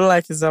question I don't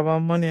like is about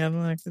money. I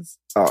don't like it.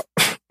 Oh.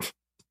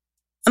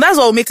 And that's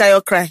what will make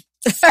Ayo cry.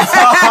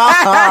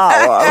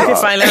 Wow.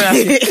 Okay, fine. Let me ask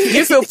you. Do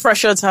you feel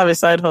pressure to have a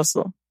side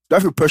hustle? Do I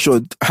feel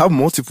pressure? I have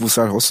multiple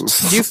side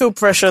hustles. Do you feel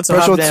pressure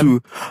to have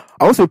them?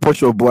 I won't say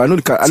pressure, but I know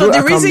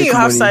the reason you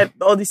have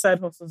all these side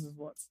hustles is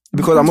what?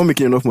 Because I'm not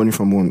making enough money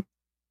from one.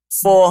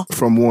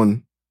 from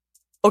one.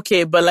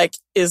 Okay, but like,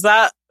 is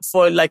that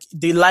for like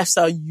the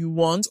lifestyle you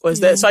want, or is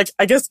there? So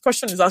I guess the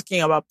question is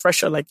asking about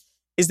pressure. Like,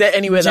 is there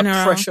anywhere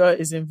that pressure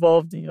is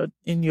involved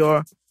in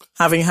your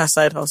having her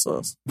side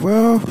hustles?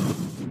 Well,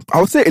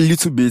 I would say a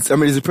little bit. I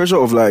mean, it's the pressure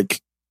of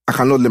like, I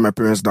cannot let my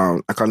parents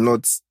down. I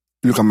cannot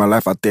look at my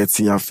life at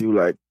 30 and feel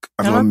like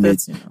I've not made.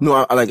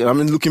 No, I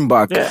mean, looking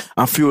back,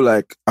 I feel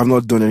like I've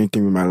not done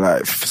anything with my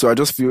life. So it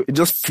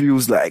just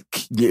feels like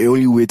the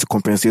only way to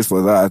compensate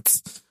for that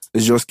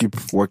is just keep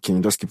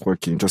working.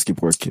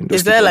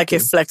 Is there like a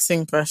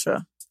flexing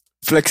pressure?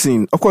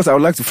 Flexing. Of course, I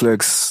would like to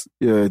flex.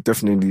 Yeah,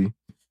 definitely.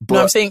 But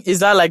no, I'm saying,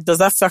 is that like, does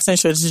that flex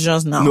into your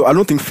decisions now? No, I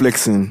don't think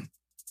flexing.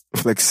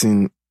 Let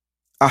me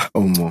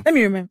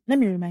remind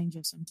you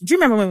of something. Do you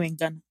remember when we were in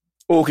Ghana?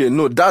 Okay,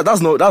 no, that's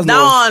not. I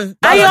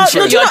was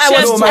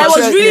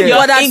really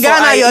bothered in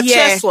Ghana. Your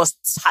chest was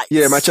tight.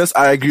 Yeah, my chest.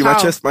 I agree. How? My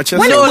chest. Like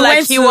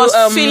he was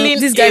feeling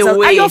this guy.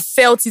 I just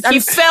felt it. He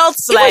felt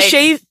like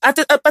at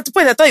the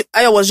point I thought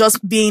I was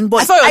just being,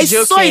 but I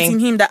saw it in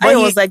him that I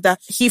was like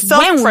that. He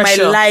felt when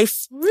pressure. Will my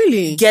life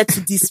really get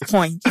to this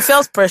point? He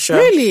felt pressure.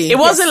 Really, it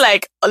wasn't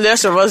like the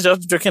rest of us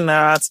just joking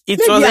around. It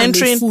maybe was I'm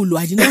entering. Fool,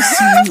 I did not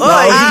see you.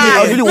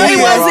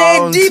 It was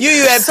a deep.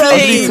 You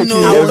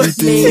were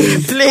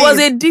playing. It was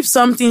a deep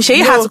something. She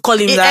had to call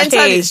him that. It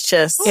entered his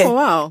chest. Oh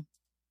wow!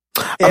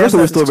 I just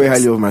always thought very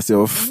highly of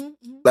myself.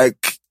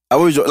 Like I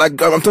always like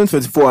I'm turning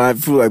 24 and I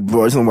feel like,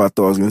 bro, it's not what I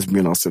thought I was going to be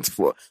when I was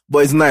 24. But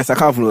it's nice. I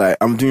can't even lie.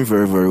 I'm doing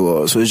very, very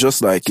well. So it's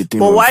just like a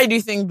thing. But why do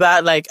you think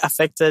that like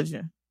affected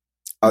you?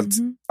 At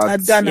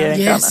Ghana? Yeah,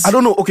 yes. Ghana. I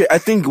don't know. Okay, I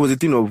think it was a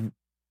thing of.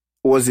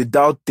 Was a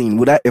doubt thing.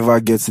 Would I ever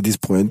get to this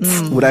point?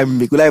 Would I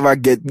ever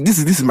get this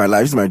is my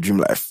life, this is my dream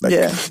life. Like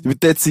you're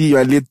 30,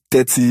 you're late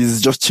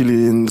 30s, just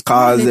chilling,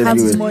 cars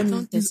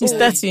everywhere. He's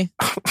 30.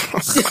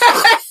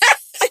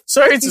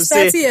 Sorry to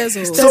say. 30 years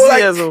old. So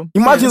like,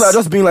 imagine like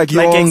just being like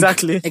young.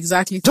 Like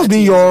exactly. Just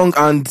being young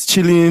and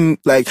chilling.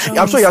 Like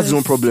I'm sure he has his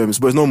own problems,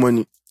 but it's no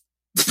money.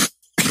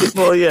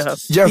 Well, yeah.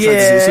 So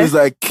it's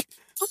like,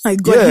 oh my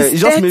God. Yeah, it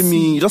just made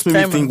me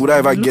think, would I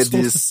ever get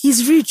this?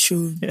 He's rich,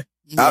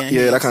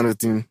 that kind of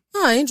thing.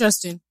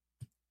 Interesting.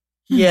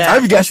 Yeah. I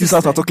hope you guys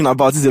start talking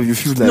about this if you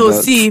feel like no,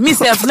 that. see,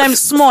 myself, I'm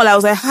small. I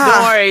was like,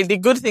 Don't worry. The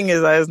good thing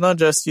is that it's not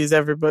just you, it's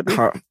everybody.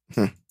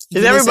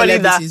 It's everybody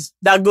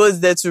that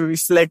goes there to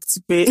reflect.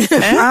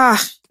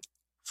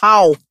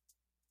 How?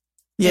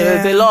 Yeah,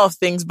 there's a lot of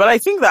things. But I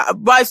think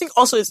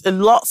also it's a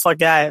lot for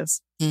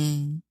guys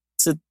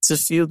to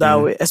feel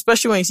that way.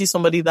 Especially when you see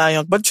somebody that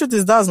young. But the truth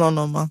is, that's not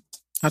normal.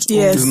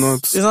 Yes. It's not.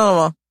 It's not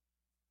normal.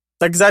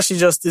 Like,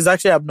 it's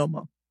actually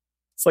abnormal.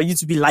 For you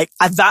to be like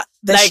at that,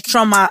 like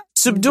trauma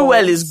to do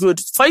well is good.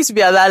 For you to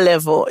be at that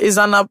level is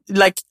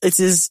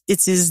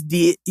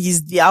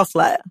he's the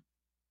outlier.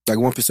 Like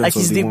 1% like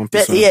of the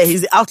 1%.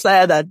 He's the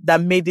outlier that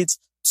made it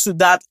to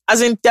that.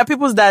 As in, there are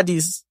people's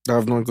daddies that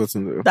have not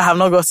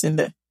gotten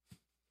there.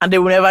 And they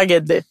will never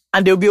get there.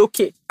 And they'll be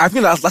okay. I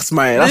think that's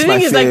my fear. Like,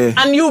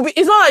 and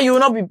it's not that you will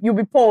not be, you'll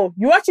be poor.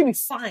 You'll actually be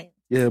fine.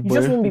 Yeah, you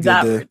just won't be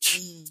that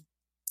rich.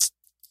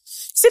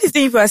 See the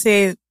thing people are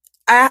saying,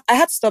 I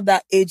had to stop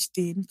that age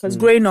thing because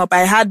growing up, I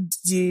had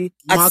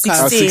at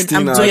 16,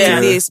 I'm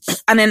doing this.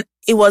 And then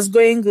it was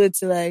going good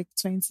to like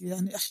 20.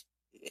 And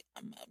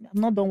I'm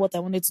not done what I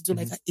wanted to do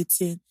like at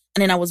 18. And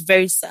then I was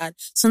very sad.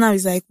 So now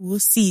it's like, we'll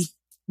see.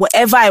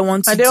 Whatever I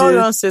want to do. They all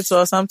don't say to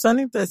us, I'm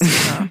turning 30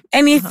 now.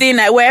 Anything,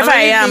 wherever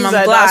I am, I'm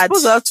glad. I'm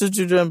supposed to have 2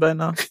 children by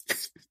now.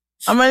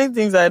 How many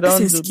things I don't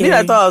do?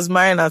 I thought I was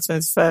married at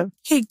 25.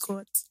 Hey,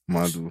 God.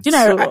 Madu. Do you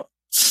know?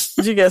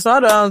 Did you guess? How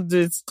do I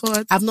do it?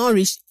 God. I've not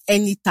reached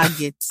any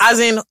target. As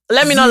in,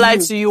 let me not lie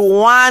to you.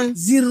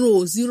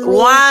 0.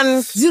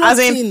 As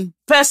in,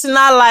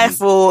 personal life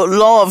or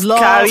love,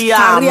 career,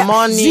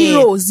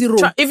 money. 0.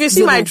 If you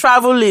see my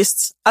travel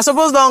list, I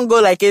suppose don't go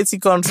like 80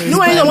 countries. You know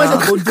what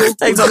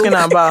I'm talking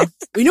about?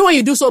 You know when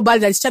you do so bad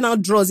that channel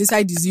draws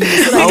inside the 0.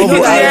 So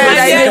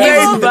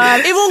very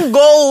bad. Even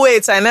goal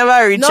weight, I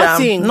never reach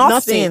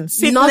nothing.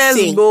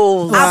 Fitness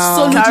goals.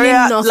 Absolutely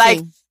career, nothing.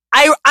 Like,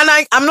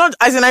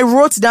 I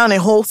wrote down a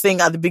whole thing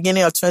at the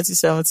beginning of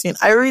 2017.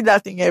 I read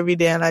that thing every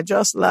day and I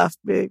just laugh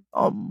big.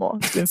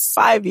 It's been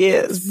 5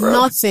 years, bro.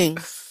 Nothing.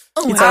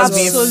 It has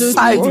been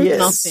 5 years.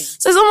 Nothing.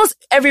 So it's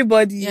almost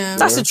everybody. Yeah.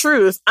 That's the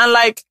truth. And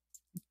like,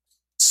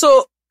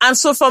 so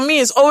for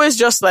me, it's always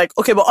just like,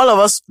 okay, but all of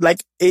us,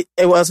 like,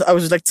 I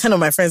was like 10 of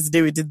my friends the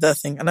day we did that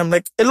thing. And I'm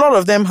like, a lot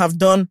of them have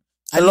done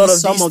a lot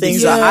of these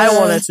things that I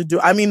wanted to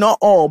do. I mean, not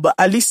all, but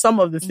at least some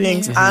of the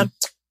things. And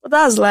but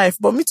that's life.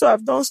 But me too,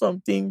 I've done some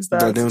things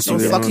that some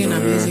fucking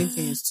amazing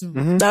things too.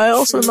 That I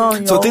also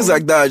know. So things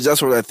like that, that's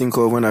what I think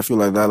of when I feel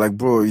like that. Like,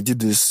 bro, you did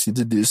this. You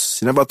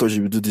never thought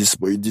you would do this,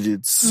 but you did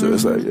it. So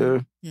it's like,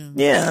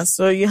 yeah.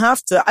 So you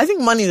have to. I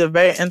think money is a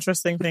very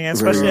interesting thing,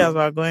 especially as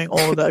we're going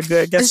older.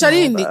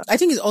 Especially I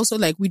think it's also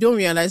like we don't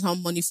realize how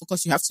money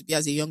focused you have to be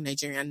as a young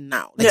Nigerian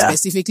now. Like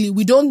specifically,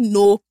 we don't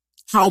know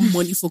how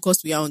money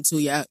focused we are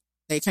until you're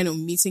like kind of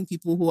meeting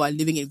people who are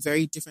living in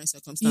very different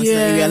circumstances,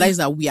 and you realize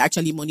that we are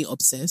actually money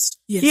obsessed.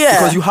 Yeah.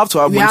 Because you have to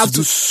have money to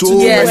do so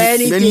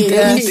many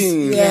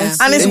things. Yes.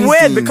 And it's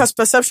weird because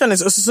perception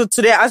is also, so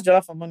today I asked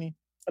Jola for money.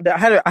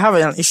 I have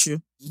an issue.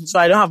 So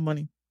I don't have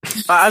money.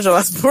 I asked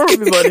Jola to borrow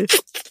everybody.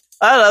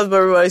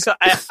 So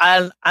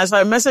I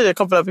messaged a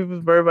couple of people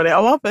to borrow everybody.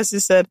 And one person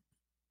said,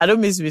 I don't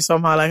miss me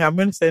somehow. Like, I'm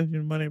going to send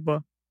you money,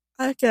 but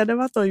okay, I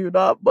never thought you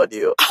don't have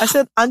money. I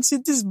said, Auntie,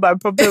 this is my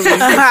problem.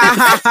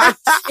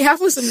 It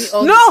happens to me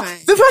all the time.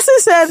 The person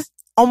said,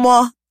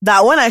 Omo,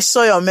 that when I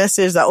saw your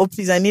message that, oh,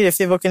 please, I need a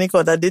favor, can you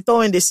call? That they thought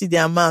when they see the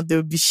amount, they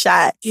will be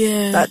shy.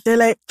 Yeah. That they're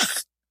like,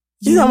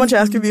 this is how much you're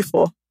asking me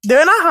for. They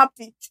were not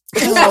happy.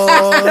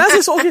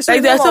 That's okay, so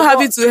like they're so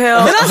happy to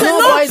help.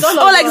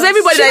 Like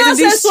everybody that is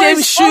in these same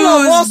shoes.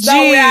 All of us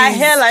that we are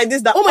here like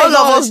this, that all of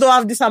us don't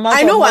have this amount of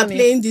money. I know we're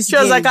playing this game.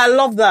 She was like, I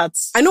love that.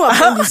 I know we're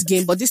playing this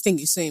game, but this thing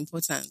is so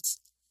important.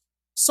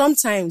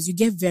 Sometimes you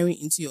get very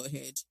into your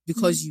head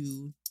because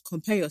you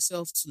compare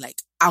yourself to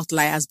like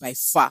outliers by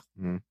far.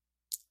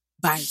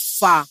 By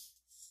far.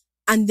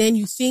 And then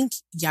you think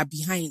you're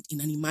behind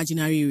in an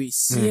imaginary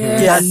race.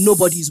 And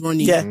nobody's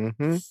running.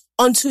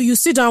 Until you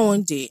sit down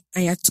one day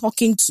and you're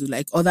talking to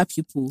like other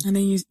people. And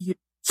then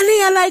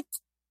you're like,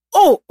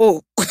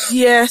 oh.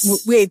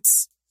 Yes. Wait.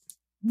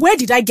 Where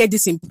did I get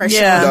this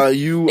impression? That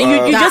you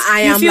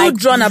feel like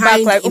drawn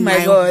aback like, oh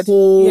my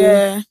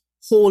God.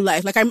 Whole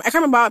life. Like I can't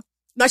remember.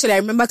 Actually, I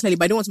remember clearly,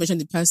 but I don't want to mention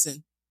the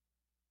person.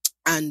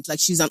 And like,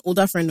 she's an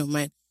older friend of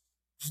mine.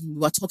 And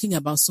we were talking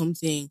about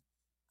something.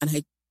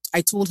 And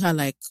I told her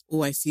like,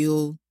 oh, I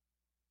feel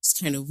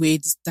this kind of way,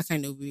 that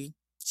kind of way.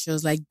 She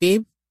was like,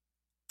 babe,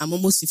 I'm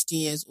almost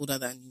 15 years older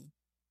than you.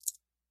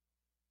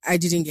 I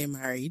didn't get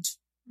married.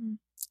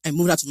 I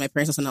moved out to my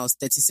parents' house when I was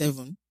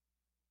 37.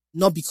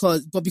 But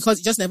because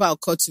it just never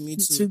occurred to me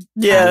to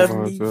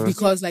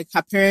because like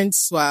her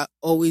parents were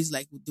always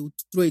like, they would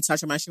throw it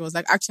at her, and she was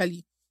like,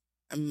 actually,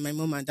 I'm in my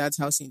mom and dad's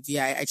house in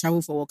VI. I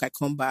travel for work, I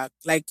come back.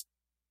 Like,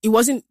 it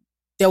wasn't,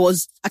 there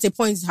was, at a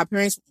point, her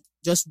parents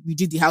just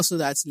redid the house so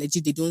that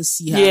legit they don't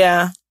see her.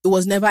 Yeah. It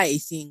was never a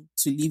thing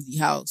to leave the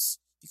house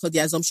because the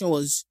assumption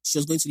was she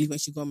was going to leave when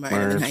she got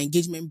married and then her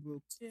engagement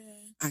broke. Yeah.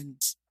 And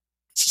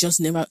she just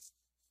never.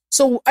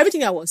 So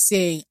everything I was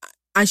saying,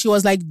 and she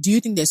was like, do you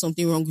think there's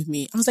something wrong with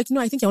me? I was like,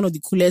 no, I think you're one of the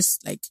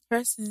coolest like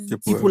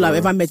people I've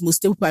ever met, most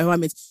stable people I've ever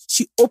met.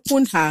 She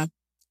opened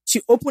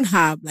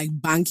her like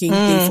banking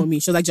thing for me.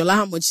 She was like, Jola,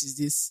 how much is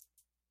this?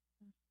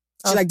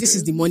 She's like, this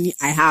is the money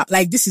I have.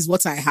 Like, this is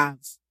what I have.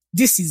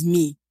 This is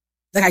me.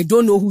 Like, I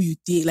don't know who you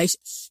think. Like,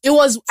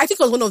 I think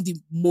it was one of the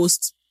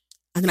most,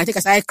 and then I think I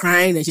started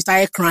crying and she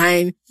started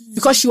crying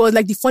because she was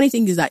like, the funny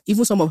thing is that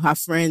even some of her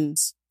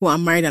friends who are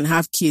married and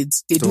have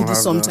kids, they do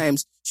this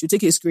sometimes. She'll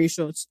take a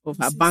screenshot of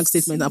her bank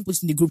statement and put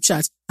it in the group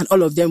chat and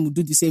all of them will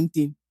do the same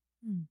thing.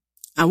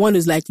 And one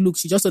is like, look,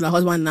 she just told her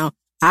husband now,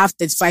 I have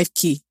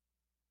 35K.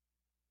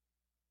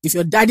 If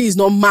your daddy is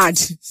not mad,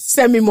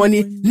 send me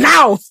money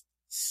now.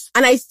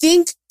 And I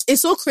think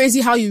it's so crazy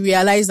how you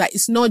realize that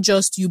it's not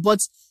just you,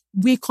 but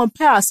we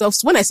compare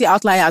ourselves. When I say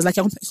outliers, like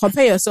you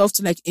compare yourself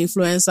to like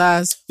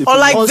influencers or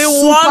like the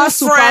one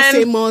super friend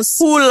famous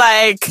who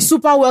like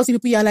super wealthy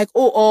people. You're like,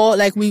 or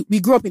like we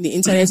grew up in the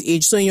internet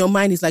age. So in your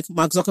mind, it's like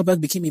Mark Zuckerberg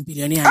became a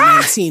billionaire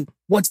at 19.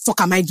 What the fuck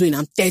am I doing?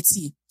 I'm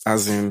 30.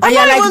 As in, and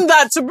not even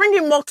that, to bring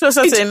it more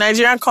closer to a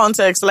Nigerian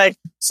context, like,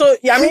 so,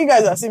 yeah, I mean, you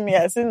guys have seen me,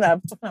 I've seen that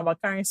I'm talking about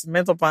carrying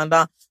cement up and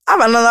down. I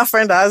have another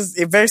friend that has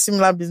a very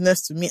similar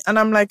business to me, and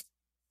I'm like,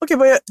 okay,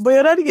 but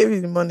your daddy gave you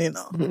the money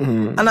now.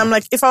 And I'm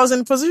like, if I was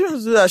in a position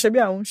to do that,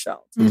 I won't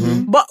shout.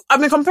 But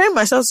I've been comparing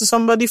myself to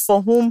somebody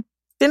for whom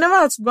they never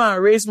had to go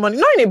and raise money.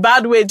 Not in a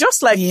bad way,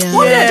 just like,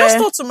 I just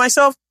thought to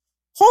myself,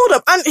 hold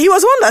up. And he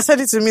was one that said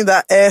it to me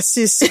that,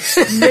 sis,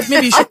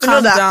 maybe you should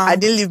calm down. I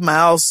didn't leave my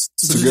house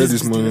to get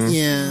this money.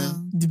 Yeah.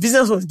 The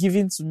business was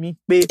given to me.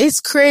 Babe, it's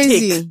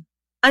crazy. Take.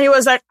 And he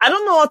was like, I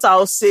don't know what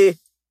I'll say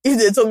if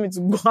they told me to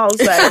go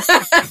outside.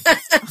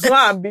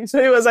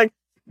 So he was like,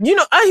 you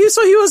know,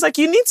 so he was like,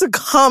 you need to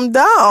calm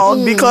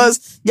down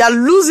because you're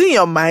losing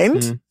your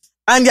mind.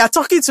 And you're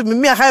talking to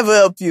me, I can't even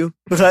help you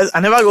because I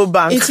never go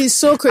bank. It is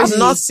so crazy. I'm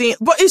not seeing,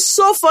 but it's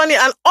so funny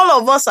and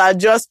all of us are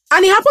just.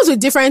 And it happens with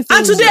different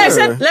things. And today I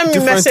said,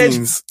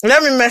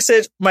 let me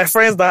message my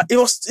friends that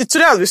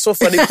today has been so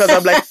funny because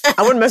I'm like,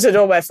 I won't message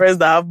all my friends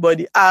that have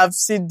body. I've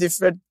seen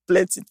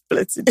plenty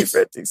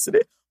different things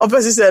today. One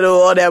person said,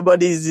 all their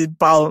body is in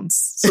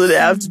pounds. So they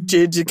have to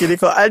change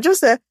it. I just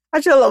said,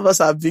 actually all of us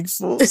are big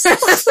fools.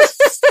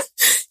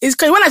 It's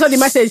crazy. When I saw the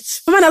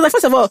message, my man, I was like,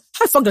 first of all,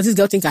 how the fuck does this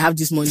girl think I have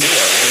this money?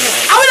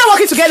 Are we not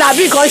working together? Are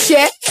we going to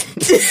share?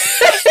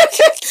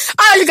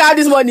 How do you have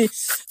this money?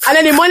 And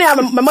then the money,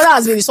 my mother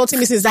has been insulting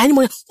me since that. Any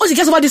money, once you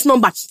get over this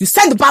number, you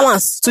send the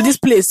balance to this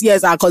place.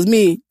 Yes, cause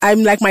me,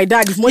 I'm like my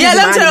dad. If money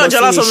let me tell you,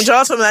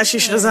 Jola told me that she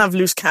doesn't have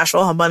loose cash.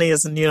 All her money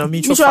is in,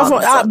 mutual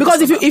funds.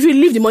 Because if you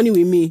leave the money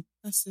with me,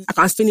 I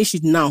can finish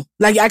it now.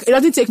 Like, it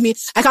doesn't take me.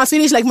 I can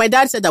finish. Like, my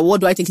dad said that.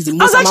 What do I think is the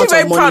most amount of money? I was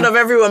actually very proud of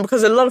everyone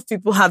because a lot of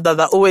people have that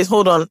always,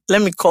 hold on,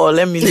 let me call,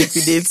 let me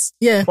liquidate.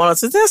 Yeah. One or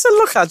two. I said,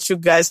 look at you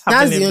guys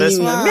having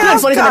investment.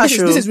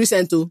 This is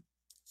recent too.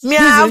 Me,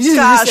 I have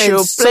cash.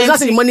 So that's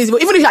the money. Even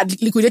if you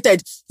had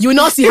liquidated, you will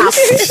not see half.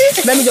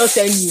 Let me just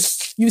tell you.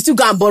 You still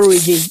go and borrow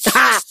again.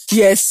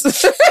 Yes.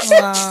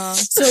 Wow.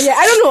 So yeah,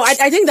 I don't know.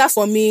 I think that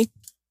for me,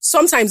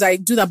 sometimes I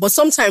do that, but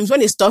sometimes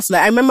when it's stuff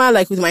like, I remember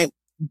like with my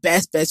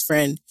best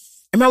friend,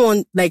 I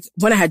remember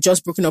when I had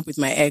just broken up with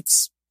my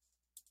ex,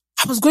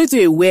 I was going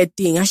through a weird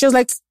thing, and she was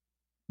like,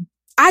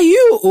 "Are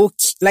you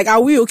okay? Like, are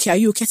we okay? Are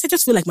you okay?" I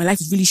just feel like my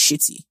life is really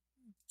shitty.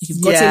 Like,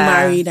 you've gotten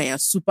married and you're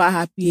super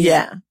happy.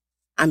 Yeah.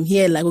 I'm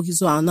here like, okay,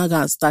 so I'm not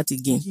gonna start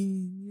again.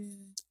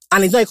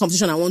 And it's not a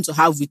conversation I want to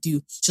have with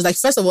you. She's like,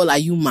 first of all, are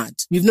you mad?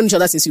 We've known each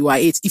other since we were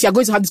 8. If you're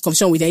going to have this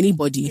conversation with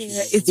anybody,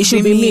 it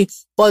should be me.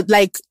 But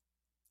like,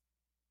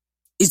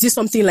 is this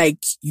something like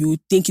you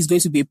think is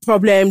going to be a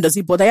problem? Does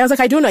it bother? I was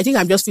like, I don't know. I think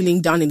I'm just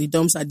feeling down in the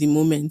dumps at the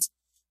moment.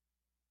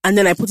 And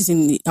then I put it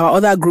in our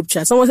other group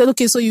chat. Someone said,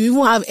 okay, so you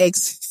even have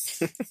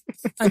ex.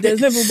 And there's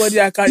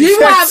nobody I can. You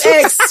even have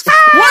ex.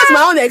 What's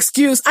my own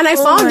excuse? And I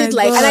found it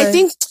like, and I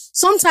think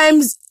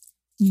sometimes,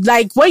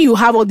 like when you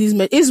have all these,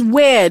 it's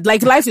weird.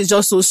 Like life is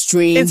just so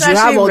strange. It's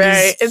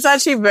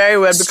actually very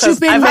weird because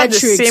I've had the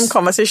same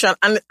conversation.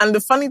 And the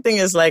funny thing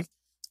is like,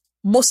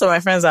 most of my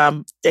friends are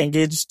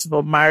engaged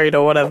or married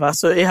or whatever.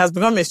 So it has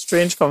become a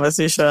strange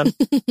conversation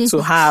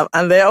to have.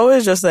 And they're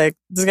always just like,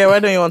 this guy, why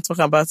don't you want to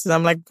talk about it?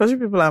 I'm like, because you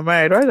people are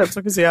married. Why are you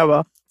talking to you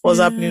about what's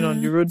happening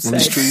on the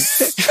roadside?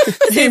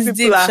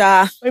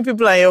 When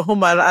people are in your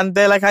home and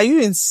they're like, are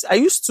you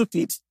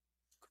stupid?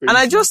 And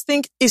I just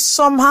think it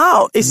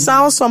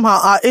sounds somehow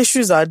our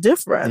issues are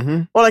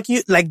different. Or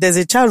like there's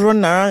a child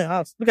running around your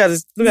house. Look at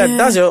this.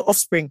 That's your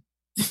offspring.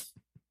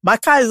 My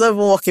car is not even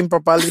working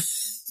properly.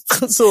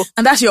 So,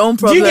 and that's your own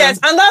problem. And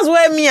that's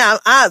where me I'm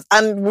at.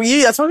 And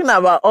we are talking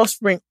about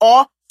offspring.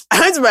 Or I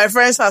went to my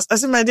friend's house. I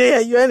said, my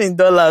dear, you're earning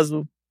dollars.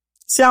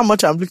 See how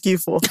much I'm looking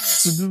for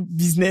to do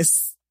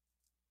business.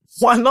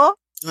 Why not?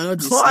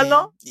 Why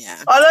not? Yeah.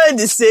 Why not in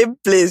the same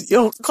place?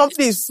 Your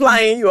company is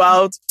flying you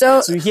out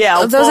to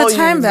here. There was a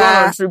time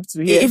that, on trip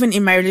to here. Even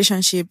in my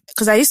relationship,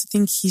 because I used to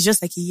think he's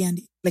just like a year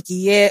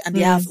and a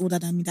half older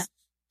than me. That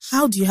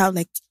how do you have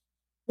like,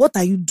 what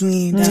are you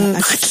doing?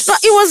 But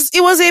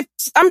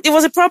it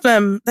was a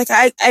problem. Like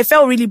I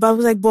felt really bad. I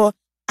was like, but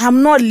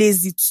I'm not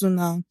lazy too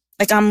now.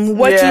 Like I'm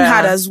working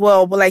hard as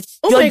well, but like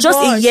you're just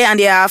a year and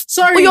a half.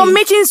 Sorry, but you're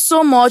making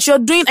so much. You're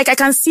doing like I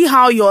can see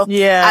how you're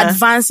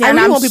advancing. I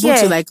really want people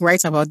to like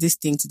write about this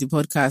thing to the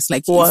podcast,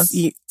 like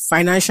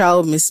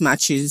financial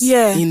mismatches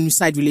in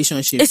side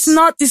relationships. It's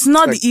not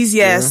the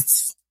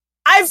easiest.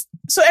 Not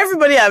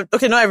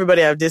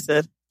everybody I've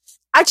dated.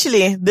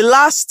 Actually, the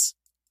last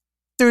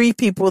 3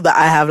 people that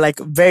I have like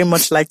very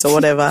much liked or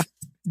whatever,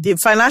 the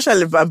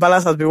financial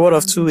balance has been one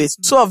of 2 ways.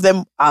 2 of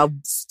them are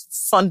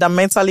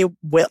fundamentally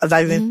well,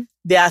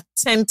 they are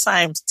 10,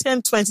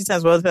 20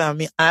 times wealthier than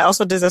me. I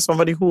also dated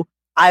somebody who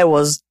I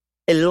was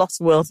a lot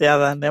wealthier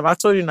than them. I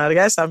told you now, the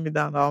guy sat me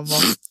down.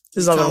 This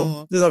is not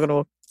gonna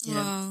work. Yeah.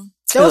 Wow.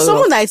 There was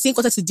someone that I think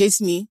wanted to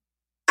date me,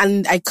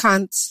 and I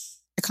can't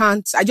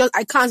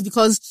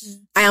because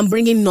I am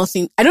bringing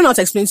nothing. I don't know how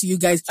to explain to you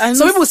guys.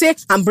 Some people say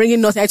I'm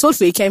bringing nothing. I told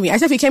Fekemi,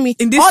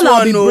 all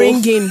I'll be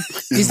bringing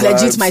is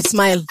legit my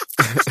smile.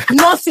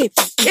 Nothing.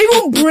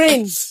 Even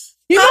brain.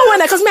 You know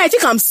when because I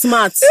think I'm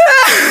smart.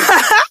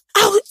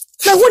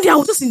 Like one day I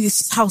was just in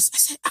this house. I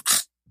said,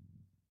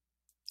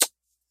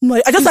 no,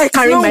 I just started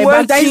carrying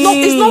my bag.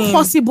 It's not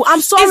possible.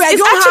 I'm sorry.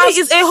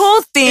 It's a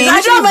whole thing.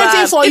 I don't have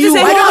anything for you.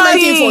 I don't have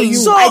anything for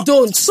you. I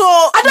don't. So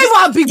I don't even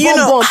have big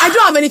bum. I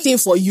don't have anything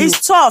for you.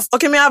 It's tough.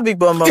 Okay, me have big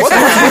bum. What it's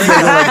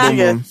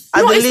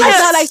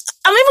like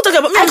I'm even talking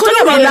about. I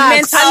couldn't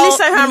relax. At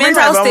least I have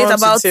mental state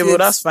about it.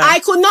 That's fine. I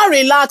could not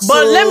relax.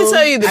 But let me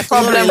tell you the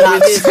problem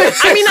with it.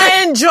 I mean,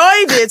 I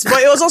enjoyed it,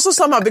 but it was also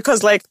somehow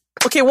because like,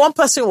 okay, one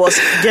person was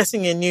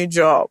getting a new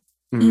job,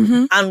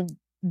 and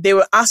they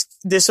were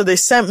so they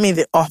sent me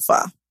the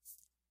offer.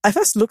 I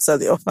first looked at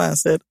the offer and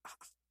said,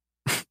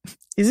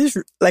 is this,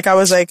 like, I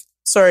was like,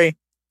 sorry.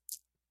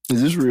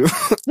 Is this real?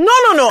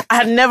 No.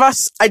 Let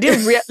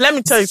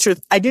me tell you the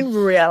truth. I didn't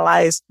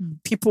realize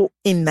people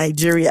in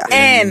Nigeria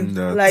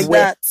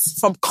that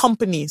from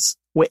companies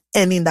were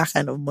earning that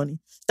kind of money.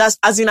 That's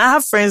as in, I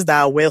have friends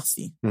that are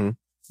wealthy,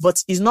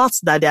 but it's not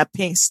that they are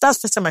paying. That's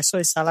the first time I saw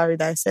a salary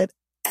that I said,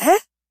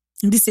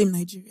 in the same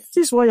Nigeria.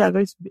 This is what you are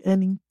going to be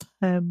earning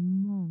per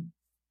month.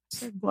 I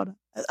said, God.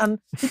 And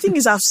the thing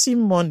is, I've seen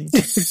money.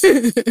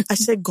 I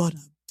said, God.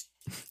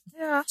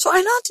 Yeah. So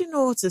I now didn't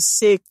know what to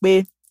say,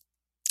 babe.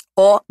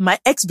 Or my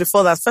ex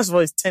before that, first of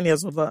all, is 10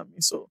 years older than me.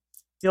 So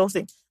the whole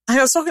thing. And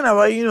he was talking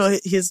about,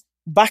 his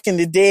back in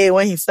the day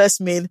when he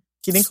first made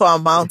Kiniko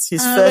amount,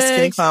 his first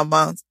Kiniko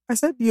amount. I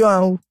said, you are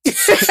who?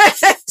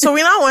 So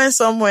we now went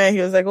somewhere.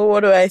 He was like, oh, what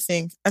do I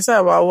think? I said,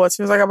 about what?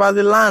 He was like, about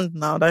the land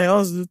now, that he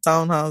wants to do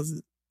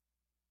townhouses.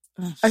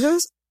 I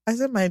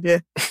said, my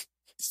dear,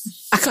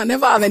 I can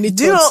never have any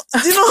Do you know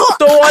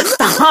towards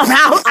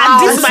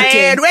and this my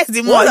head. Where's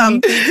the money? What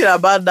I'm thinking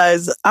about that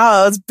is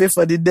how I'll pay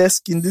for the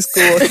desk in this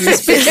co-working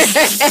space.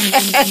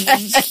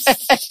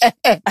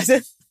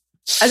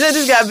 I said,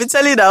 this guy, I've been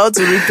telling you I want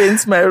to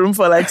repaint my room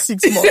for like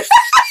 6 months.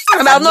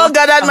 And I've not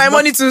gathered my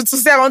money to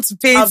say I want to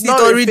paint it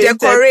or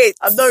redecorate.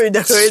 I've not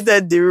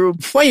redecorated the room.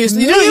 When you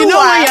know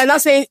when you're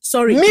not saying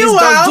sorry.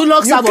 Meanwhile,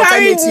 you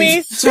carried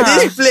me to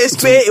this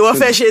place where it was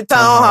a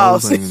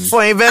townhouse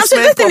for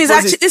investment purposes.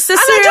 Actually, it's a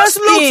serious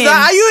thing.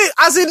 Are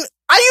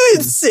you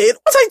insane?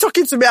 What are you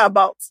talking to me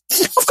about?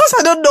 Of course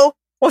I don't know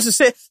what to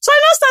say. So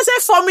I now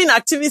started forming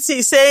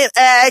activity saying,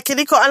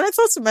 Kiniko, and I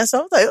thought to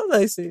myself, what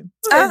are you saying?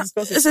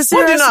 It's a serious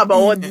what do you know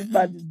about what this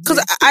bad is?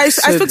 Because I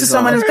spoke to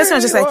someone and the person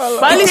was just like,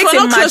 but at least we're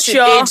not close in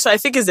age, so I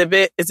think it's a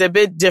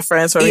bit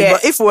different for me.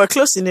 But if we were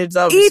close in age,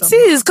 that would be something.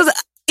 It is, because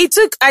it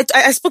took,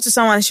 I spoke to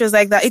someone and she was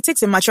like that. It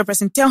takes a mature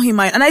person, tell him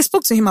and I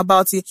spoke to him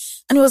about it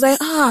and he was like,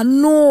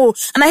 no.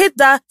 And I hate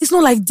that. It's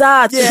not like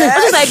that. Yeah. I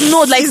was like,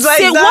 no, like,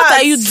 say, like what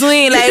are you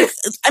doing? Like,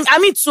 I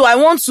mean, too, I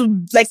want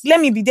to, like,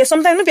 let me be there.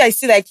 Sometimes maybe I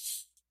see like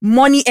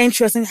money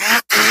interest and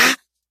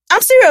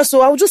I'm serious.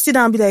 So I will just sit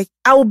down and be like,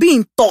 I will be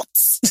in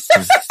thoughts.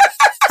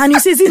 And you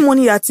say, is it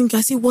money I think?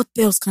 I say, what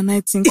else can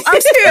I think?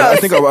 I'm serious. Yeah, I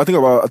think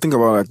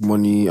about like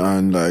money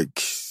and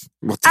like,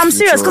 I'm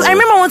serious. Because I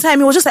remember one time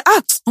he was just like,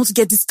 I want to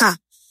get this car.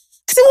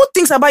 I said, who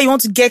thinks about you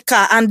want to get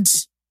car? And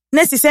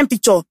next the same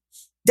picture,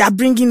 they are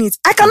bringing it.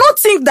 I cannot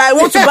think that I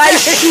want to buy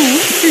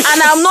shoe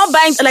and I'm not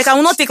buying, like I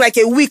will not take like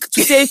a week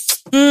to say,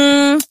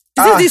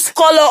 is it this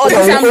color or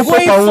this I'm going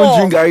for? I won't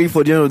drink Gary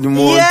for the end of the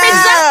month. Yeah.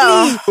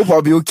 Exactly. Hope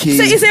I'll be okay.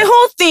 So it's a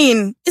whole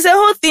thing.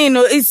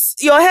 It's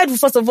your head,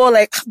 first of all,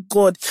 like,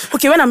 God.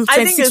 Okay, when I'm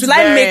 26, will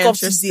I make up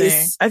to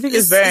this? I think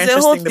it's very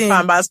interesting, the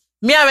pan.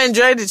 Me, I've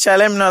enjoyed the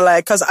challenge, not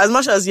like, cause as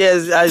much as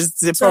as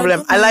the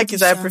problem, I like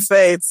it, I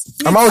prefer it.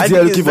 I'm out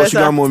there looking for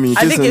sugar mommy.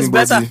 I think it's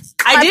better.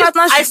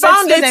 I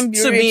found it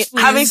to be,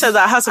 having said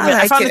that,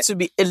 I found it to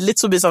be a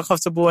little bit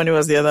uncomfortable when it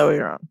was the other way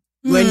around.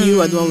 When you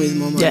were the one with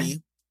more money. Yeah.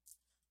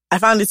 I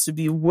found it to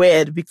be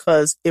weird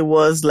because it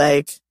was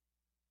like,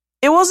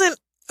 it wasn't,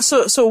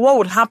 so what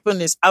would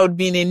happen is I would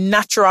be in a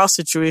natural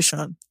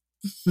situation.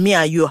 Me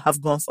and you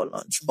have gone for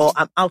lunch or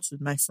I'm out with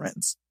my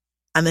friends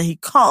and then he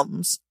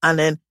comes and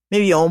then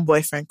maybe your own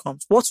boyfriend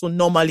comes. What will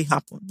normally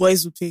happen?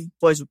 Boys will pay.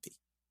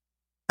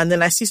 And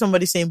then I see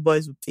somebody saying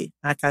boys will pay.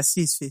 And I can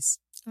see his face.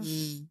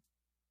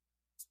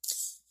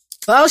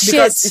 Well, shit.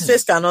 Because his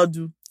face cannot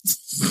do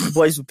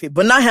boys will pay.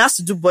 But now he has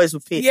to do boys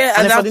will pay. Yeah,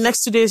 and then for the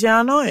next 2 days, you're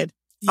annoyed.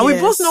 And we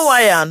both know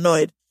why you're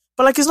annoyed.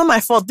 But like, it's not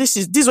my fault. This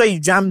is where you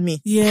jammed me.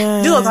 Yeah.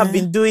 This is what I've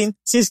been doing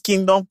since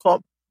Kingdom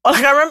Come. Or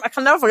like, I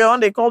can never forget when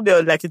they called me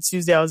on like a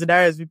Tuesday. I was in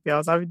RSVP. I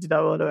was having to do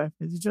that with other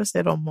friends. You just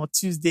said on more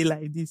Tuesday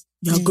like this.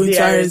 You're going to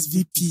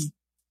RSVP.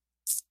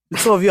 The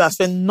two of you have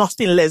spent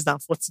nothing less than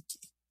 40K.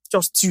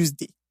 Just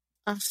Tuesday.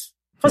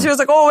 Because he was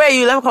like, oh, where are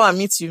you? Let me come and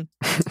meet you.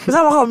 Because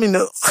I'm like,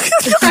 no.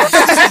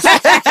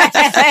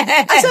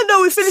 I said,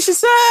 no, we finished. He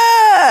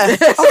said,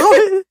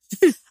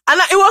 and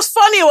it was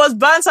funny. It was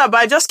banter, but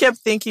I just kept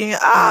thinking,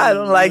 I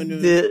don't like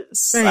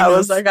this. I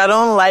was like, I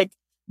don't like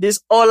this.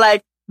 Or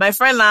like, my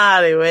friend now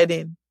had a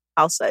wedding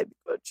outside the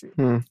country.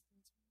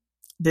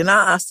 Then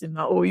I asked him,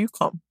 oh, you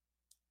come.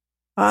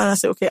 And I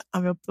said, okay,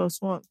 I'm your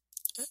 +1.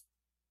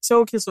 So,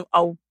 okay, so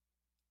I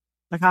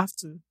have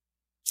to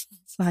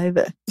fly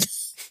there.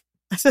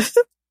 I said,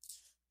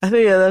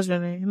 yeah, that's your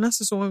name. And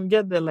that's so when we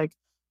get there, like,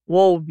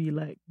 what will be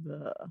like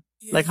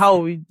like, how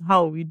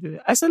will we do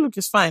it? I said, look,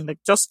 it's fine. Like,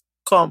 just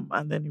come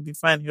and then you'll be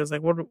fine. He was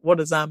like, what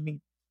does that mean?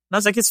 And I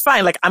was like, it's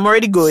fine. Like, I'm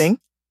already going.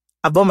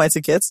 I bought my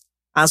tickets.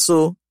 And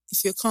so,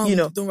 if you come,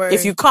 don't worry.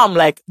 If you come,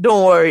 like,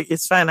 don't worry,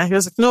 it's fine. And he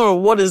was like, no,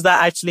 what does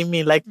that actually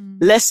mean? Like,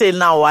 let's say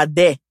now we're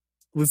there.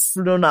 We've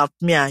flown out,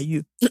 me and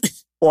you.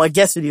 Or I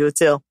get to the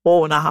hotel.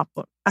 What will not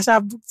happen? I said, I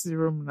booked the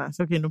room. And I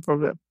said, okay, no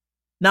problem.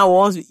 Now,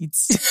 once we eat,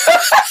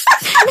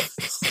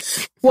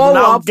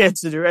 now get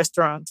to the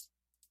restaurant.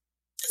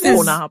 What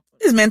will not happen?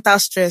 It's mental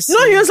stress.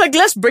 No, he was like,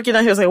 let's break it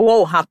down. He was like, what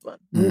will happen?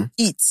 We'll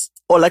eat.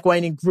 Or like we're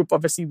in a group,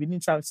 obviously, we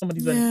didn't try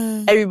somebody's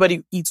wedding.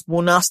 Everybody eats,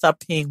 will now start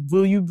paying.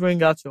 Will you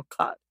bring out your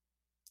card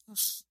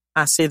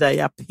and say that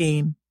you're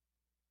paying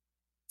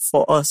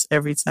for us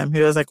every time?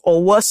 He was like,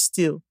 or worse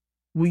still,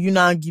 will you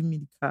now give me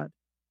the card?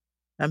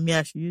 And me,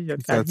 I should use your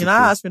card. You know,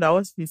 I asked me that,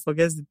 what if he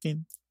forgets the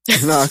pin?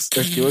 You know, what's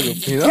your pin?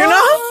 You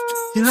know?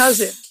 You know, I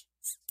say,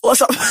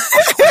 what's up?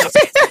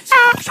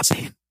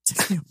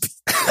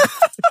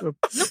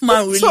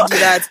 Man really do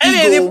that.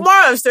 Anyway, the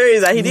moral of the story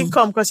is that he didn't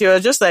come because he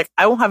was just like,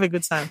 I won't have a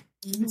good time.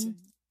 He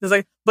was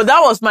like, but that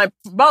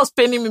was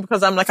paining me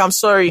because I'm like, I'm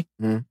sorry.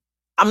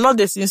 I'm not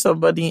dating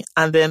somebody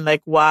and then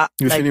like what?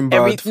 You're like, feeling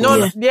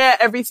bad.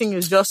 everything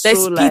is just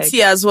there's so like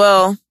pity as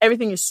well.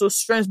 Everything is so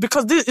strange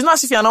because it's not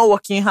as if you're not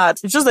working hard.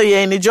 It's just that you're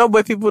in a job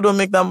where people don't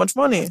make that much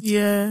money.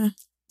 Yeah.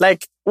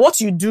 Like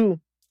what you do,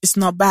 it's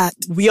not bad.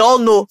 We all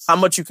know how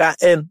much you can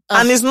earn.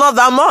 And it's not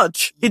that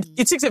much.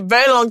 It takes a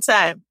very long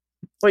time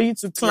for you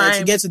to climb.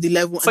 To get to the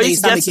level. For you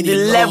to get to the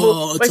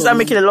level where you start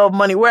making a lot of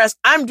money. Whereas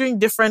I'm doing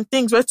different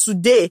things where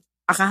today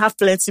I can have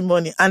plenty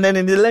money. And then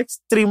in the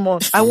next 3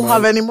 months, I won't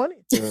have any money.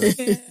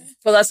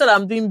 Because I said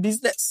I'm doing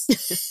business.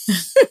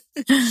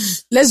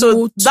 Let's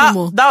go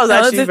that was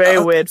actually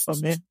very weird for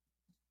me.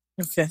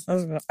 Okay.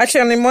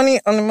 Actually, on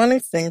the money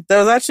thing, there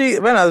was actually,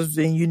 when I was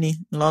in uni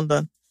in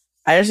London,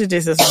 I actually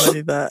dated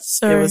somebody that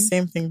it was the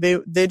same thing.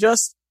 They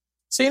just,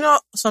 so, you know,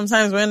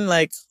 sometimes when,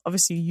 like,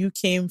 obviously you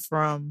came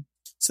from,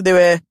 so they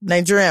were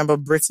Nigerian but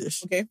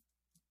British. Okay.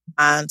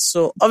 And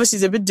so obviously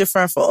it's a bit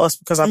different for us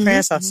because our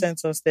parents have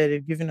sent us there,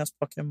 they've given us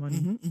pocket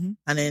money.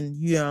 And then,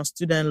 you know,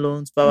 student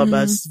loans, blah, blah,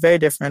 blah. It's a very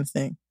different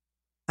thing.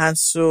 And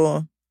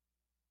so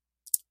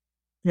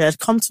he had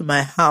come to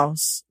my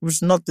house, which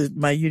is not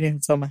my uni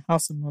hotel, my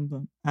house in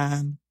London.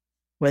 And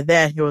we're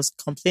there. He was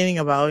complaining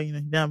about, you know,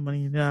 he didn't have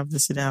money, he didn't have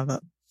this, he didn't have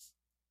that.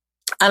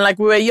 And like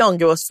we were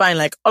young, it was fine.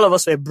 Like all of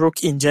us were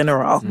broke in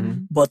general,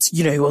 but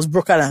you know, he was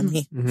broker than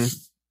me. And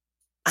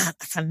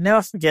I can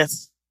never forget.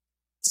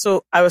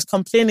 So I was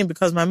complaining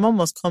because my mom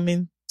was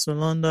coming to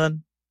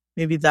London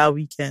maybe that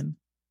weekend.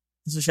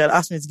 So she had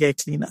asked me to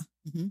get a cleaner.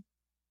 And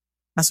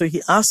so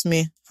he asked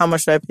me, how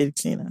much do I pay the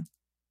cleaner?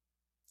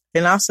 He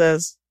now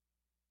says,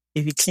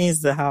 if he cleans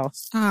the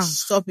house,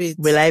 stop it.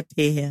 Will I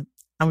pay him?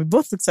 And we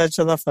both looked at each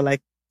other for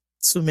like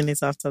 2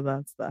 minutes after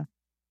that.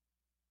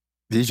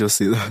 Did you just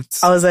say that?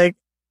 I was like,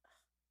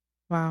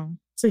 wow.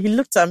 So he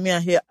looked at me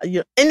and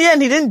in the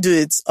end, he didn't do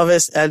it,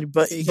 obviously,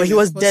 but he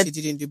was dead. He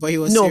didn't do, but he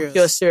was serious. He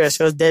was serious.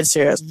 He was dead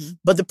serious.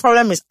 But the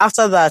problem is,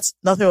 after that,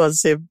 nothing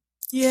was the same.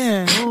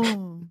 Yeah.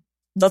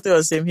 Nothing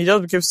was the same. He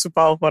just became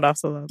super awkward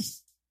after that.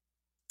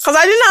 Because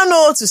I did not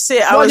know what to say.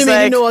 What do you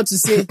mean you know what to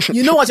say?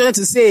 You know what you wanted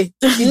to say.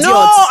 No,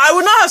 I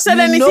would not have said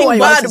anything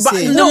bad. But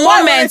the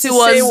moment it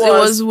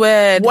was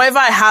weird. Whatever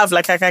I have,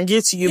 like I can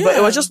give to you. But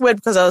it was just weird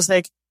because I was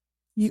like,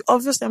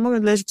 obviously I'm not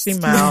going to let you clean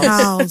my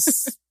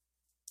house.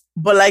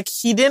 But like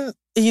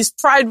his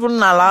pride wouldn't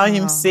allow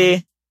him to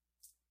say,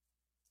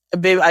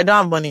 babe, I don't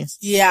have money.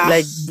 Yeah.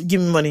 Like, give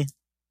me money.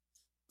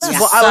 Yeah.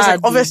 But I was like,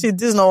 obviously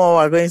this is not what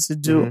we're going to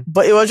do.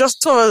 But it was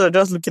just two of us were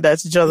just looking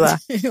at each other.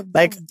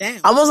 Like, I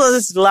almost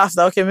wanted to laugh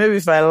that, okay, maybe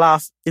if I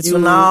laugh, it will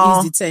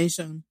now ease the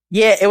tension.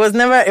 Yeah, it was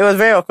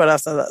very awkward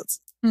after that.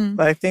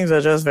 Like, things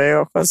were just very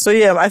awkward. So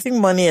yeah, I think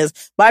money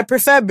is, but I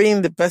prefer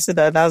being the person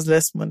that has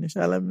less money.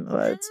 Shall I let me know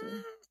that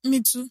too?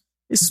 Me too.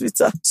 It's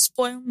sweeter.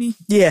 Spoil me.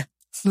 Yeah.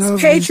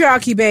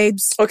 Patriarchy,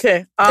 babes.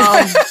 Okay.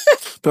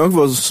 There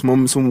was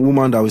some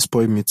woman that will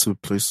spoil me too,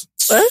 please.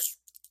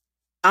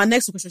 Our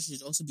next question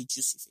should also be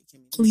juicy.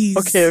 Please.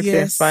 Okay,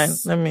 yes. Fine.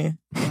 Let me.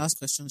 The last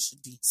question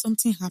should be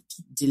something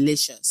happy.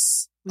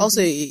 Delicious.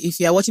 Also, if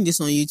you are watching this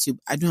on YouTube,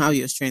 I don't have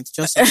your strength.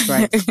 Just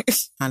subscribe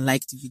and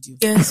like the video.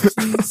 Yes,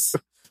 please.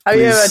 Have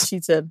you ever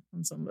cheated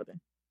on somebody?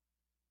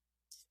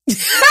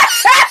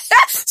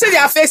 See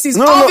their faces.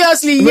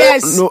 Obviously,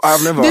 yes. No,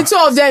 I've never. The two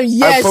of them,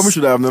 yes. I promise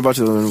you that I've never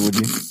cheated on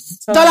anybody.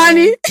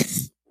 Tolani?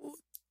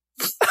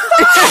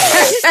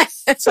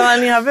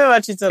 Tolani, have you ever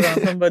cheated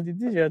on somebody?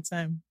 This is your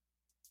time.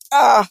 We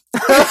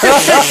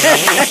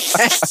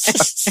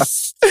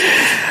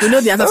know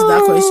the answer to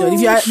that question.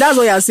 That's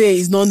what you're saying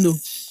is not no.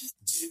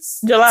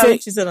 Jola, have you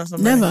cheated on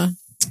somebody? Never.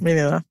 Me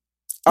neither.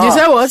 You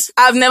said what?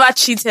 I've never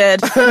cheated,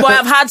 but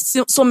I've had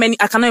so many.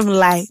 I cannot even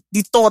lie.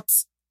 The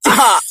thoughts.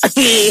 But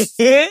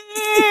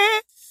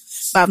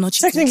I've not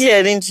cheated. Technically,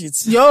 I didn't cheat.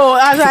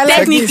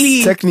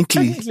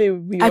 Technically,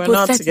 we were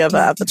not together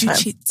at the time.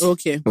 Cheat?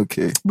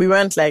 Okay. We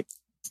weren't like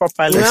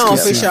properly. We weren't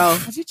official.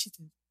 Have you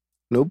cheated?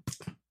 Nope.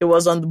 It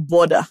was on the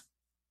border.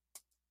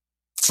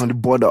 On the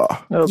border.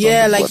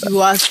 Yeah, like you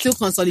are still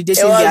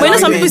consolidating. But you know,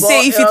 some people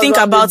say if you think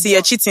about it,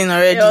 you're cheating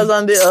already. It was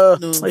on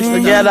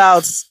the get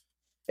out.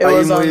 It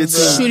was on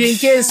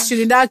should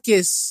in that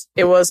case.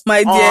 It was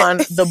on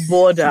the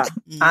border.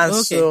 And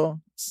so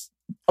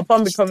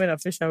upon becoming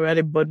official, we had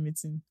a board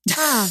meeting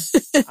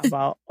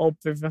about all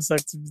previous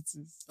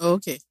activities.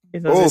 Okay.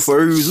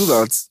 For you do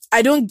that?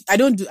 I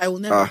will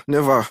never.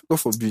 Never. God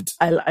forbid.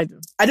 I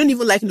don't. I don't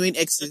even like knowing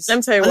exes. Let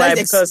me tell you why,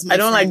 because I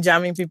don't like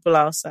jamming people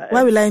outside.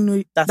 Why will I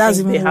know? That's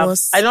even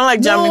worse. I don't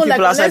like jamming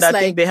people outside that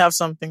think they have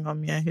something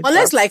on me.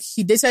 Unless like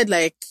he dated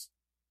like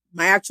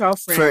my actual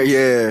friend.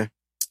 Yeah.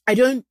 I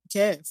don't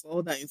care for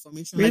all that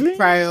information. Really? Like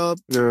prior.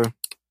 Yeah.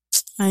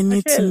 I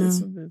need to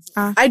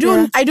know. I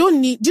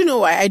don't need, do you know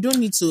why? I don't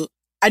need to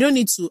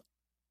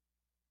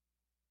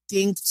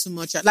think too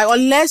much. Like,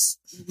 unless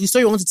the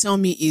story you want to tell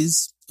me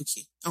is,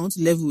 okay, I want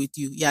to level with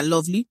you. Yeah,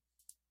 lovely.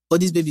 But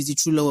this baby is the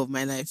true love of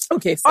my life.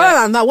 Okay. Fair.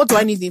 Other than that, what do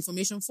I need the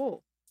information for?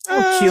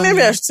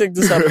 Maybe I should take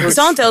this approach. If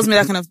someone tells me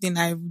that kind of thing,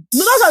 I would. No,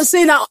 that's what I'm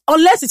saying now.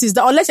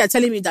 Unless you're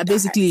telling me that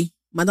basically,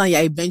 madam,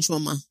 you're a bench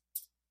woman.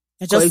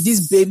 If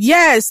this baby,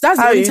 yes, that's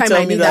the only time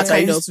I need that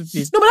kind of. No, but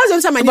that's the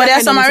only time I need. But there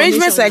are some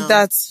arrangements like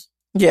that.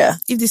 Yeah.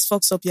 If this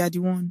fucks up, you're the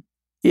one.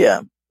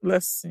 Yeah.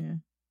 Let's see.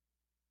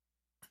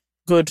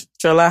 Good.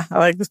 Jola, I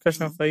like this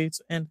question for you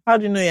to end. How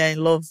do you know you're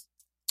in love?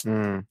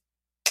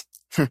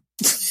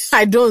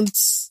 I don't.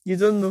 You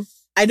don't know?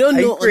 I don't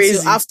know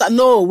until after.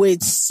 No,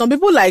 wait. Some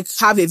people like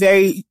have a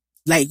very,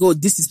 like, oh,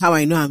 this is how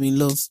I know I'm in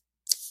love.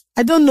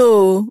 I don't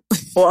know.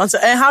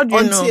 And how do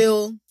you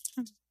know?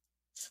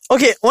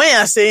 Okay, when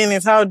you're saying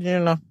it, how do you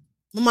know?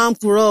 Mama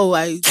Kuro,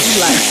 I do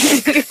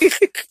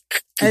like.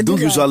 I do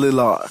usually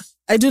lie.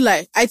 I do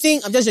like. I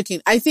think, I'm just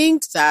joking. I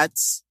think that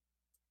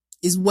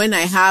is when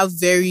I have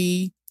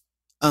very,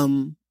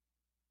 when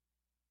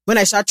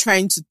I start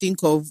trying to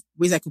think of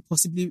ways I could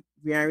possibly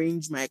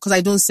rearrange because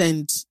I don't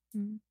send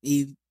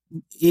a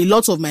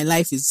lot of my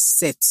life is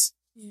set.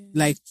 Yeah.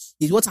 Like,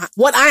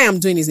 what I am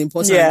doing is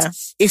important. Yeah.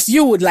 If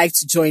you would like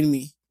to join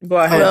me, go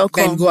ahead.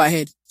 Then go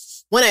ahead.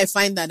 When I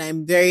find that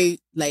I'm very,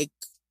 like,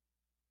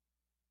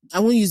 I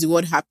won't use the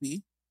word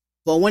happy,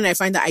 but when I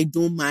find that I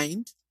don't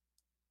mind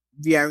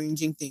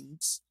rearranging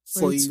things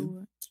for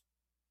you,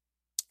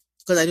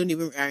 because I don't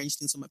even rearrange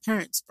things for my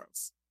parents, bro.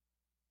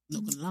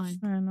 I'm not gonna lie.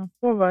 I know.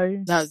 What about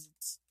you? That's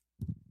it.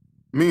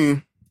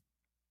 Me.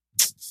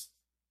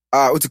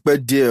 What's a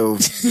bad deal?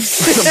 But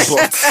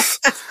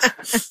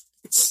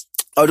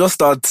I'll just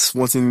start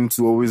wanting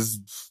to always,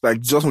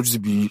 like, just want you to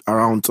be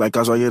around, like,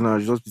 as I hear now,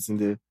 just be sitting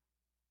there.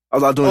 All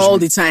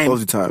the time. All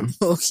the time.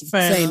 Okay,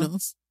 fair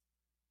enough.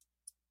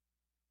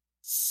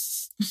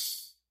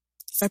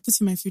 If I put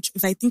in my future,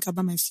 if I think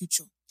about my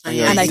future,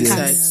 and I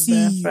can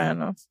see, fair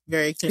enough.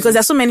 Very clear. Because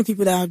there's so many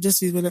people that have just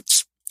been like,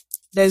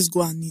 let's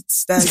go and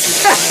eat. If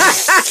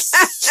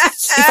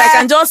I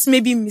can just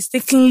maybe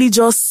mistakenly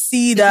just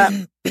see that,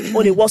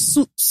 they wore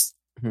suits.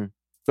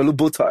 Fellow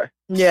bow tie.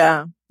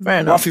 Yeah,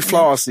 fair enough. Waffy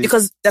flowers.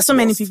 Because there's so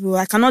many people,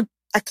 I cannot,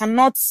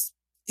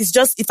 it's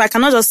just, if I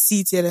cannot just see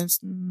it here, then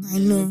I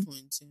know.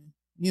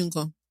 You can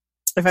come.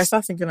 If I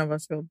start thinking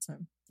about you all the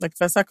time, like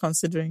if I start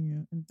considering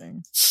you and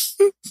things,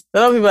 a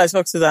lot of people I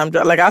talk to that I'm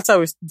just, like after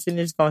we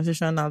finish the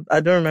conversation,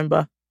 I don't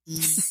remember.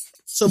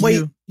 So, but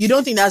you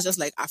don't think that's just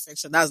like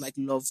affection? That's like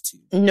love too?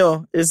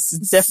 No, it's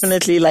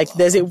definitely like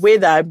there's a way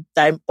that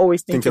I'm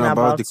always thinking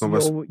about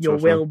your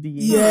well-being.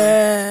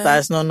 Yeah,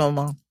 that's not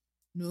normal.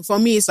 No, for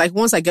me, it's like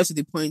once I get to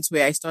the point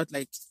where I start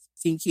like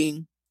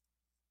thinking,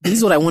 this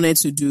is what I wanted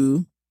to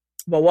do.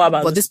 But what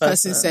about this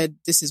person said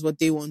this is what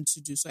they want to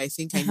do, so I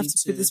think I need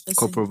to this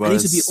person. I need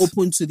to be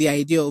open to the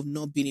idea of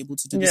not being able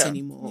to do this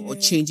anymore or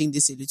changing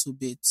this a little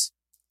bit.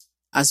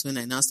 That's when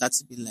I now start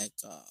to be like,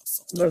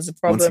 fuck. That's the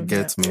problem. Once it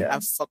gets me.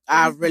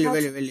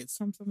 Really.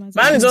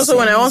 Mine is also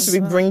when I want to be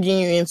bringing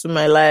you into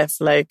my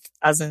life, like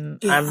as in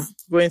I'm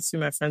going to see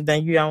my friend,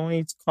 then I want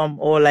you to come,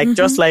 or like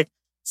just like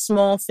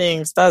small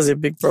things. That's a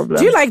big problem.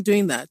 Do you like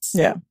doing that?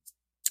 Yeah.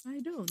 I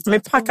don't. I'm a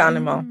pack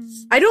animal.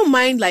 I don't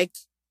mind like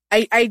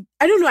I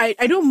don't know.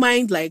 I don't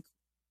mind like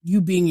you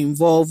being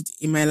involved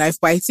in my life,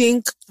 but I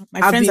think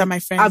my friends are my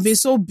friends. I've been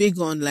so big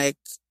on like,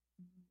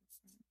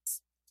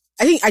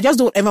 I think I just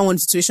don't ever want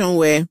a situation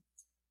where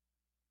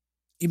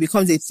it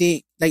becomes a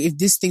thing. Like if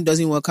this thing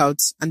doesn't work out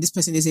and this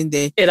person isn't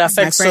there, it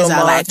affects my friends so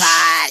are much.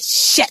 like,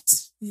 shit.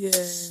 Yeah.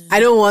 I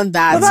don't want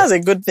that. But that's a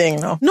good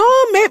thing, no? No,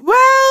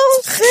 well,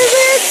 is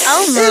it?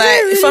 I don't know. Like,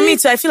 really? For me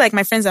too, I feel like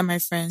my friends are my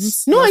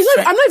friends. No, it's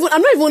not.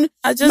 I'm not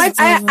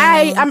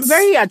even. I'm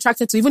very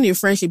attracted to, even in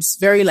friendships,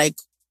 very like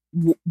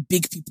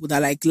big people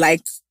that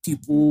like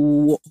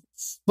people.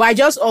 But I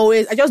just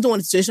don't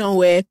want a situation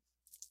where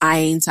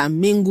I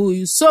intermingle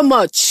you so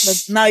much.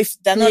 But now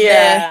if they're not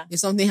there, if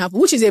something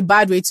happens, which is a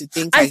bad way to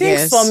think, I think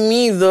guess. For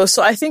me though,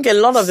 so I think a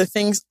lot of the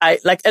things a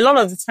lot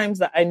of the times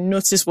that I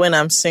notice when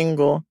I'm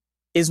single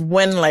is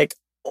when like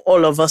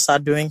all of us are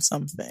doing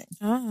something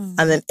and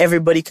then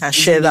everybody can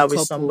share that with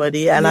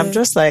somebody. And I'm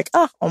just like,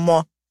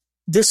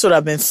 this would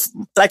have been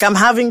like, I'm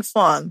having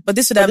fun, but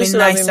this would have been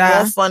nicer.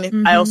 More fun if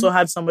I also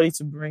had somebody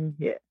to bring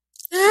here.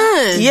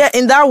 Yeah,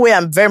 in that way,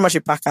 I'm very much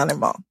a pack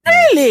animal.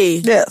 Really?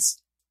 Yes.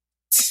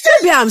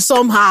 Maybe I'm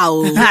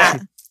somehow.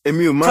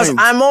 Because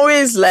I'm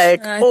always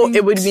like,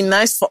 it would be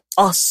nice for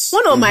us.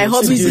 One of my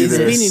hobbies is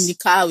being in the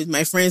car with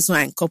my friends who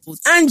are in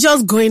couples and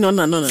just going on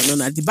and on and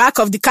on at the back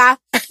of the car.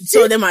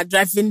 So them are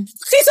driving.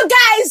 Okay, so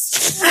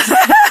guys,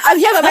 I'm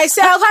here by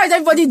myself. How is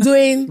everybody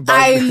doing?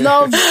 I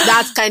love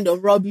that kind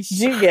of rubbish.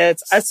 Do you get?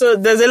 So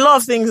there's a lot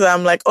of things that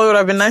I'm like, it would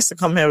have been nice to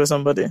come here with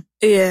somebody.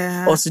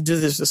 Yeah. Or to do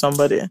this with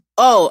somebody.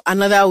 Oh,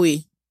 another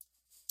way.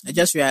 I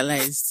just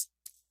realized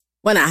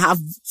when I have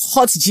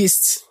hot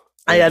gist.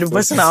 And you're the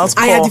person I was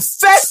I am the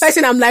first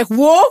person I'm like,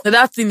 whoa. So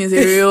that thing is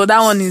a real, that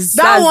one is.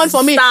 That one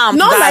for me. Not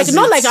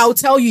like I'll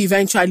tell you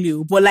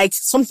eventually, but like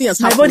something has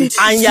happened.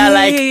 And you're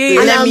like,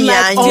 let me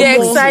and the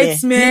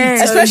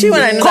excitement. Especially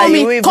when I know that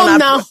you come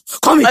now.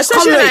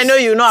 Especially when I know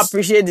you not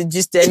appreciate the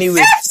gist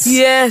anyway.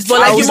 Yes,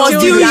 but like you must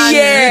do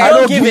I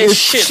don't give a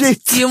shit.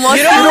 You must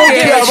you don't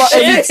care about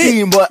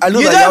anything, but I know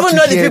you don't even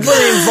know the people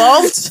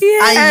involved.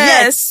 And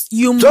yes,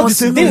 you must.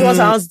 This is what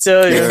I want to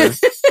tell you.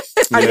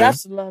 And you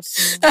have to laugh.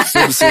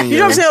 You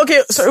know what I'm saying?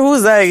 Okay, so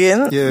who's that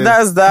again? Yeah.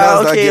 That's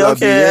that. Okay.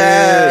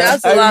 Yeah.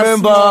 I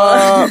remember.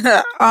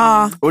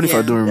 Only if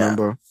I don't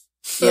remember.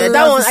 Yeah,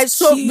 that one.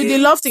 So with the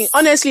love thing,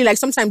 honestly, like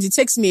sometimes it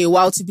takes me a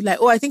while to be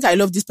like, I think I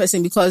love this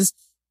person because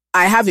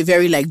I have a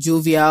very like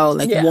jovial,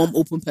 like warm,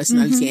 open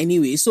personality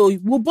anyway. So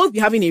we'll both be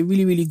having a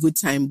really, really good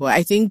time. But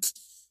I think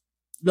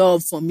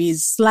love for me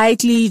is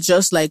slightly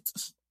just like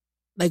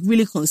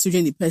really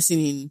considering the person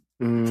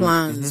in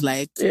plans.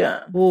 Like,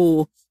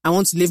 I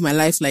want to live my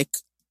life like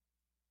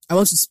I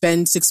want to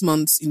spend 6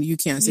 months in the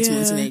UK and 6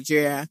 months in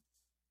Nigeria.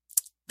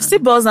 Still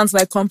boils down to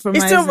like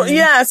compromise. So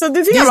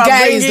the thing This about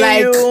guy is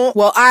like, you,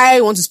 well, I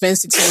want to spend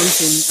 6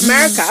 months in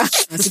America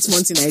and 6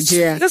 months in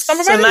Nigeria. so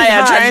now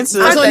you're trying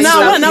to. And so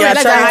now I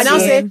now to-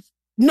 say,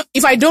 no,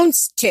 if I don't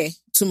care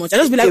too much, I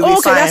just be like, You'll be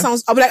okay, fine. that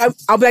sounds. I'll be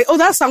like, oh,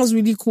 that sounds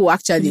really cool,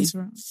 actually.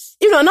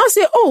 If I now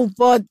say, oh,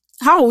 but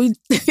how are we?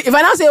 If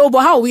I now say, oh,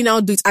 but how will we now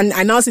do it? And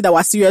I now say that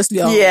we're seriously.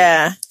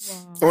 Yeah.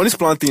 On this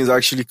plan thing is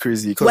actually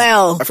crazy because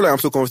I feel like I'm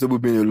so comfortable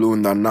being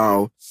alone that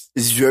now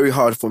it's very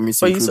hard for me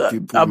to include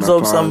people.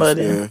 Absorb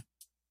somebody. Yeah.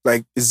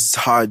 Like, it's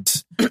hard.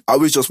 I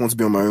always just want to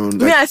be on my own.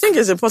 Like, I think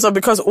it's important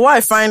because what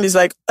I find is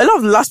like a lot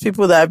of the last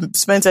people that I've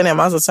spent any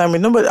amount of time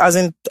with, nobody, as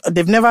in,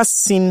 they've never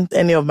seen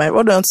any of my,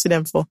 what do I want to see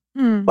them for?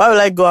 Why would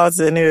I go out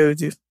anywhere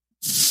with you?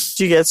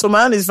 Do you get? So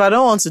my own is, if I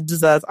don't want to do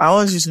that, I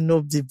want you to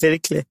know, be very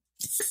clear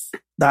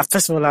that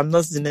first of all, I'm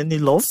not in any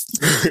love.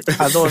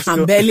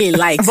 I'm barely in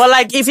life. But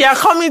like, if you're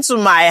coming to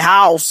my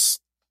house,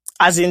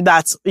 as in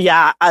that,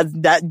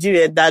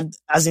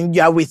 as in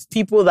you're with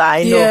people that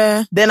I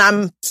know, then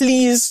I'm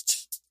pleased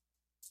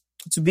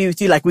to be with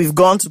you. Like, we've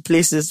gone to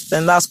places,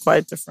 then that's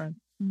quite different.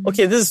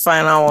 Okay, this is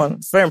final one.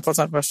 Very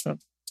important question.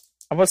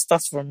 I want to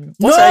start from you.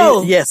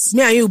 Yes.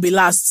 Me and you will be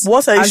last.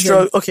 What are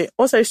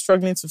you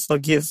struggling to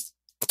forgive?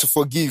 To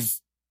forgive.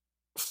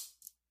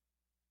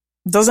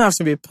 It doesn't have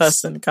to be a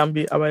person. It can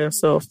be about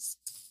yourself.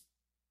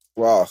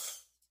 Wow.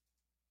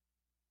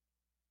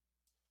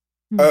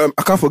 I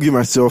can't forgive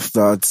myself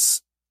that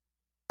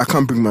I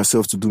can't bring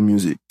myself to do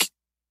music.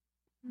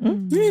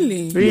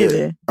 Really?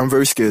 Yeah, I'm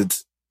very scared.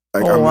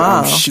 Like,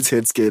 I'm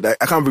shithead scared.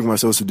 I can't bring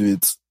myself to do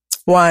it.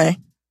 Why?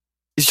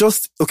 It's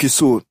just, okay,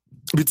 so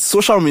with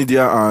social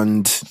media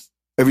and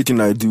everything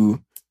I do,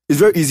 it's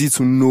very easy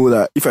to know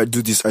that if I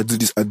do this,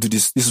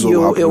 this is what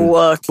will happen. It'll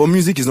work. But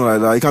music is not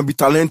like that. You can be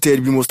talented,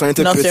 be the most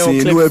talented person,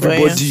 know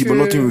everybody, but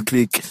nothing will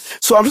click.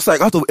 So I'm just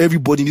like, out of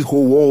everybody in this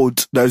whole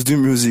world that is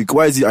doing music,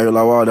 why is it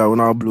Ayolawa that will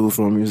now blow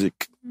from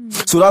music?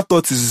 So that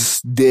thought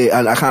is there,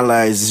 and I can't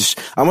lie.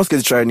 I'm not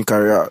scared to try any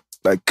career.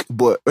 Like,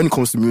 but when it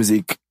comes to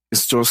music,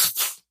 it's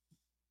just,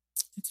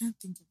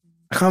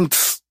 I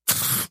can't.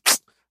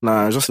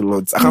 Nah, it's just a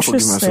lot. I can't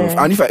forgive myself.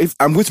 And if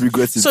I'm going to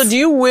regret it. So do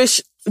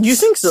you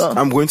think so?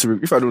 I'm going to,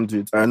 if I don't do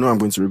it, I know I'm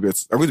going to regret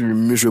it. I'm going to be a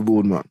miserable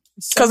old man.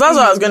 Because that's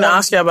what I was going to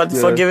ask you about the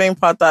forgiving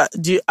part. That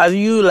are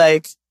you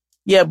like,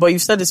 but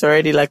you've said this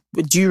already. Like,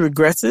 do you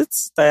regret it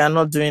that you're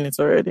not doing it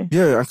already?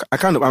 Yeah, I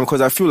kind of,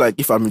 because I feel like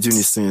if I'm doing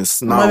these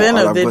things now, but then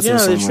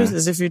the truth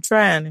is, if you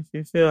try and if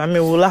you fail, I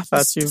mean, we'll laugh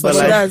at you. But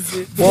like,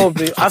 what will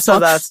be after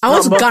that? I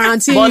want to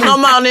guarantee. But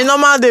on a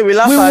normal day, we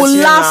will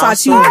laugh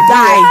at you.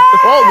 Die.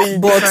 What will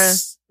be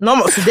different?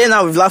 Normal, today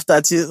now we've laughed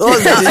at you.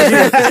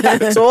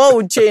 So what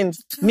would change?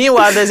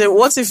 Meanwhile, there's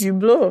what if you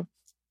blow?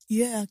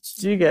 Yeah.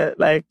 Do you get,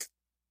 like,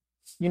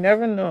 you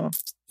never know.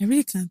 I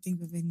really can't think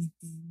of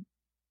anything.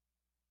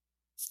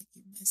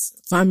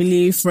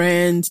 Family,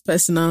 friends,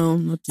 personal,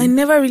 nothing. I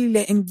never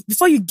really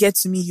before you get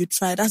to me, you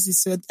try. That's the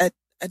so I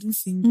don't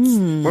think.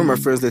 One of my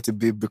friends let a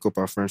babe break up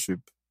our friendship.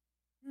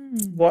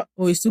 What?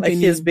 Oh, he's still like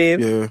his babe?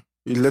 Yeah.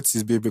 He lets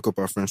his babe break up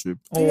our friendship.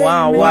 Oh,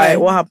 wow. Why?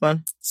 What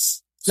happened?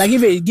 Like, I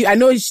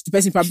know the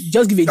person probably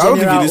just give a general. I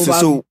don't think it is.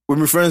 So we've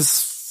been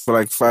friends for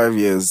like 5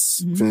 years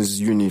since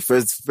uni.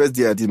 First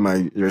day I did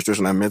my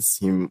registration, I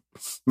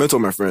met all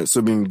my friends.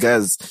 So being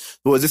guys,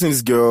 we were dating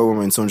this girl when we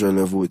were in 200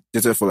 level,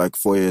 dated for like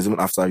 4 years, even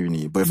after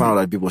uni. But I found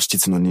out that people was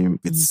cheating on him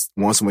with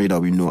one somebody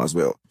that we know as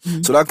well.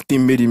 So that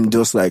thing made him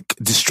just like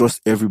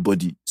distrust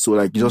everybody. So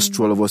like he just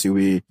threw all of us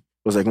away. It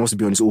was like he wants to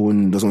be on his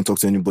own, doesn't want to talk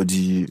to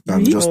anybody,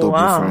 and just stop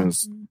being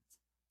friends.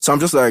 So I'm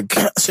just like,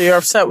 so you're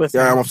upset with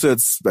him? Yeah, I'm upset.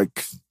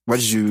 Like, why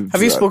did you?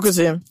 Have you spoken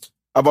to him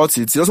about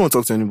it? He doesn't want to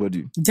talk to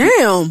anybody.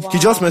 Damn. He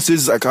just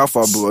messages like, "How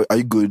far, bro? Are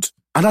you good?"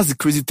 And that's the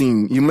crazy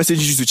thing. He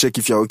messages you to check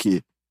if you're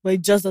okay. But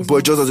it just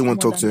doesn't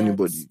want to talk to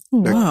anybody.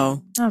 Like,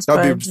 wow. That's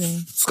that babe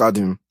scarred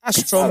him.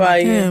 That's strong. How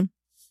am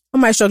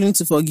I struggling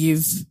to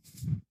forgive?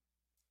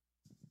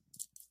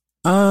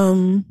 I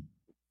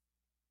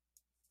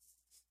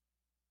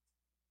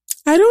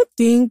don't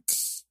think.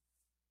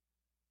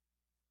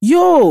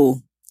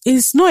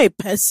 It's not a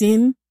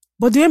person,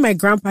 but the way my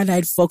grandpa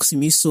died fucks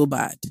me so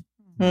bad.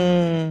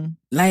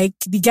 Like,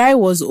 the guy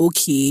was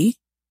okay.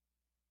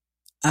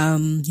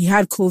 He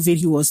had COVID,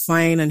 he was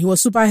fine, and he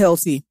was super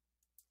healthy.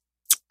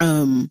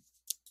 And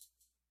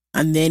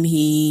then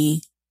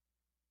he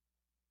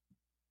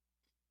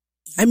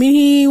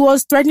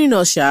was threatening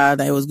us, that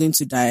he was going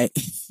to die.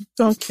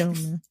 Don't kill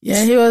me.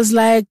 Yeah, he was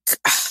like,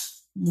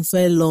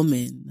 Mufelo,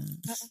 man.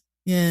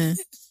 Yeah.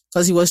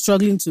 Because he was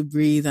struggling to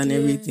breathe and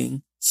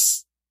everything.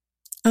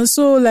 And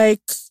so,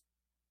 like,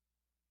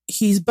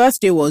 his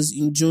birthday was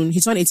in June. He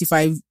turned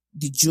 85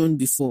 the June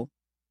before.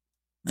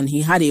 And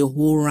he had a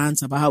whole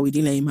rant about how we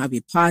didn't let him have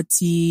a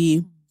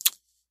party.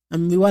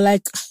 And we were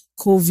like,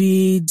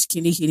 COVID,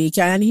 kini.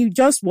 And he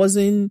just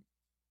wasn't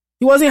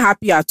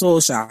happy at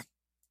all,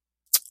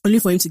 Only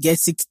for him to get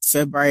sick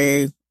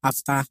February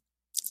after.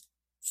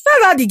 So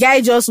that the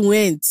guy just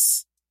went.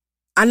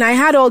 And I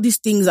had all these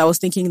things I was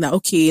thinking that,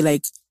 okay,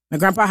 like, My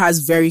grandpa has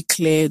very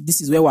clear,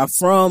 this is where we're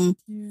from.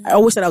 Yeah. I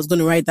always said I was going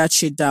to write that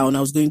shit down. I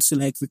was going to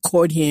like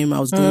record him. I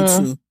was going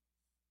to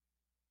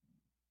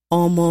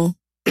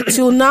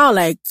till now,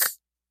 like,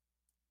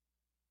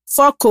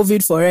 fuck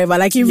COVID forever.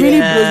 Like, it really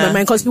blows my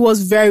mind because he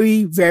was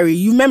very, very,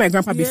 you met my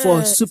grandpa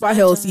before, super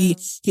healthy.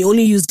 He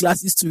only used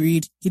glasses to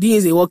read. He didn't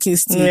use a walking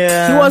stick.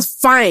 He was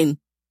fine.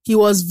 He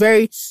was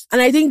very,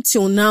 and I think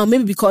till now,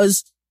 maybe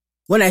because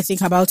when I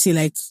think about it,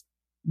 like,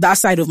 that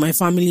side of my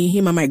family,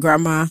 him and my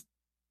grandma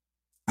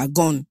are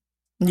gone.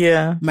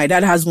 Yeah. My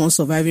dad has one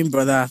surviving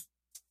brother.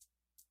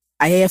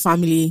 I hear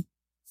family.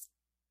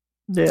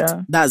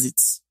 Yeah. That's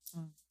it.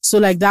 So,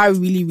 like, that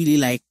really, really,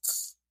 like,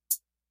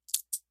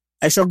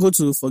 I struggle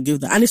to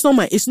forgive that. And it's not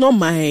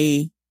my,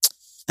 and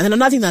then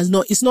another thing that's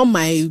not, it's not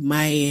my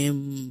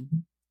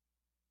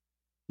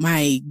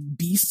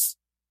beef,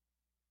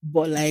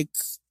 but like,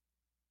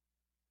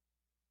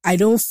 I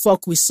don't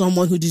fuck with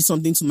someone who did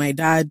something to my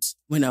dad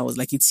when I was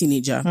like a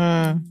teenager.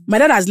 My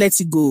dad has let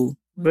it go.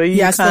 But he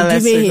has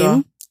forgiven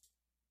him.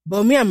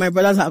 But me and my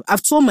brothers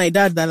I've told my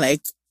dad that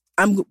like,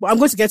 I'm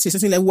going to get to a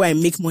certain level where I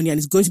make money and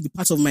it's going to be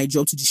part of my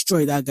job to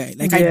destroy that guy.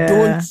 Like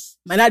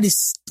my dad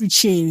is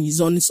preaching, he's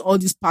on all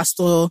this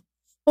pastor.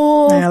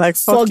 Like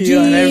forgive, you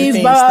and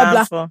everything blah,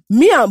 blah, blah.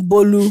 Me and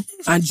Bolu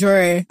and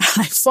Joy,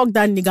 I fuck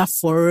that nigga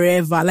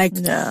forever. Like,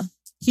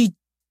 he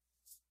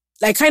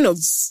like kind of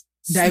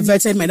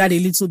diverted my dad a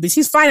little bit.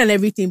 He's fine and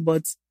everything,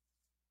 but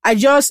and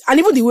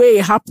even the way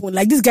it happened,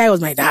 like this guy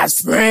was my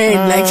dad's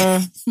friend.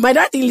 Like my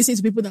dad didn't listen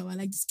to people that were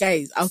like, this guy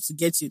is out to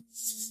get you.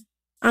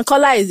 And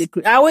Kola is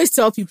I always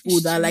tell people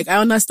that like I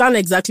understand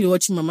exactly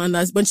what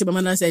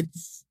Chimamanda said.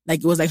 Like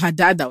it was like her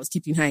dad that was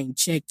keeping her in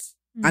check.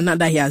 And now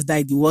that he has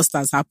died, the worst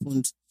has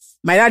happened.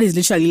 My dad is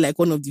literally like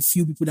one of the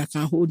few people that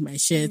can hold my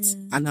shirt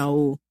and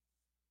I'll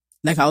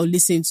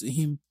listen to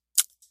him.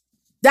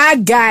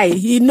 That guy,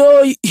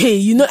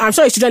 I'm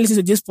sure you shouldn't listen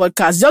to this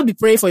podcast. Just be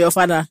praying for your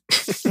father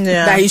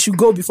that he should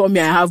go before me.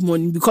 I have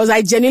money because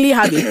I genuinely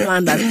have a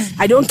plan that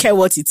I don't care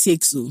what it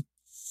takes. So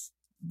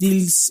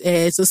this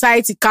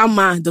society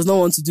karma does not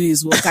want to do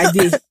his work. I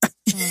did.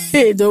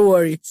 Don't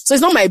worry. So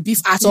it's not my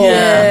beef at all. My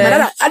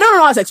dad, I don't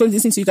know how to explain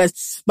this thing to you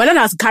guys. My dad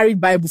has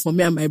carried Bible for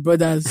me and my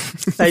brothers.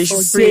 That you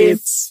should pray.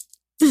 This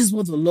is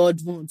what the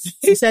Lord wants.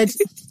 He said,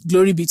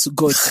 glory be to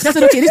God. I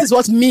said, okay, this is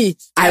what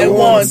I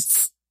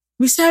want.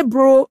 We said,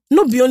 bro,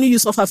 not be only you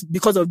suffer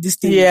because of this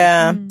thing.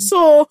 Yeah.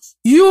 So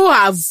you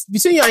have,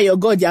 between you and your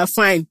God, you're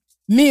fine.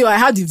 Me, I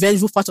had the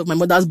vengeful part of my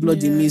mother's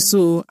blood in me,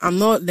 so I'm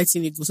not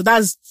letting it go. So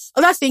that's,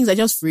 other things are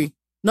just free.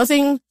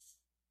 Nothing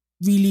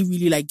really,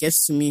 really like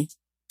gets to me.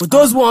 But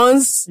those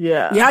ones, we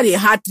had a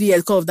hard 3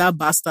 years of that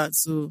bastard,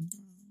 so.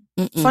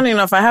 Funny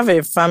enough, I have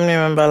a family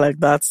member like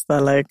that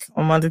like,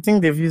 the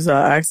thing they've used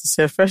our acts to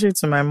say, especially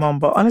to my mom,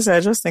 but honestly,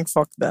 I just think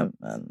fuck them,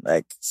 and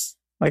like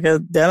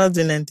they're not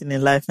doing anything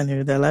in life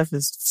anyway. Their life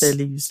is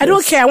fairly useless. I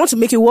don't care. I want to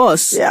make it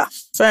worse. Yeah,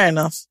 fair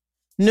enough.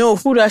 No,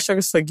 who do I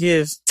struggle to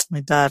forgive?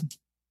 My dad.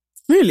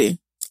 Really?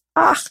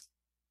 It's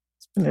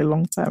been a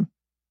long time.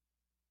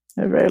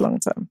 A very long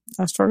time.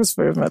 I struggle to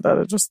forgive my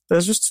dad.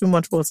 There's just too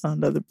much water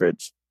under the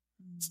bridge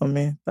for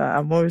me that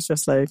I'm always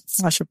just like,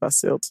 that ship has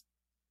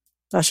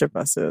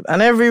sailed.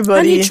 And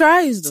everybody... And he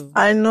tries though.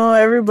 I know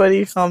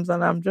everybody comes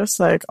and I'm just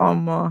like,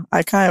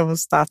 I can't even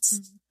start.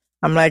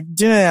 I'm like,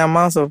 do you know the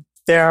amount of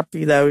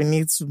therapy that we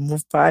need to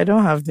move by? I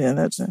don't have the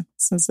energy,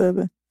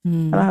 sincerely. I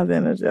don't have the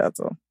energy at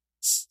all.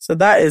 So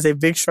that is a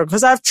big struggle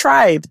because I've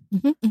tried,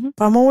 but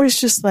I'm always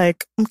just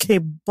like, okay,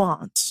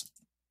 but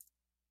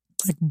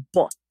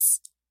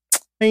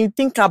when you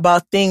think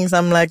about things,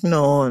 I'm like,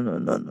 no,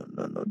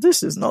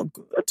 this is not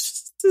good.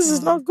 This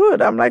is not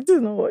good. I'm like, this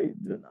is not what you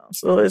do now.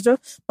 So it's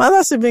just, my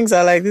other siblings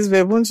are like, this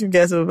babe, won't you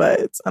get over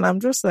it? And I'm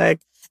just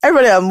like,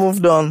 everybody have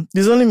moved on.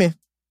 There's only me.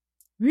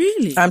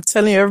 Really? I'm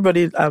telling you,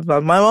 everybody, my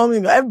mom,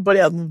 everybody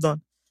has moved on.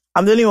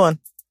 I'm the only one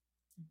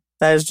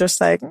that is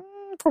just like,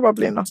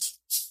 probably not.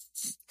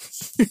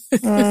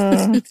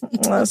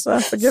 So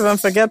forgive and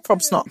forget,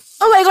 props not.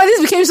 Oh my God,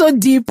 this became so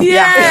deep.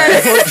 Yeah.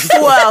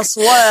 Who else?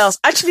 What else?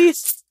 Actually,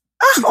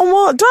 do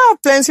I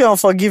have plenty of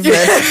forgiveness?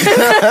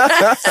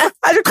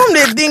 I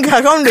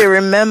come to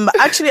remember.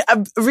 Actually,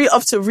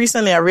 up to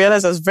recently, I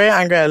realized I was very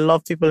angry at a lot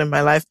of people in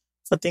my life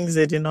for things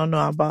they did not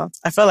know about.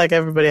 I felt like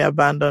everybody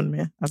abandoned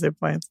me at a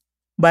point.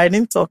 But I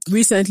didn't talk.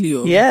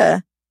 Recently?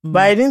 Yeah.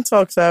 But I didn't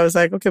talk, so I was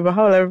like, okay, but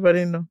how will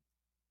everybody know?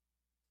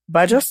 But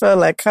I just felt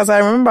like, because I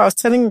remember I was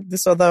telling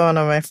this other one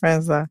of my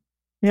friends that,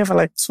 for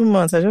like 2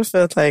 months, I just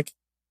felt like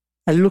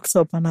I looked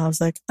up and I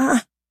was like,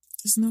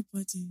 there's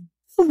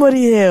nobody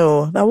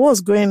here. That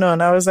was going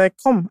on. I was like,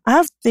 come, I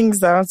have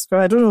things that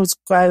I don't know what's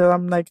quiet.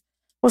 I'm like,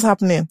 what's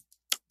happening?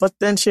 But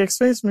then she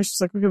explained to me,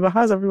 she's like, okay, but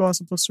how's everyone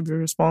supposed to be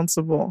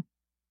responsible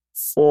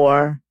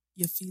for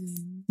your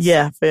feelings?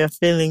 Yeah, for your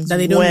feelings. That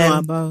they don't know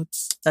about.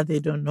 That they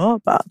don't know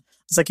about.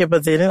 It's like, yeah,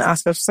 but they didn't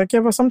ask her. She's like,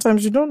 yeah, but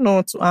sometimes you don't know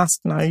what to ask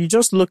now. You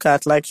just look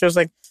at, like, she was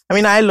like,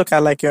 I look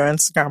at, like, your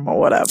Instagram or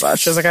whatever.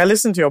 She was like, I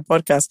listen to your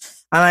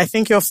podcast and I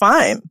think you're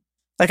fine.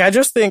 Like, I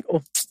just think,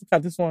 look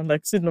at this one,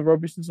 like, see the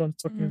rubbish this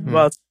one's talking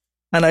about.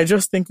 and I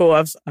just think, oh,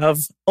 I've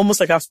almost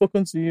like I've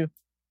spoken to you.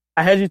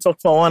 I heard you talk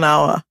for 1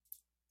 hour,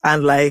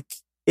 and like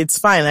it's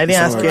fine. I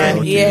didn't ask you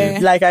any.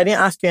 Like I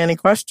didn't ask you any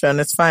question.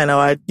 It's fine.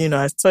 I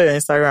saw your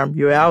Instagram.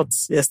 You were out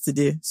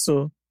yesterday,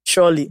 so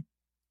surely.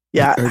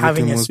 Yeah,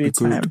 having a sweet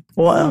time.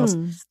 What else?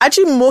 I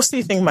actually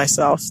mostly think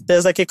myself.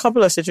 There's like a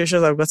couple of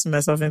situations I've gotten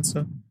myself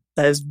into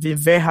that has been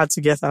very hard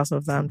to get out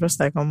of that. I'm just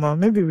like, oh man,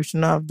 maybe we should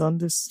not have done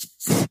this.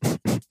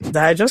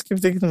 That I just keep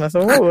thinking to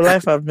myself, what would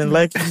life have been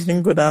like if you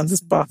didn't go down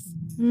this path?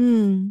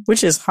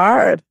 Which is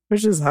hard.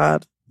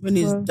 When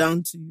it's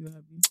down to you,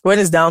 Abby. When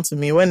it's down to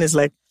me. When it's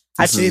like,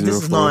 actually,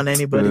 this is not on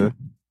anybody. Yeah.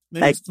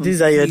 Like,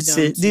 these are your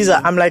decisions. These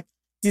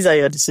are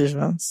your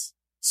decisions.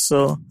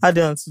 So, how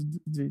do you want to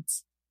do it?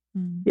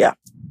 Yeah.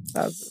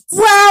 That's it.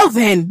 Well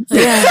then.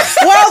 Yeah.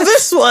 Well,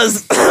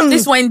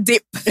 this went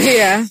deep.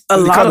 Yeah. A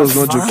lot of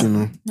fun. Not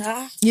joking.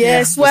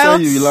 Yes. Yeah. Well,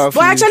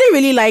 I actually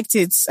really liked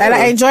it. And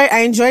I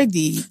enjoyed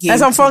the game. There's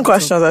some fun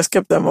questions. I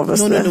skipped them,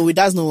 obviously. No.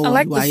 That's not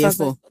what we're here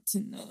for.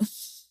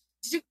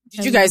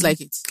 Did you guys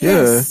like it?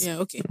 Yeah. Yeah,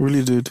 okay.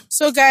 Really did.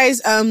 So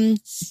guys,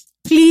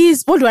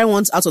 please, what do I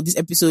want out of this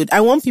episode?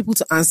 I want people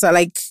to answer,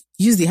 like,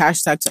 use the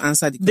hashtag to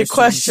answer the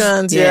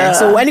questions. Yeah.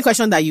 So any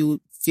question that you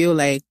feel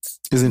like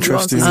is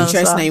interesting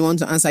that you want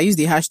to answer, use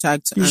the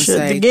hashtag to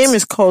answer. The game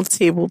is called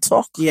Table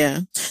Talk.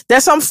 Yeah.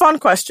 There's some fun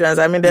questions.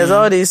 I mean, there's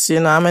all this,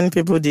 how many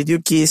people did you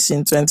kiss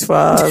in 24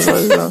 hours?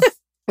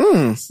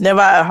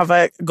 Never have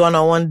I gone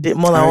on one date,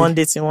 more than one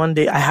date in one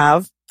day. I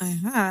have.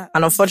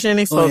 And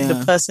unfortunately for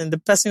the person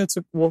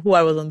who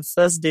I was on the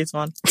first date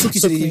on, took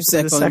you to the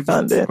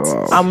second date.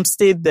 Wow. I'm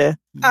stayed there.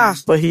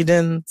 But he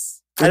didn't.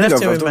 I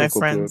left him with my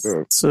friends.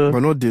 So,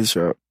 but not this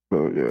shot.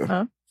 But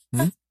yeah.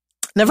 Huh?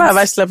 Never have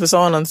I slept with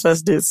someone on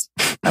first dates.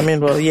 I mean,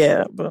 well,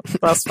 yeah, but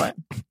that's fine.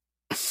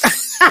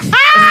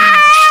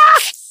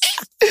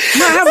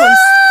 No, I haven't.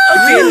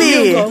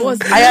 Really?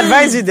 I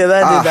advised you that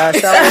I did that.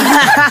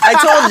 I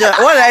told you.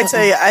 What did I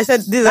tell you? I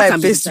said, this is how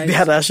it pays to be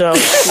at a show.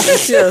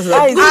 Seriously.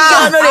 They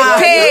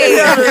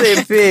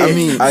pay. I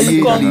mean, are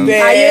you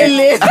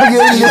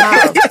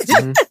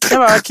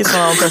never had kiss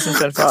one person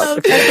 24 hours.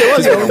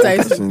 What's your own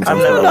title?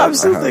 I'm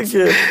still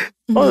thinking.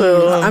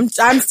 I'm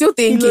still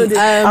thinking.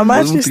 I'm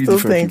actually still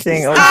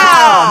thinking.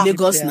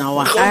 Lagos now.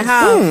 I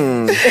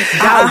have.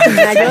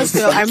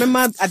 I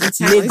remember at the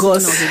time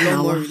Lagos was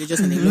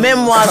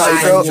memoirs.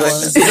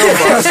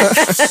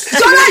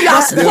 Jola, you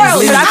are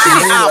spoiled. You're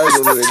actually out.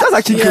 That's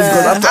actually good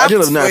because after I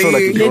didn't know. I felt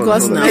like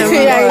Lagos now.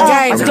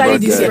 Guys, clearly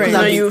this year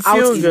no, you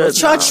feel good.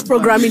 Church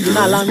programming did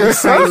not allow me to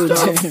say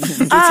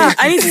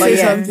I need to say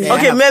something.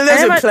 Okay,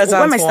 let's be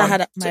pleasant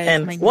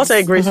one. What are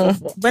you grateful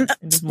for?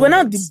 When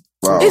I did.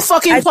 Wow. This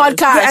fucking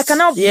podcast. I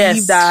cannot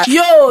believe that.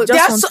 Yo,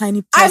 just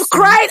tiny I've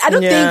cried. I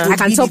don't think I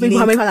can tell people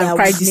how many times I've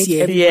cried this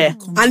year. Yeah.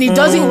 And it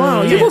doesn't.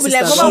 You will be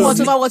like, what?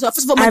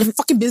 First of all, my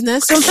fucking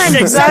business. Sometimes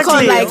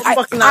exactly.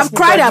 I've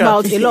cried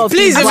about a lot of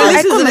things. Please, if you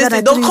listen to this,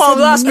 don't call.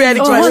 Don't ask me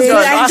any question.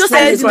 Ask me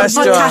any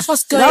question. Don't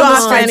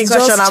ask me any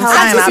question. I'm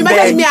fine. I'm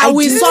begging. I will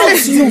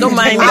insult you. Don't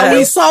mind I will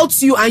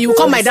insult you and you will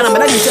come my dad and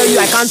my dad will tell you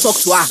I can't talk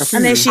to her.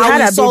 And then she had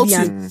a baby.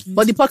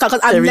 But the podcast,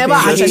 I've never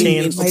actually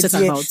been upset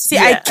about. See,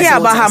 I care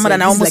about her more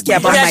than I almost care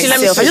about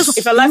myself.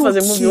 If your life was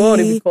a movie, what would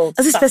it be called?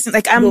 As this person,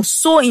 like, I'm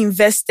so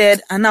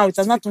invested, and now it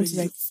has not turned to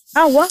like,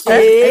 what?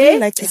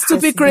 Like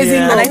stupid crazy.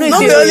 Yeah. And I know not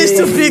the only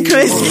stupid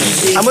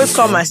crazy. I'm going to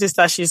call my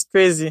sister. She's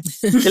crazy.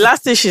 The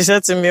last thing she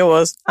said to me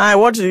was, I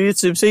watch the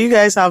YouTube, so you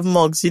guys have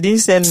mugs. You didn't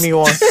send me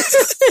one.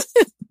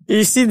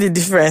 You see the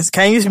difference?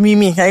 Can you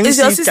Mimi? Can you it's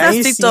see? Your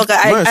sister's TikTok.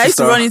 I used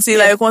to run into it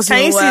like once in a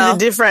while. Can you see the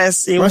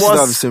difference? It was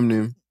have the same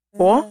name.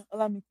 What?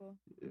 Like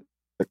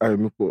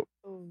Ayomiko.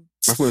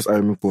 My phone is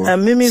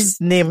Ayomiko.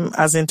 Mimi's name,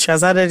 as in she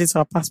has added it to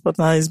her passport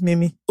now, is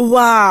Mimi.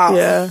 Wow.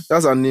 Yeah.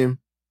 That's her name.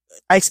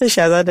 I say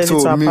she has added it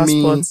to her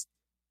passport.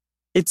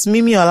 It's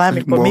Mimi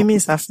Olamiko. Mimi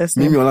is her first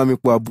name. Mimi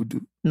Olamiko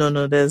Abudu.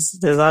 No, there's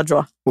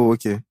Adra. Oh,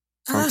 okay.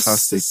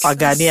 Fantastic.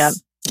 Paganian.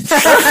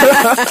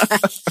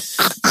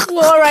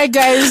 Well, all right,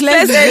 guys.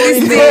 Let's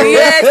end this day.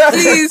 Yes,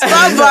 please.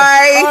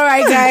 Bye-bye. All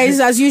right, guys.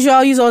 As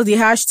usual, use all the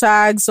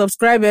hashtags.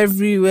 Subscribe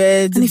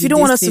everywhere. And if you don't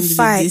want us to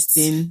fight,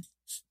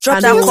 drop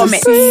and that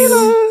comment.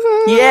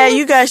 Yeah,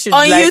 you guys should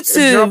on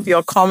YouTube drop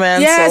your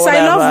comments. Yes,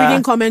 I love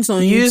reading comments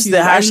on YouTube. Use the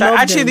hashtag.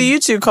 Actually, the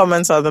YouTube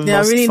comments are the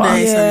most really fun.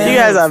 Nice. Yeah. You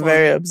guys are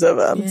very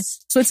observant. Yeah.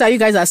 Twitter, you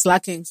guys are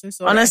slacking.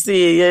 So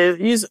honestly, yeah,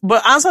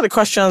 but answer the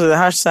questions with the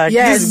hashtag.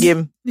 Yes. This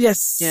game.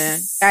 Yes. Yeah.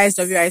 Guys,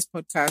 WIS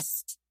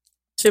podcast.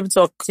 Table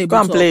Talk.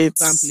 Go and play it.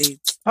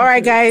 All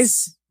right,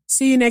 guys.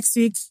 See you next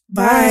week.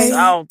 Bye.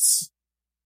 Out.